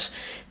sense that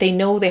they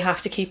know they have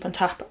to keep on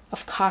top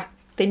of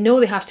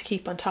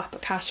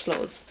cash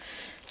flows,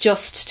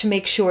 just to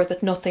make sure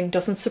that nothing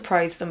doesn't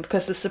surprise them,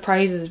 because the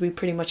surprises we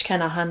pretty much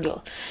cannot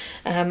handle.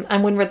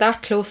 And when we're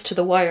that close to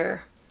the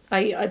wire,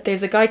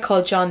 there's a guy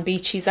called John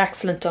Beach. He's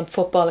excellent on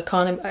football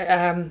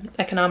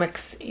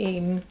economics.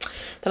 The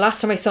last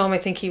time I saw him, I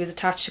think he was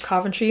attached to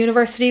Coventry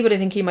University, but I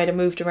think he might have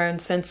moved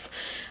around since.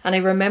 And I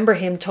remember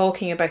him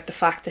talking about the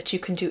fact that you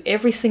can do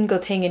every single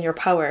thing in your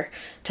power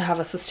to have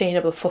a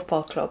sustainable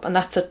football club, and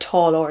that's a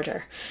tall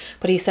order.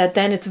 But he said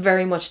then it's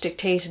very much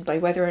dictated by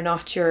whether or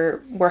not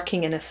you're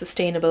working in a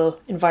sustainable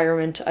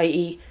environment,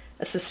 i.e.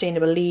 a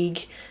sustainable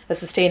league, a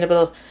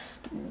sustainable,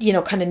 you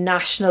know, kind of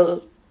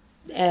national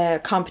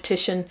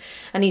competition.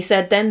 And he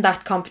said then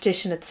that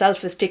competition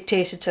itself is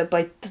dictated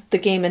by the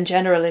game in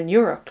general in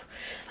Europe.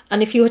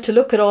 And if you had to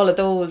look at all of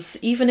those,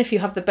 even if you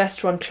have the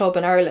best run club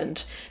in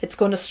Ireland, it's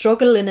going to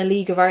struggle in a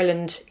League of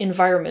Ireland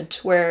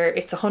environment where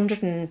it's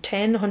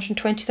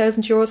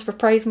 120,000 euros for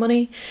prize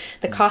money.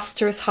 The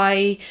costs are as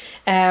high.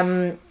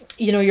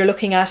 You know, you're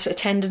looking at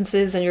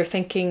attendances and you're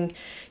thinking,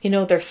 you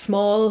know, they're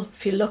small.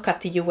 If you look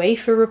at the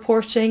UEFA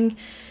reporting,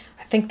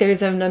 I think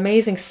there's an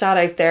amazing stat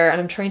out there,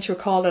 and I'm trying to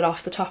recall it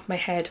off the top of my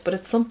head, but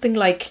it's something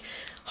like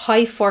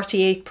high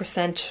 40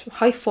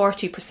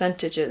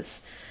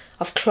 percentages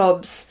of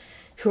clubs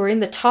who are in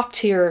the top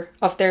tier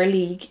of their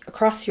league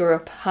across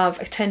Europe have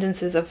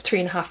attendances of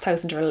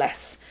 3,500 or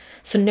less.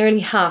 So nearly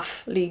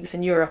half leagues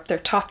in Europe, they're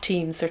top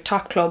teams, they're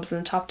top clubs in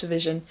the top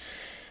division.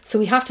 So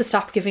we have to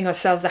stop giving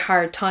ourselves a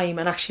hard time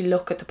and actually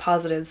look at the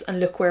positives and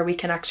look where we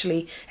can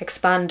actually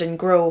expand and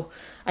grow.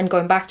 And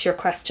going back to your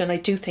question, I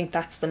do think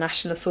that's the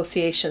National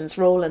Association's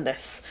role in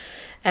this.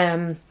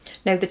 Now,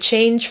 the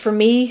change for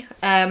me,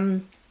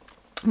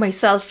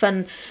 myself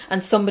and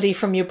somebody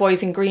from your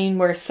Boys in Green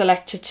were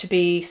selected to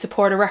be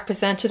supporter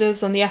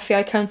representatives on the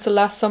FAI Council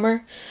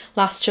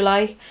last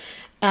July.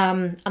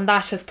 And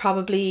that has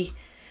probably...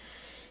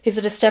 Is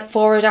it a step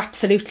forward?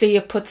 Absolutely.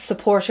 It puts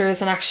supporters,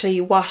 and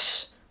actually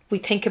what we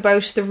think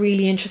about, the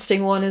really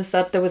interesting one is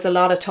that there was a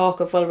lot of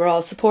talk of, well, we're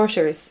all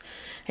supporters.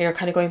 And you're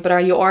kind of going, but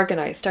are you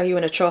organised? Are you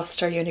in a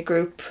trust? Are you in a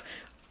group?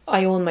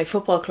 I own my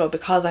football club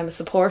because I'm a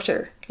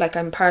supporter. Like,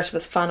 I'm part of a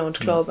fan-owned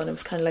club. And it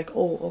was kind of like,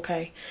 oh,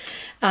 okay.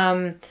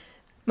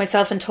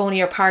 Myself and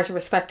Tony are part of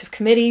respective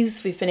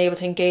committees. We've been able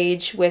to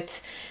engage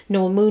with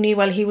Noel Mooney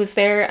while he was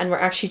there, and we're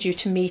actually due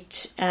to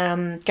meet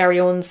Gary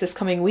Owens this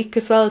coming week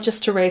as well,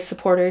 just to raise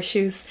supporter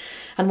issues.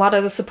 And what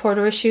are the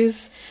supporter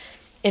issues?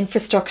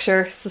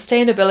 Infrastructure,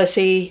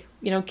 sustainability,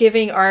 you know,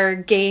 giving our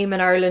game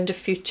in Ireland a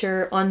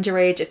future,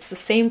 underage. It's the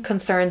same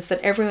concerns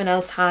that everyone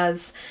else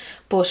has,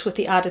 but with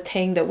the added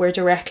thing that we're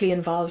directly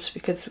involved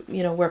because,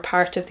 you know, we're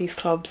part of these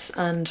clubs,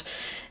 and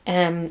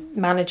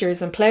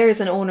managers and players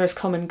and owners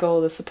come and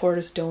go, the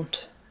supporters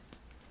don't.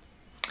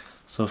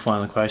 So,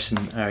 final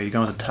question, are you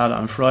going to Tallaght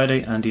on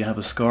Friday, and do you have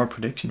a score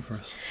prediction for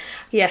us?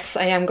 Yes,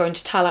 I am going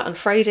to Tallaght on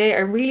Friday.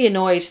 I'm really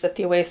annoyed that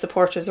the away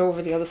supporters are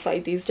over the other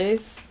side these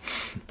days,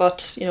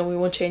 but, you know, we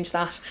won't change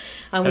that.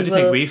 And How do you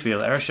think we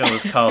feel? Our show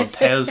is called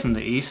Tales from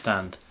the East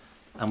Stand,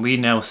 and we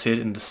now sit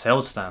in the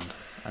South Stand,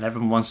 and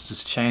everyone wants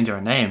us to change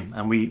our name,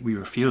 and we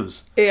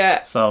refuse.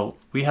 Yeah. So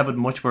we have it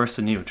much worse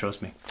than you,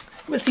 trust me.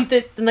 Well, see,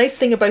 the nice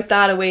thing about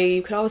that away,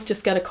 you could always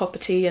just get a cup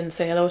of tea and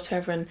say hello to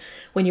everyone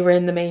when you were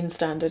in the main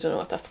stand. I don't know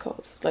what that's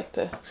called.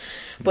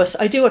 But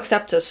I do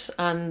accept it.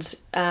 And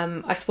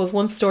I suppose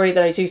one story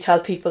that I do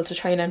tell people to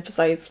try and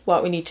emphasise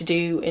what we need to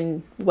do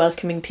in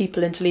welcoming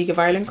people into League of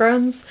Ireland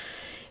grounds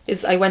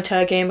is I went to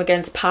a game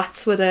against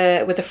Pats with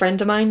a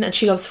friend of mine, and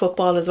she loves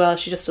football as well.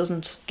 She just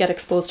doesn't get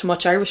exposed to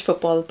much Irish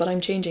football, but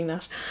I'm changing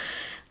that.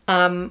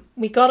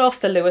 We got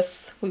off the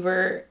Lewis. We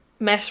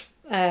met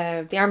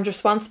the Armed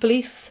Response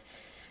Police.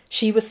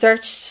 She was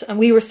searched and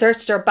we were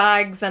searched, our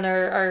bags and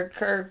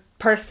our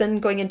person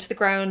going into the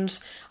ground,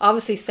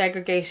 obviously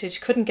segregated,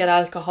 couldn't get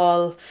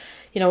alcohol.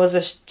 You know, it was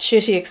a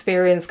shitty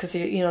experience because,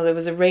 you know, there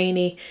was a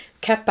rainy,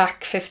 kept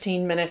back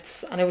 15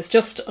 minutes and it was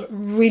just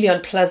really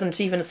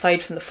unpleasant, even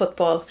aside from the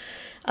football.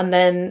 And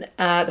then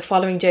the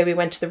following day we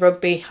went to the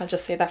rugby. I'll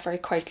just say that very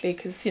quietly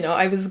because, you know,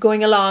 I was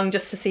going along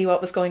just to see what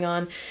was going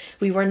on.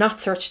 We were not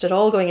searched at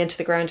all going into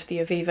the ground to the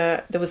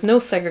Aviva. There was no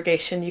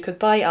segregation. You could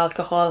buy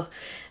alcohol.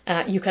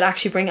 You could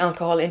actually bring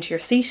alcohol into your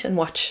seat and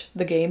watch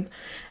the game.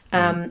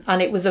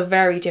 And it was a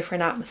very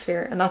different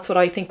atmosphere, and that's what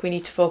I think we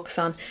need to focus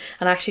on.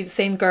 And actually the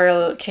same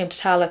girl came to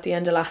Tallaght at the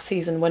end of last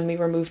season when we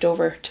were moved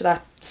over to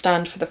that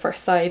stand for the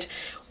first side.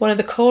 One of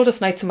the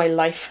coldest nights of my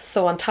life.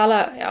 So on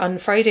Tallaght on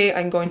Friday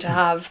I'm going to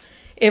have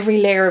every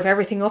layer of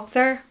everything up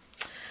there.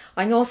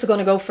 I'm also going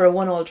to go for a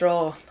 1-1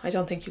 draw. I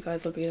don't think you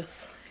guys will beat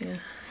us. Yeah.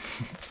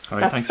 All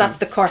right, That's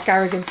the Cork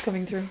arrogance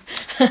coming through.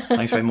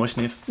 Thanks very much,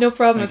 Niamh. No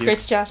problem. Thank It's you. great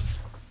to chat.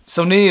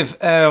 So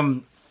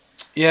Niamh,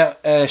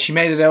 she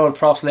made it out of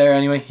Prof Lair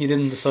anyway. You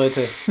didn't decide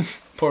to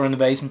put her in the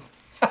basement.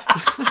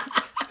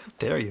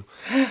 Dare you?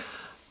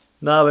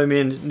 No, I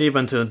mean, Niamh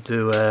went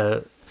into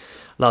a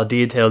lot of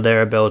detail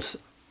there about,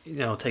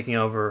 taking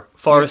over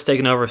Forest,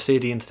 taking over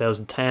City in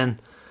 2010,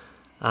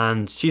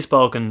 and she's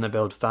spoken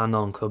about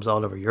fan-owned clubs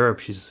all over Europe.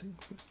 She's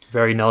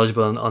very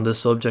knowledgeable on this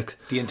subject.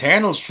 The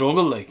internal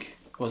struggle,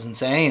 was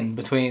insane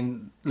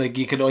between,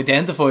 you could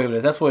identify with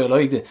it. That's why I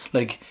liked it.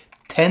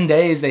 10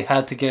 days they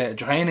had to get a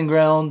training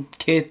ground,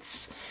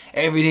 kits,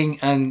 everything,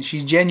 and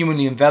she's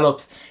genuinely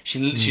enveloped.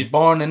 She's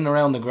born in and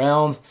around the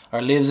ground,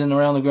 or lives in and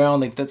around the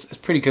ground. It's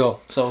pretty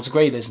cool. So it's a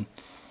great listen.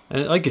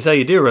 And like you say,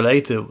 you do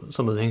relate to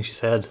some of the things she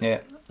said.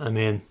 Yeah. I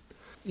mean,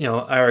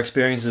 our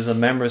experiences as a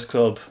members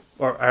club,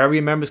 or are we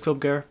a members club,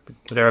 Gar?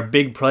 There are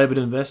big private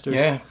investors.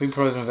 Yeah, big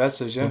private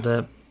investors,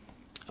 yeah.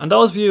 And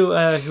those of you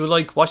who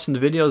like watching the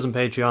videos on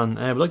Patreon,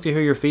 I would like to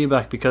hear your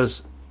feedback,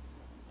 because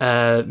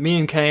me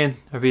and Kane,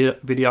 our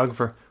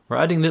videographer, we're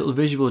adding little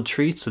visual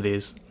treats to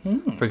these.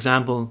 For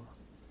example,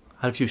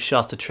 I had a few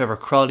shots of Trevor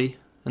Crowley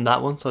in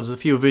that one, so there's a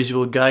few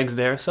visual gags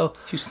there. So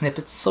a few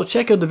snippets. So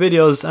check out the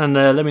videos and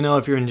let me know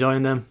if you're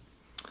enjoying them.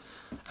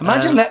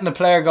 Imagine letting a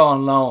player go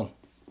on loan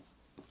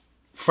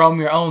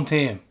from your own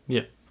team.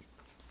 Yeah.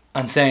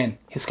 And saying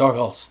he'll score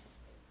goals.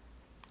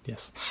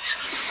 Yes.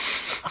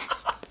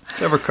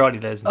 Trevor Crowley,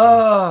 ladies and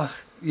gentlemen.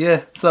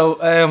 Yeah. So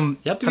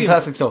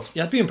fantastic stuff.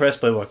 You have to be impressed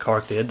by what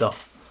Cork did though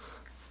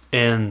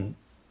in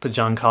the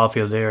John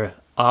Caulfield era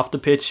off the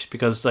pitch,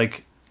 because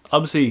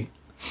obviously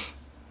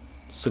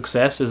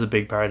success is a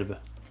big part of it,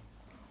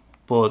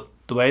 but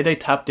the way they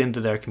tapped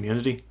into their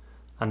community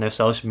and their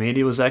social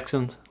media was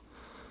excellent,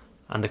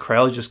 and the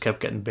crowd just kept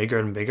getting bigger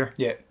and bigger.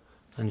 Yeah.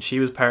 And she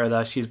was part of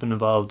that. She's been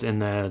involved in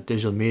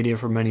digital media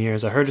for many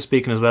years. I heard her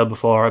speaking as well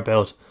before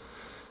about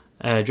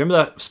do you remember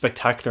that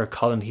spectacular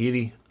Colin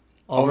Healy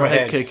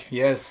overhead kick?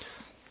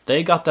 Yes.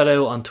 They got that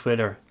out on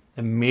Twitter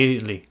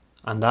immediately,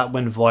 and that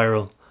went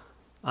viral,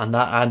 and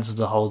that adds to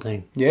the whole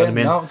thing. Yeah,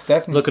 it's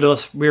definitely. Look at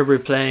us, we're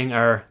replaying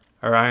our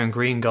Iron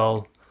Green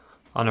goal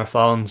on our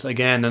phones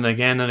again and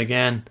again and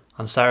again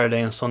on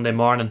Saturday and Sunday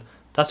morning.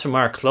 That's from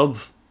our club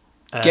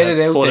get it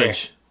out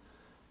footage. there.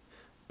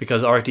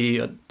 Because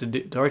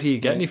did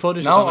RT get any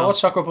footage? No, I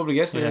watched Soccer Republic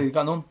yesterday.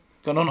 Got none.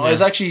 Yeah. I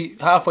was actually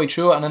halfway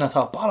through it, and then I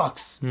thought,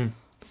 bollocks.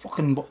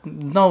 Fucking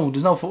no,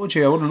 there's no footage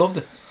here. I would have loved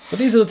it. But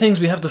these are the things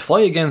we have to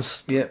fight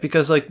against. Yeah.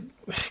 Because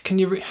can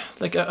you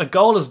a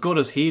goal as good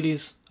as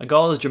Healy's, a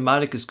goal as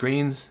dramatic as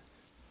Green's,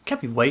 can't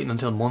be waiting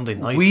until Monday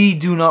night. We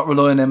do not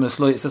rely on them in the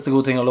slightest. That's the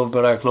good thing I love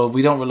about our club.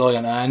 We don't rely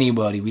on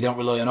anybody. We don't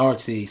rely on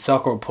RT,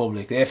 Soccer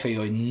Republic, the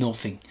FAI,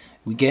 nothing.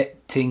 We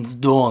get things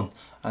done,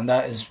 and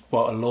that is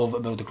what I love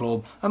about the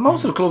club. And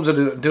most of the clubs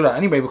do that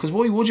anyway, because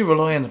why would you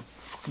rely on a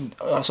fucking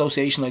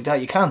association like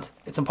that? You can't.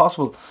 It's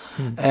impossible.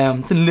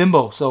 It's in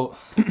limbo. So,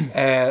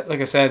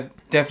 like I said,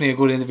 definitely a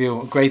good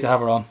interview. Great to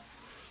have her on.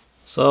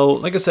 So,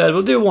 like I said,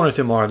 we'll do one or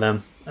two more of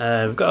them.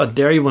 We've got a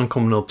Derry one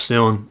coming up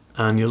soon,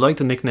 and you'll like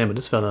the nickname of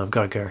this fella I've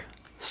got here.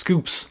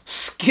 Scoops.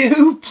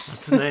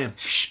 That's his name.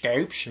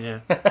 Scoops. Yeah.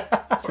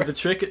 So the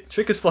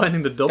trick is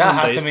finding the Dublin.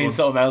 That has to mean ones.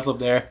 something else up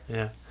there.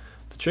 Yeah.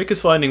 The trick is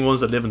finding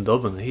ones that live in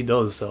Dublin. He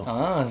does. So.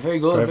 Very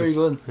good. Perfect. Very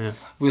good. Yeah.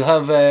 We'll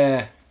have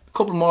a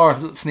couple more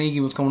little sneaky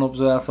ones coming up as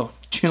well. So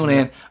tune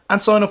in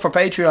and sign up for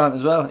Patreon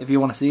as well if you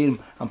want to see them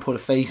and put a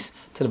face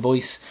to the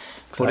voice.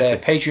 Exactly.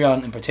 But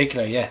Patreon in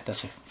particular,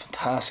 that's a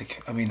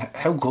fantastic. I mean,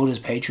 how good is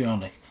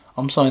Patreon?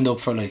 I'm signed up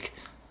for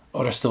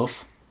other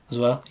stuff as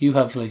well. You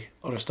have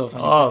other stuff.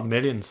 Oh,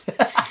 millions.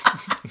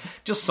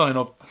 Just sign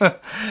up.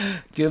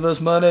 Give us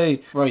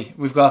money. Right,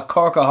 we've got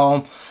Cork at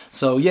home.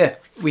 So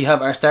we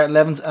have our start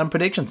 11s and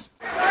predictions.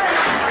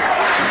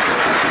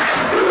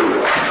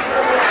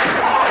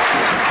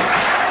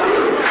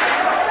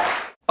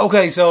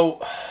 Okay,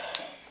 so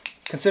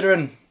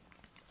considering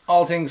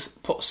all things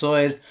put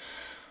aside,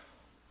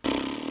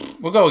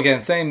 we'll go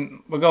again.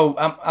 We'll go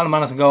Alan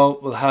Mannison goal.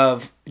 We'll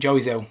have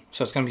Joey's out.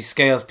 So it's going to be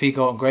Scales,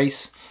 Pico and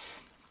Grace.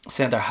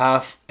 Centre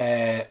half.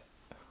 I'm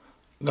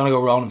going to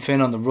go Ronan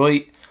Finn on the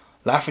right.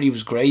 Lafferty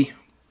was great,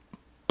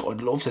 but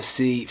I'd love to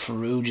see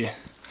Farrugia.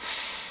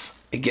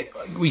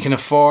 We can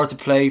afford to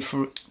play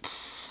for.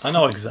 I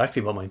know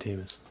exactly what my team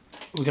is.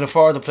 We can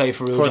afford to play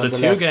Farrugia for the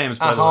on two left. games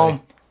by at the home.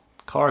 way.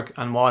 Cork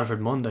and Waterford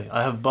Monday.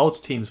 I have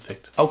both teams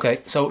picked.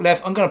 Okay, so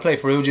left, I'm going to play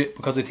Farrugia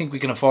because I think we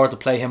can afford to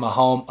play him at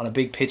home on a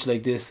big pitch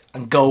like this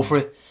and go for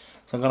it.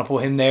 So I'm going to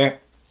put him there.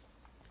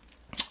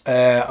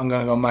 I'm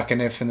going to go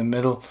McAniff in the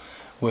middle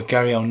with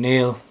Gary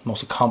O'Neill,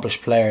 most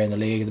accomplished player in the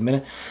league at the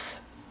minute.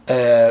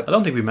 I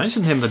don't think we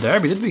mentioned him in the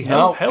derby, did we?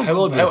 How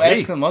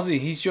excellent was he?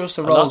 He's just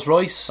a Rolls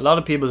Royce. A lot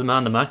of people's man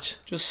of the match.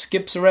 Just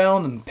skips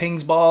around and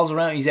pings balls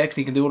around. He's excellent.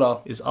 He can do it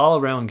all. He's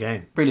all round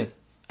game. Brilliant.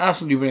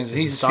 Absolutely brilliant.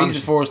 He's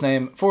the first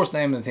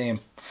name in the team.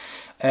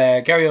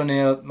 Gary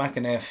O'Neill,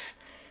 McAniff,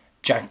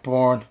 Jack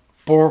Bourne,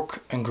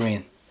 Burke and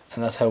Green.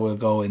 And that's how we'll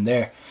go in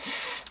there.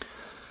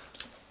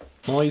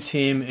 My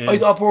team is... I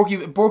thought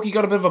Borky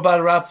got a bit of a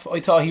bad rap. I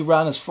thought he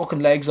ran his fucking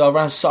legs off,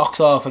 ran his socks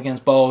off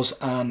against Bowes,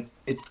 and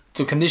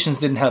the conditions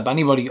didn't help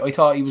anybody. I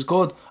thought he was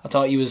good. I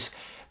thought he was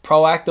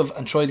proactive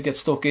and tried to get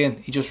stuck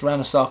in. He just ran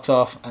his socks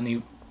off, and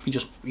he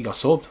got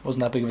subbed.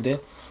 Wasn't that big of a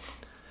deal.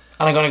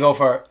 And I'm going to go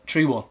for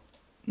 3-1.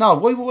 No,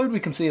 why would we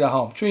concede at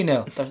home?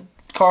 3-0.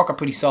 Cork are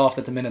pretty soft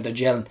at the minute. They're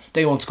gelling.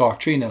 They won't score.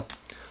 3-0.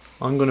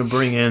 I'm going to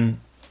bring in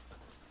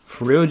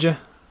Ferrugia,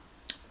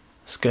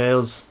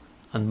 Scales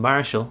and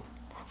Marshall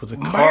for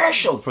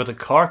the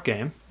Cork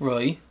game.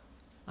 Right.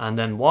 And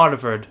then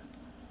Waterford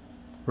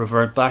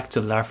revert back to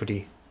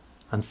Lafferty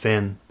and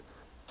Finn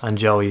and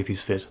Joey if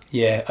he's fit.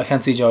 Yeah, I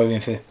can't see Joey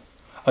being fit.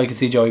 I can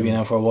see Joey being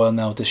out for a while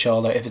now with the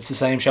shoulder. If it's the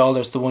same shoulder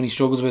as the one he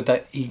struggles with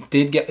that he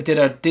didn't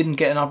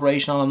get an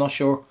operation on, I'm not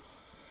sure.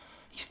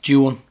 He's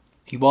due one.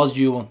 He was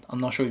due one. I'm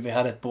not sure if he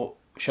had it, but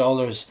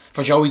shoulders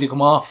for Joey to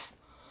come off,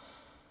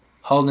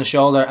 holding his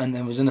shoulder, and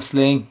then was in a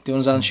sling doing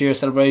his Alan Shearer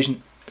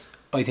celebration.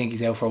 I think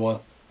he's out for a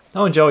while.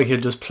 No, Joey, he'll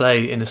just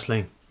play in a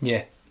sling.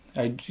 Yeah,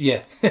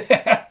 yeah.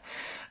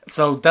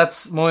 So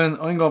that's mine.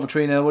 I'm going for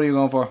 3-0. What are you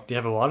going for? Do you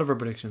have a Waterford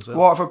prediction as well?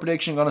 Waterford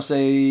prediction. I'm going to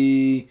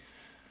say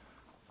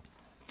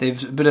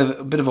they've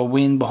a bit of a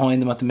win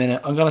behind them at the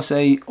minute. I'm going to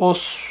say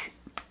us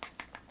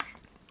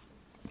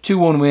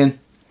 2-1 win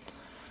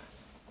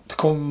to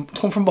come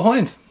from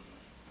behind.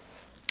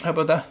 How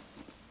about that?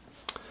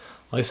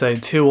 I say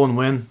 2-1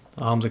 win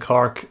to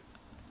Cork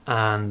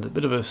and a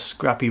bit of a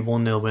scrappy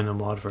 1-0 win in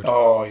Waterford.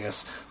 Oh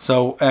yes.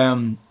 So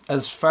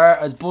as far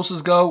as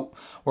buses go,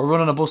 we're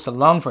running a bus to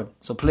Longford.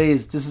 So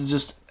please, this is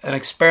just an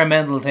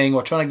experimental thing.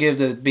 We're trying to give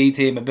the B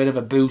team a bit of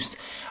a boost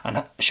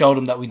and show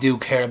them that we do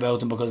care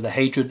about them, because the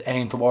hatred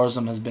aimed towards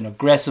them has been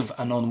aggressive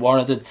and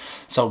unwarranted.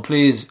 So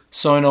please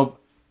sign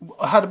up.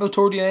 I had about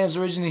 30 names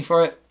originally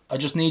for it. I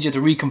just need you to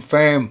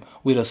reconfirm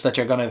with us that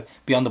you're going to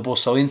be on the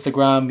bus. So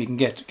Instagram, you can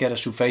get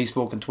us through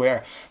Facebook and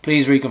Twitter.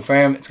 Please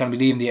reconfirm. It's going to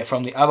be leaving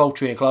from about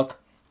 3 o'clock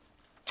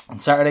on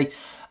Saturday.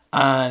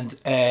 And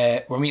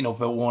we're meeting up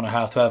about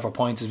 1.5, 12 for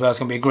points as well. It's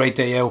going to be a great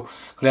day out.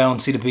 Go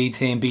down, see the B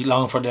team, beat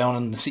Longford down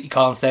in the City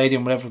Collins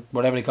Stadium,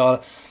 whatever they call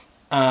it.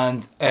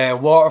 And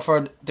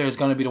Waterford, there's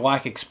going to be the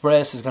WAC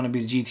Express, there's going to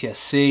be the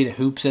GTSC, the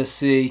Hoops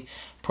SC.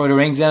 Pride of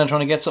Rings then are trying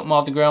to get something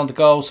off the ground to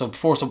go. So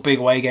first up big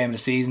away game of the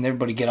season,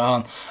 everybody get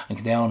on and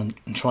get down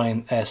and try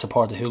and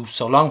support the Hoops.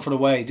 So Longford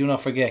away, do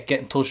not forget,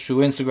 get in touch through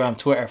Instagram,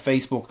 Twitter,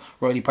 Facebook,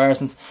 Riley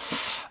Parsons.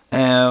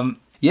 So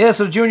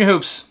the Junior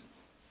Hoops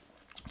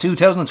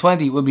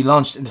 2020 will be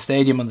launched in the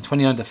stadium on the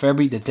 29th of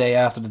February, the day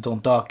after the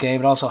Dundalk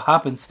game. It also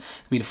happens to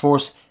be the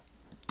first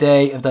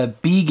day of the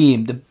B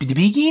game, the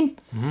B game?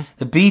 Mm-hmm.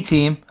 The B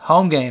team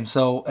home game.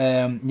 So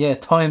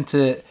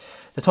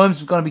the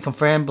time's going to be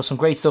confirmed, but some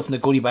great stuff in the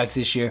goodie bags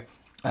this year.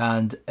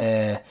 And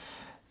so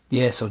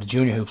the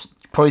Junior Hoops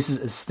prices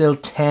is still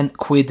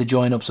 £10 to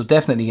join up, so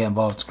definitely get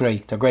involved. It's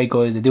great. They're great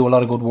guys. They do a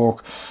lot of good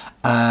work,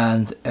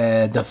 and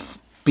the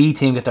B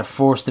team get their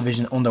first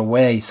division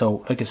underway.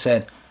 So like I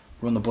said,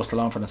 run the bus to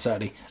Longford on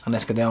Saturday, and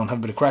let's get down and have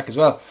a bit of crack as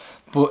well.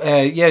 But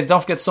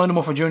don't forget to sign them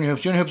up for Junior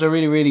Hoops. Junior Hoops are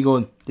really, really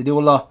good. They do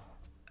a lot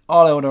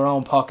all out of their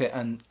own pocket,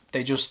 and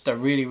they're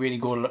really, really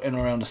good in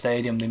and around the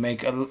stadium. They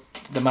make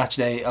the match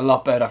day a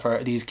lot better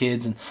for these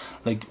kids, and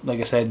like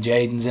I said,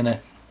 Jaden's in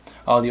it,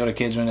 all the other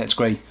kids are in it. It's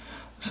great.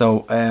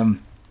 So I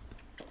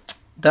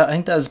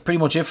think that's pretty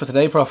much it for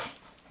today, Prof.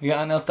 You got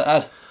anything else to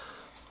add?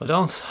 I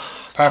don't.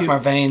 Apart from our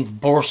veins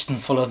bursting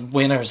full of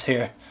winners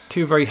here.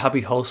 Two very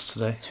happy hosts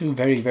today. Two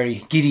very,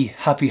 very giddy,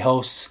 happy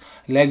hosts.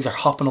 Legs are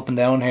hopping up and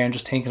down here and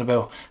just thinking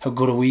about how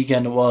good a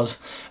weekend it was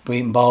by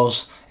eating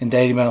balls in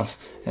Dalymount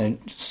and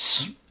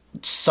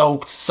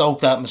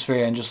soaked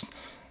atmosphere, and just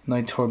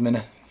 93rd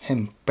minute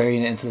him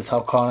burying it into the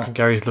top corner.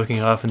 Gary's looking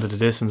off into the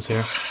distance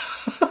here.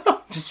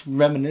 Just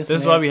reminiscing.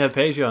 This is why we have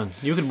Patreon.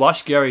 You could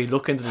watch Gary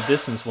look into the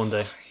distance one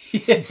day.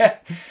 Yeah.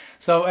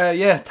 So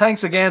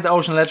thanks again to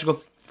Ocean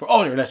Electrical for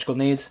all your electrical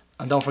needs,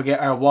 and don't forget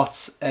our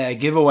Watts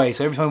giveaway.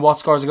 So every time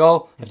Watts scores a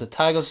goal, you have to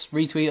tag us,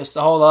 retweet us,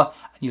 the whole lot,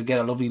 and you'll get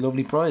a lovely,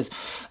 lovely prize.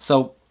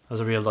 So that was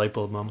a real light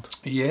bulb moment.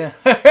 Yeah.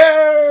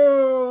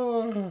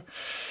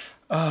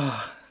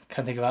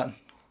 Can't think of that.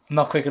 I'm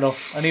not quick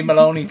enough. I need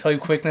Maloney type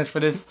quickness for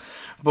this.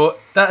 But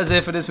that is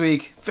it for this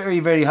week. Very,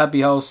 very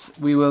happy hosts.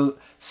 We will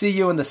see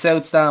you in the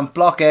South Stand,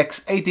 Block X,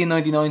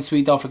 1899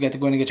 Suite. Don't forget to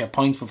go in and get your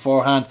points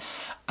beforehand.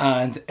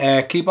 And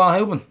keep on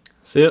hooping.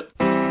 See ya.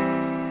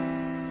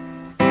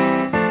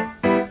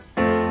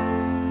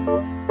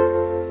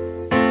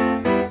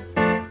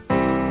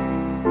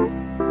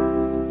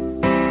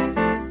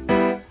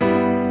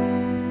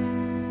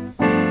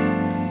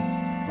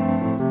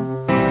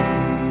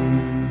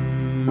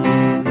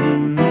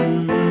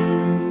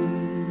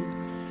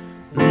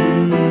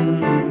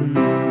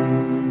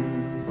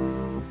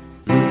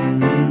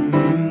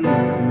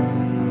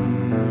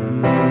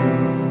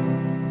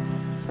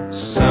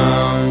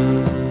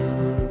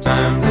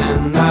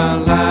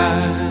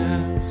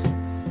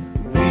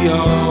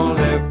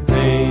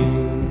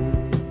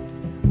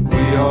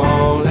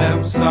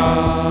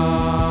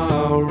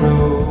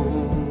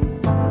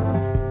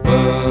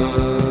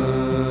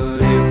 But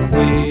if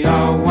we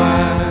are wise,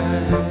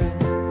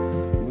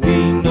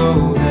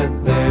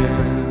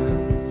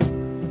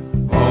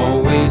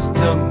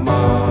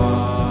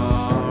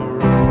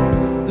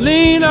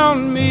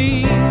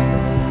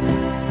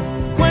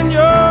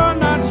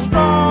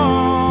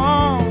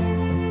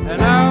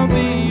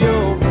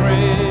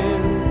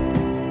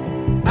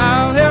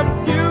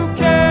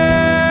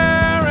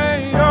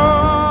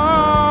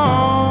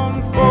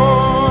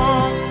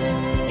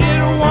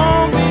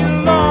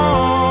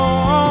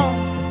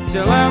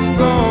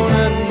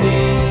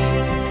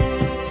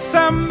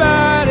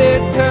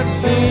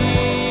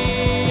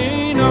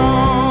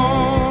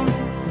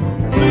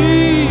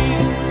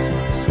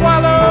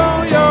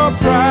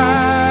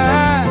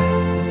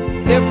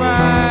 if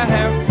I